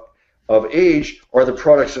deterioration of age are the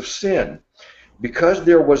products of sin. Because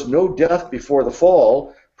there was no death before the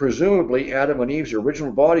fall, presumably Adam and Eve's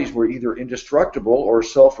original bodies were either indestructible or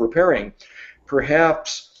self-repairing,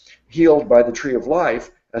 perhaps healed by the tree of life,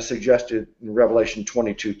 as suggested in Revelation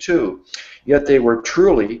 22:2. Yet they were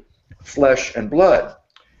truly flesh and blood.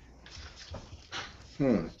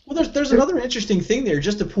 Well, there's another interesting thing there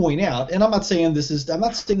just to point out, and I'm not saying this is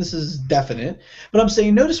definite, but I'm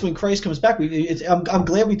saying notice when Christ comes back. I'm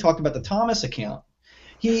glad we talked about the Thomas account.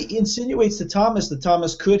 He insinuates to Thomas that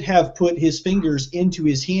Thomas could have put his fingers into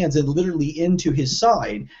his hands and literally into his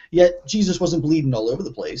side. Yet Jesus wasn't bleeding all over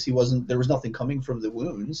the place. There was nothing coming from the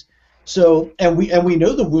wounds. So, and we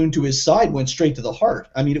know the wound to his side went straight to the heart.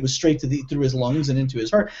 I mean, it was straight through his lungs and into his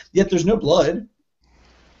heart. Yet there's no blood.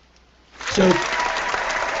 So,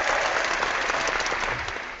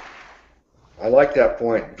 I like that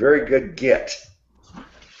point. Very good get.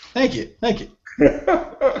 Thank you.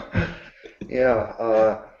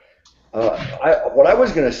 Yeah. What I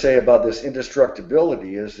was going to say about this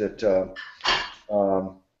indestructibility is that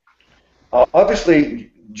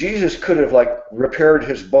obviously Jesus could have repaired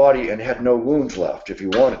his body and had no wounds left if he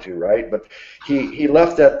wanted to, right? But he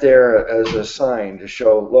left that there as a sign to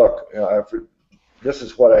show, look, this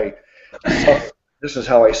is what this is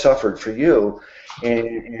how I suffered for you,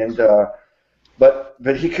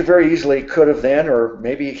 but he could have then, or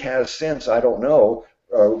maybe he has since, I don't know,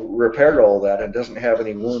 repaired all that and doesn't have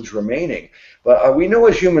any wounds remaining. But we know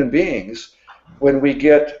as human beings, when we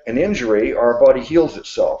get an injury, our body heals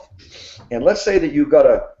itself. And let's say that you've got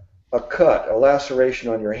a cut, a laceration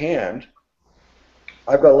on your hand.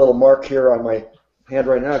 I've got a little mark here on my hand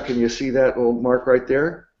right now. Can you see that little mark right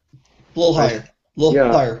there? A little higher.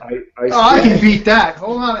 Higher. I can beat that.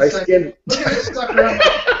 Hold on a second. Look at this sucker on my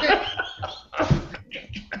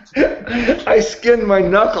I skinned my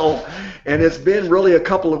knuckle, and it's been really a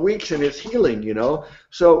couple of weeks, and it's healing,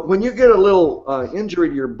 So when you get a little injury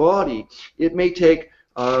to your body, it may take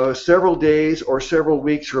several days or several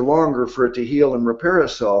weeks or longer for it to heal and repair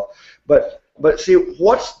itself. But see,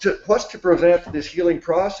 what's to prevent this healing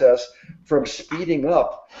process from speeding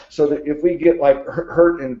up, so that if we get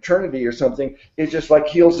hurt in eternity or something, it just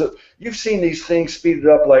heals it. You've seen these things speeded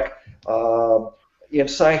up in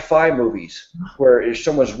sci-fi movies, where if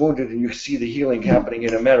someone's wounded and you see the healing happening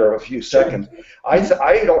in a matter of a few seconds. I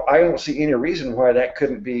don't see any reason why that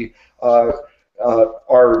couldn't be our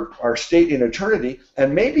state in eternity.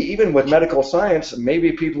 And maybe even with medical science,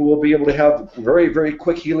 maybe people will be able to have very, very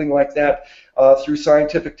quick healing like that through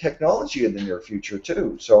scientific technology in the near future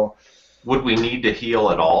too. So, would we need to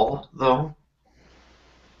heal at all, though?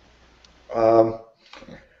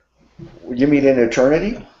 You mean in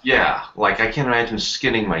eternity? Yeah, I can't imagine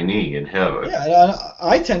skinning my knee in heaven. Yeah,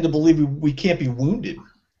 I tend to believe we can't be wounded.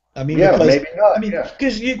 I mean, yeah, maybe not.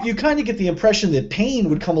 Because you kind of get the impression that pain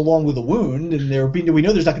would come along with a wound, and we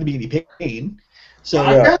know there's not going to be any pain. So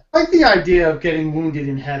I like the idea of getting wounded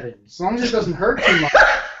in heaven, as long as it doesn't hurt too much.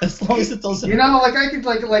 As long as it doesn't. I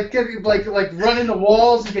could get run into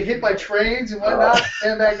walls and get hit by trains and whatnot,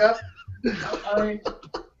 stand back up. I mean,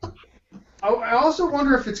 I also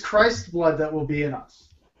wonder if it's Christ's blood that will be in us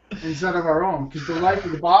instead of our own, because the life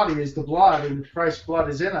of the body is the blood, and if Christ's blood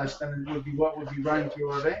is in us, then it would be what would be running through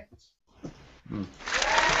our veins.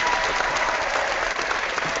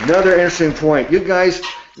 Another interesting point. You guys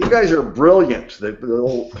are brilliant, the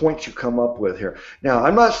little points you come up with here. Now,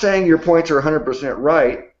 I'm not saying your points are 100%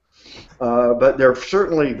 right, but they're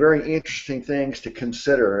certainly very interesting things to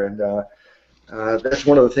consider, and that's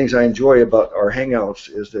one of the things I enjoy about our Hangouts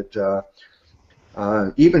is that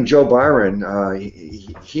even Joe Byron,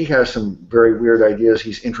 he has some very weird ideas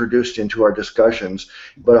he's introduced into our discussions,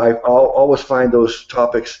 but I'll always find those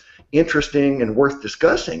topics interesting and worth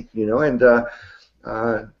discussing, and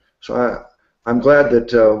so I'm glad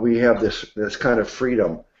that we have this kind of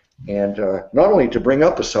freedom, and not only to bring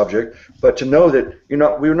up a subject, but to know that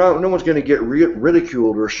no one's going to get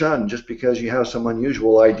ridiculed or shunned just because you have some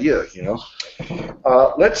unusual idea,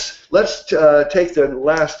 Let's take the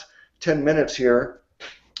last 10 minutes here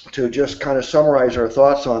to just kind of summarize our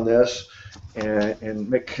thoughts on this and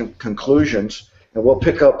make conclusions. and we'll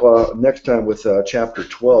pick up next time with chapter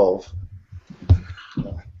 12.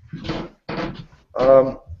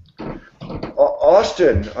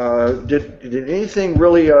 Austin, did anything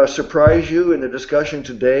really surprise you in the discussion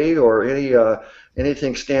today, or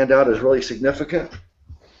anything stand out as really significant?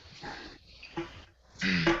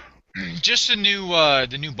 Just the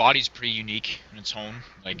new body's pretty unique in its own.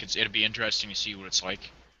 Like it'll be interesting to see what it's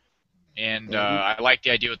like. And I like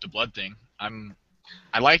the idea with the blood thing.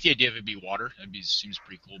 I like the idea of it be water. Seems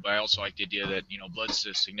pretty cool. But I also like the idea that blood's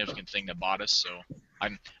a significant thing that bought us. So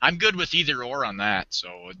I'm good with either or on that.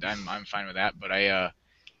 So I'm fine with that. But I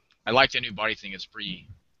like the new body thing. It's pretty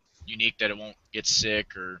unique that it won't get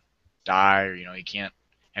sick or die, or you can't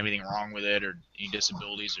have anything wrong with it or any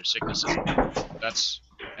disabilities or sicknesses. That's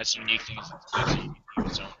a unique thing. That's a unique thing.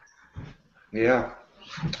 So. Yeah.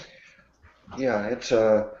 Yeah, it's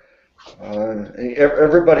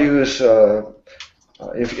everybody who's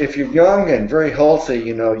if you're young and very healthy,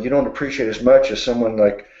 you don't appreciate as much as someone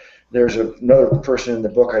like. There's another person in the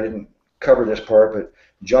book, I didn't cover this part, but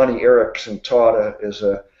Johnny Erickson Tauda is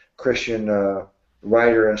a Christian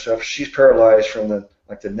writer and stuff. She's paralyzed from the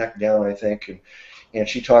neck down, I think, and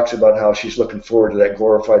she talks about how she's looking forward to that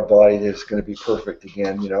glorified body that's going to be perfect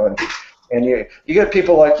again, and you get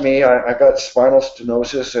people like me. I got spinal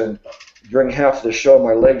stenosis, and during half of the show,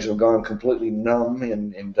 my legs have gone completely numb,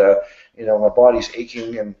 and my body's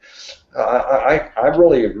aching, and I'm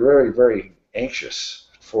really very, very anxious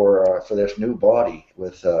for this new body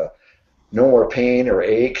with no more pain or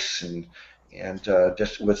aches, and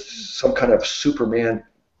just with some kind of Superman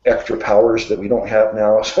extra powers that we don't have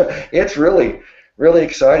now. So it's really, really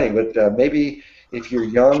exciting. But maybe if you're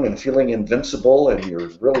young and feeling invincible and you're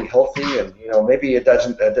really healthy, and maybe it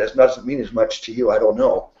doesn't mean as much to you. I don't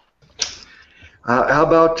know. How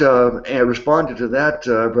about responding to that,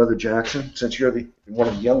 Brother Jackson, since you're one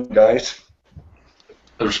of the young guys?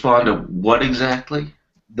 Respond to what exactly?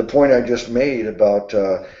 The point I just made about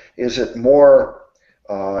is it more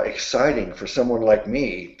exciting for someone like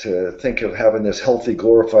me to think of having this healthy,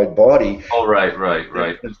 glorified body? Oh,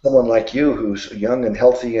 right. Than someone like you who's young and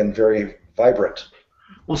healthy and very vibrant.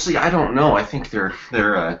 Well, see, I don't know. I think there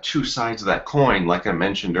are two sides of that coin, like I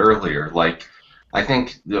mentioned earlier. Like, I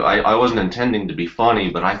think I wasn't intending to be funny,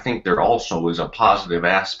 but I think there also is a positive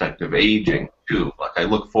aspect of aging too. Like, I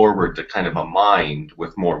look forward to kind of a mind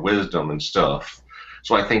with more wisdom and stuff.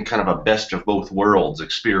 So I think kind of a best of both worlds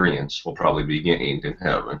experience will probably be gained in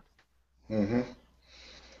heaven. Mm-hmm.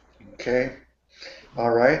 Okay. All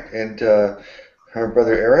right. And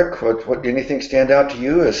Brother Eric, what anything stand out to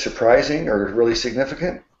you as surprising or really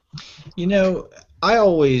significant? I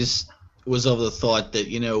always was of the thought that,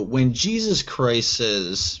 when Jesus Christ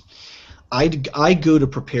says, I go to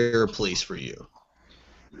prepare a place for you,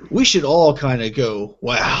 we should all kind of go,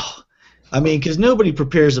 wow. I mean, because nobody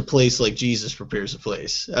prepares a place like Jesus prepares a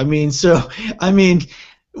place. We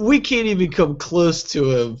can't even come close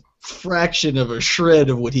to a fraction of a shred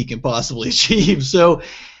of what he can possibly achieve. So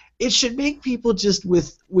it should make people just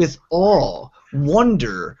with awe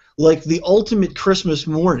wonder, like the ultimate Christmas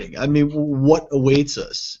morning. I mean, what awaits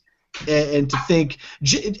us? And to think,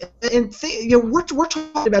 we're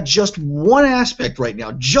talking about just one aspect right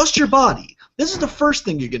now, just your body. This is the first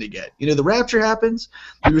thing you're going to get. The rapture happens,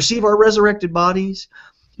 you receive our resurrected bodies,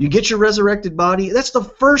 you get your resurrected body. That's the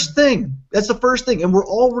first thing. And we're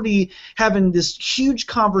already having this huge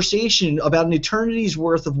conversation about an eternity's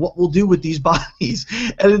worth of what we'll do with these bodies.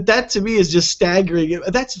 And that to me is just staggering.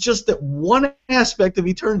 That's just that one aspect of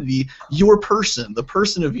eternity, your person, the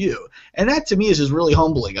person of you. And that to me is just really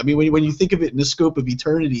humbling. I mean, when you think of it in the scope of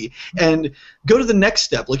eternity and go to the next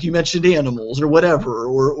step, like you mentioned animals or whatever,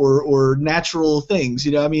 or natural things,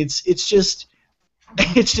 it's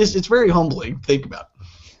very humbling to think about.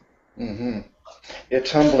 Mm-hmm.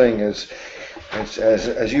 It's humbling as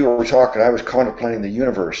you were talking. I was contemplating the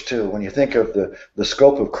universe too. When you think of the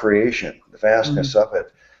scope of creation, the vastness of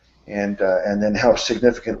it, and then how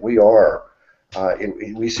significant we are.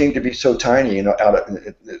 We seem to be so tiny,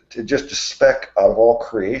 just a speck out of all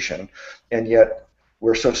creation, and yet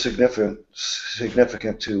we're so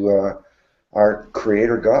significant to our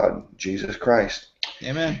Creator God, Jesus Christ.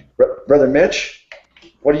 Amen. Brother Mitch,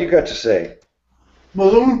 what do you got to say? Well,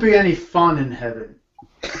 there won't be any fun in heaven.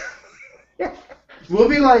 We'll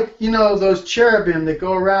be like, those cherubim that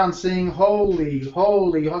go around saying, holy,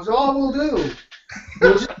 holy. That's all we'll do.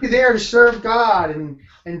 We'll just be there to serve God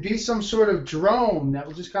and be some sort of drone that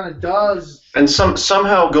will just kind of does. And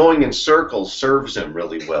somehow going in circles serves him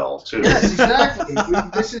really well, too. Yes, exactly.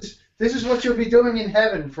 This is what you'll be doing in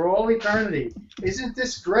heaven for all eternity. Isn't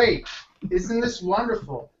this great? Isn't this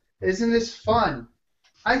wonderful? Isn't this fun?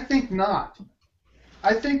 I think not.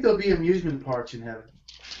 I think there'll be amusement parks in heaven.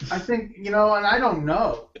 I think, and I don't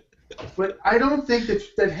know, but I don't think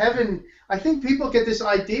that heaven. I think people get this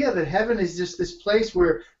idea that heaven is just this place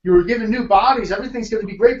where you're given new bodies, everything's going to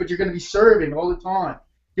be great, but you're going to be serving all the time.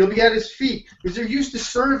 You'll be at his feet because they're used to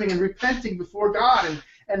serving and repenting before God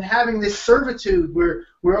and having this servitude where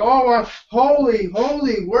we're all holy,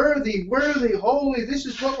 holy, worthy, worthy, holy. This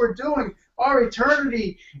is what we're doing. Our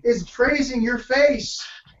eternity is praising your face.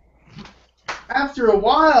 After a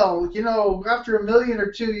while, after 1,000,000 or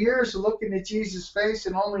 2 years of looking at Jesus' face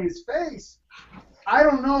and only his face, I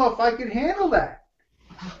don't know if I could handle that.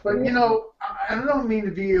 But, I don't mean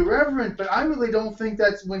to be irreverent, but I really don't think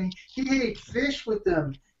that's when he ate fish with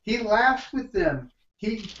them. He laughed with them.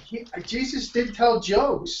 Jesus did tell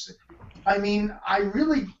jokes. I mean, I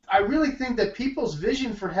really think that people's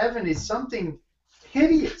vision for heaven is something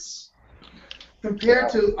hideous compared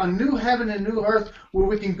to a new heaven and new earth where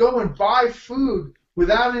we can go and buy food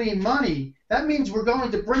without any money. That means we're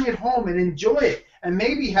going to bring it home and enjoy it and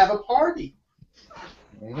maybe have a party.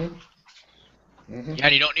 Mm-hmm. Mm-hmm. Yeah,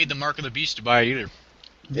 and you don't need the mark of the beast to buy it either.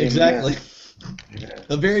 Exactly.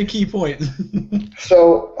 A very key point.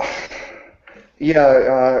 So,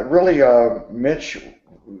 really, Mitch,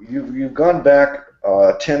 you've gone back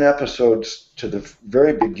 10 episodes to the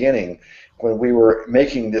very beginning when we were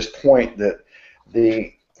making this point that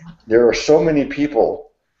there are so many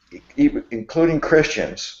people, including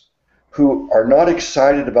Christians, who are not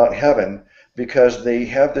excited about heaven because they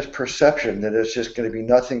have this perception that it's just going to be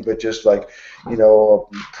nothing but just like,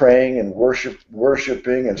 praying and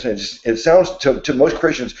worshiping, and it sounds to most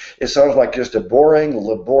Christians, it sounds like just a boring,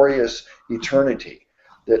 laborious eternity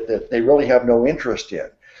that they really have no interest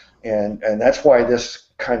in, and that's why this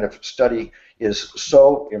kind of study is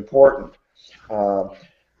so important.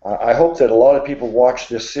 I hope that a lot of people watch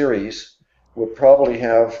this series. We'll probably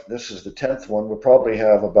have, this is the 10th one, we'll probably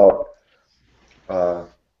have about,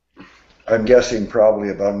 I'm guessing probably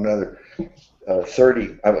about another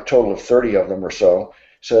 30, I have a total of 30 of them or so.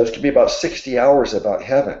 So it's going to be about 60 hours about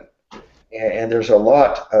heaven. And there's a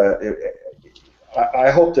lot.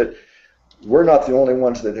 I hope that we're not the only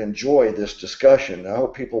ones that enjoy this discussion. I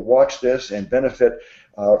hope people watch this and benefit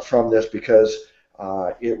from this because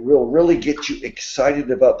it will really get you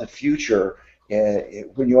excited about the future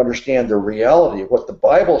when you understand the reality of what the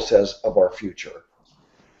Bible says of our future,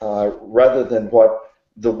 rather than what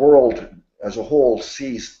the world as a whole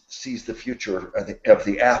sees the future of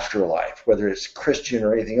the afterlife, whether it's Christian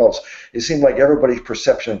or anything else. It seems like everybody's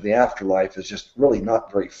perception of the afterlife is just really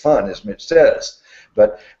not very fun, as Mitch says.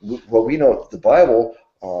 But what we know the Bible,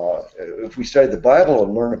 if we study the Bible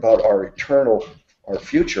and learn about our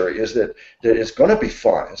future, is that it's going to be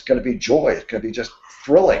fun. It's going to be joy. It's going to be just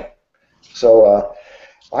thrilling. So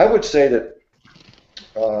I would say that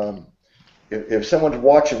if someone's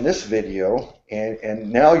watching this video and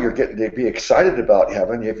now you're getting to be excited about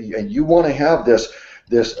heaven, and you want to have this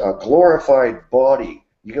glorified body,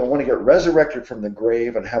 you want to get resurrected from the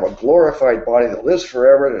grave and have a glorified body that lives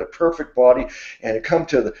forever and a perfect body, and to come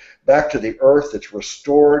back to the earth that's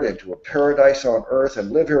restored and to a paradise on earth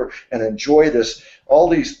and live here and enjoy this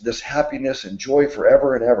happiness and joy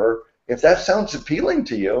forever and ever. If that sounds appealing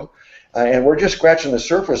to you, and we're just scratching the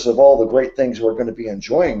surface of all the great things we're going to be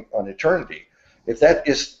enjoying on eternity, if that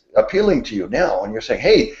is appealing to you now and you're saying,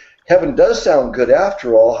 hey, heaven does sound good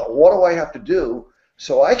after all, what do I have to do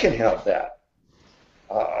so I can have that?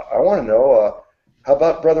 I want to know, how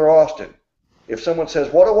about Brother Austin? If someone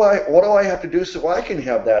says, what do I have to do so I can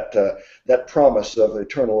have that promise of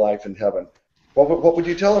eternal life in heaven? What would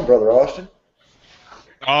you tell him, Brother Austin?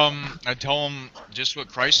 I tell him just what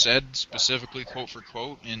Christ said, specifically quote for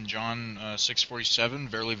quote in John 6:47.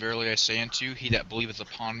 Verily, verily, I say unto you, he that believeth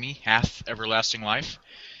upon me hath everlasting life.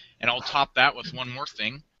 And I'll top that with one more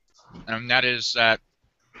thing, and that is that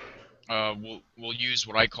we'll use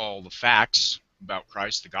what I call the facts about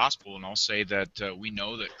Christ, the gospel, and I'll say that we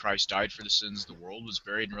know that Christ died for the sins of the world, was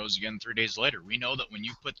buried, and rose again 3 days later. We know that when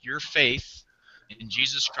you put your faith in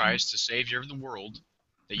Jesus Christ, the Savior of the world,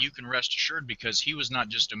 that you can rest assured because he was not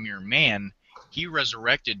just a mere man. He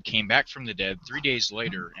resurrected, came back from the dead 3 days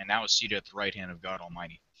later, and now is seated at the right hand of God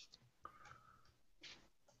Almighty.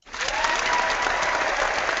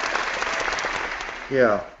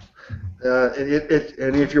 Yeah.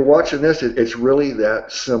 And if you're watching this, it's really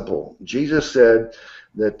that simple. Jesus said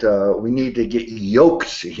that we need to get yoked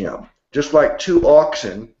to him. Just like two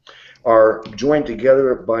oxen are joined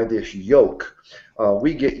together by this yoke,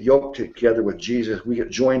 we get yoked together with Jesus. We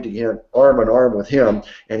get joined together arm in arm with him.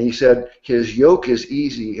 And he said his yoke is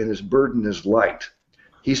easy and his burden is light.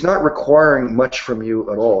 He's not requiring much from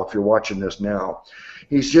you at all if you're watching this now.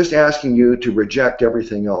 He's just asking you to reject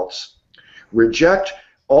everything else. Reject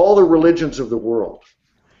all the religions of the world.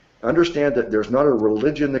 Understand that there's not a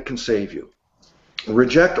religion that can save you.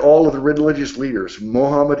 Reject all of the religious leaders.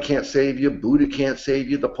 Muhammad can't save you. Buddha can't save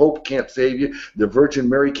you. The Pope can't save you. The Virgin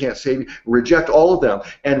Mary can't save you. Reject all of them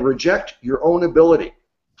and reject your own ability.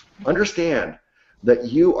 Understand that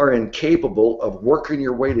you are incapable of working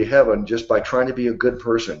your way to heaven just by trying to be a good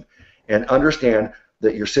person. And understand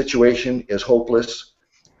that your situation is hopeless,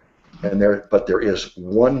 but there is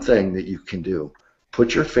one thing that you can do.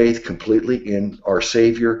 Put your faith completely in our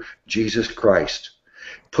Savior, Jesus Christ.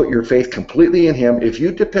 Put your faith completely in Him. If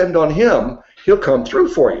you depend on Him, He'll come through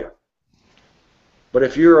for you. But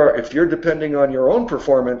if you're depending on your own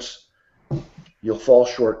performance, you'll fall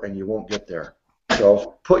short and you won't get there.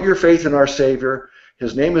 So put your faith in our Savior.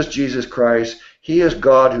 His name is Jesus Christ. He is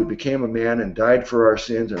God who became a man and died for our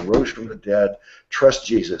sins and rose from the dead. Trust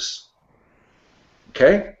Jesus.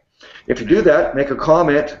 Okay? If you do that, make a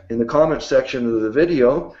comment in the comment section of the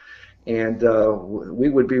video, and we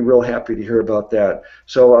would be real happy to hear about that.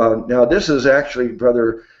 So now this is actually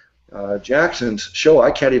Brother Jackson's show.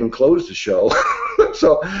 I can't even close the show.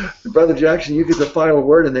 So, Brother Jackson, you get the final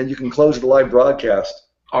word, and then you can close the live broadcast.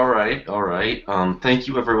 All right, all right. Thank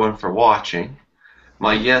you, everyone, for watching.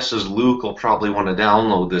 My guess is Luke will probably want to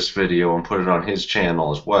download this video and put it on his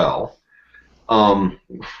channel as well.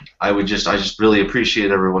 I just really appreciate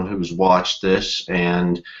everyone who's watched this,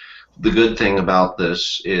 and the good thing about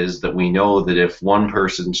this is that we know that if one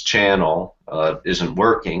person's channel isn't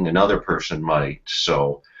working, another person might.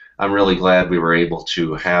 So I'm really glad we were able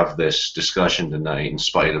to have this discussion tonight in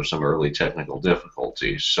spite of some early technical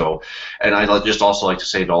difficulties. So, and I'd just also like to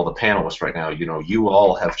say to all the panelists right now, you know, you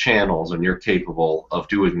all have channels and you're capable of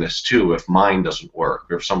doing this too if mine doesn't work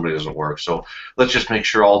or if somebody doesn't work. So let's just make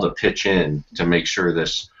sure all to pitch in to make sure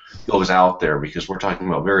this goes out there, because we're talking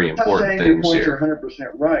about very important things here. Your points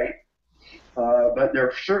are 100% right, but there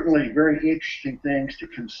are certainly very interesting things to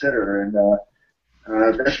consider, and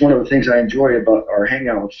that's one of the things I enjoy about our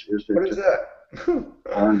hangouts. Is that what is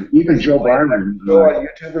that? Even Joe Byron. Go on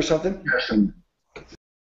YouTube or something. There's some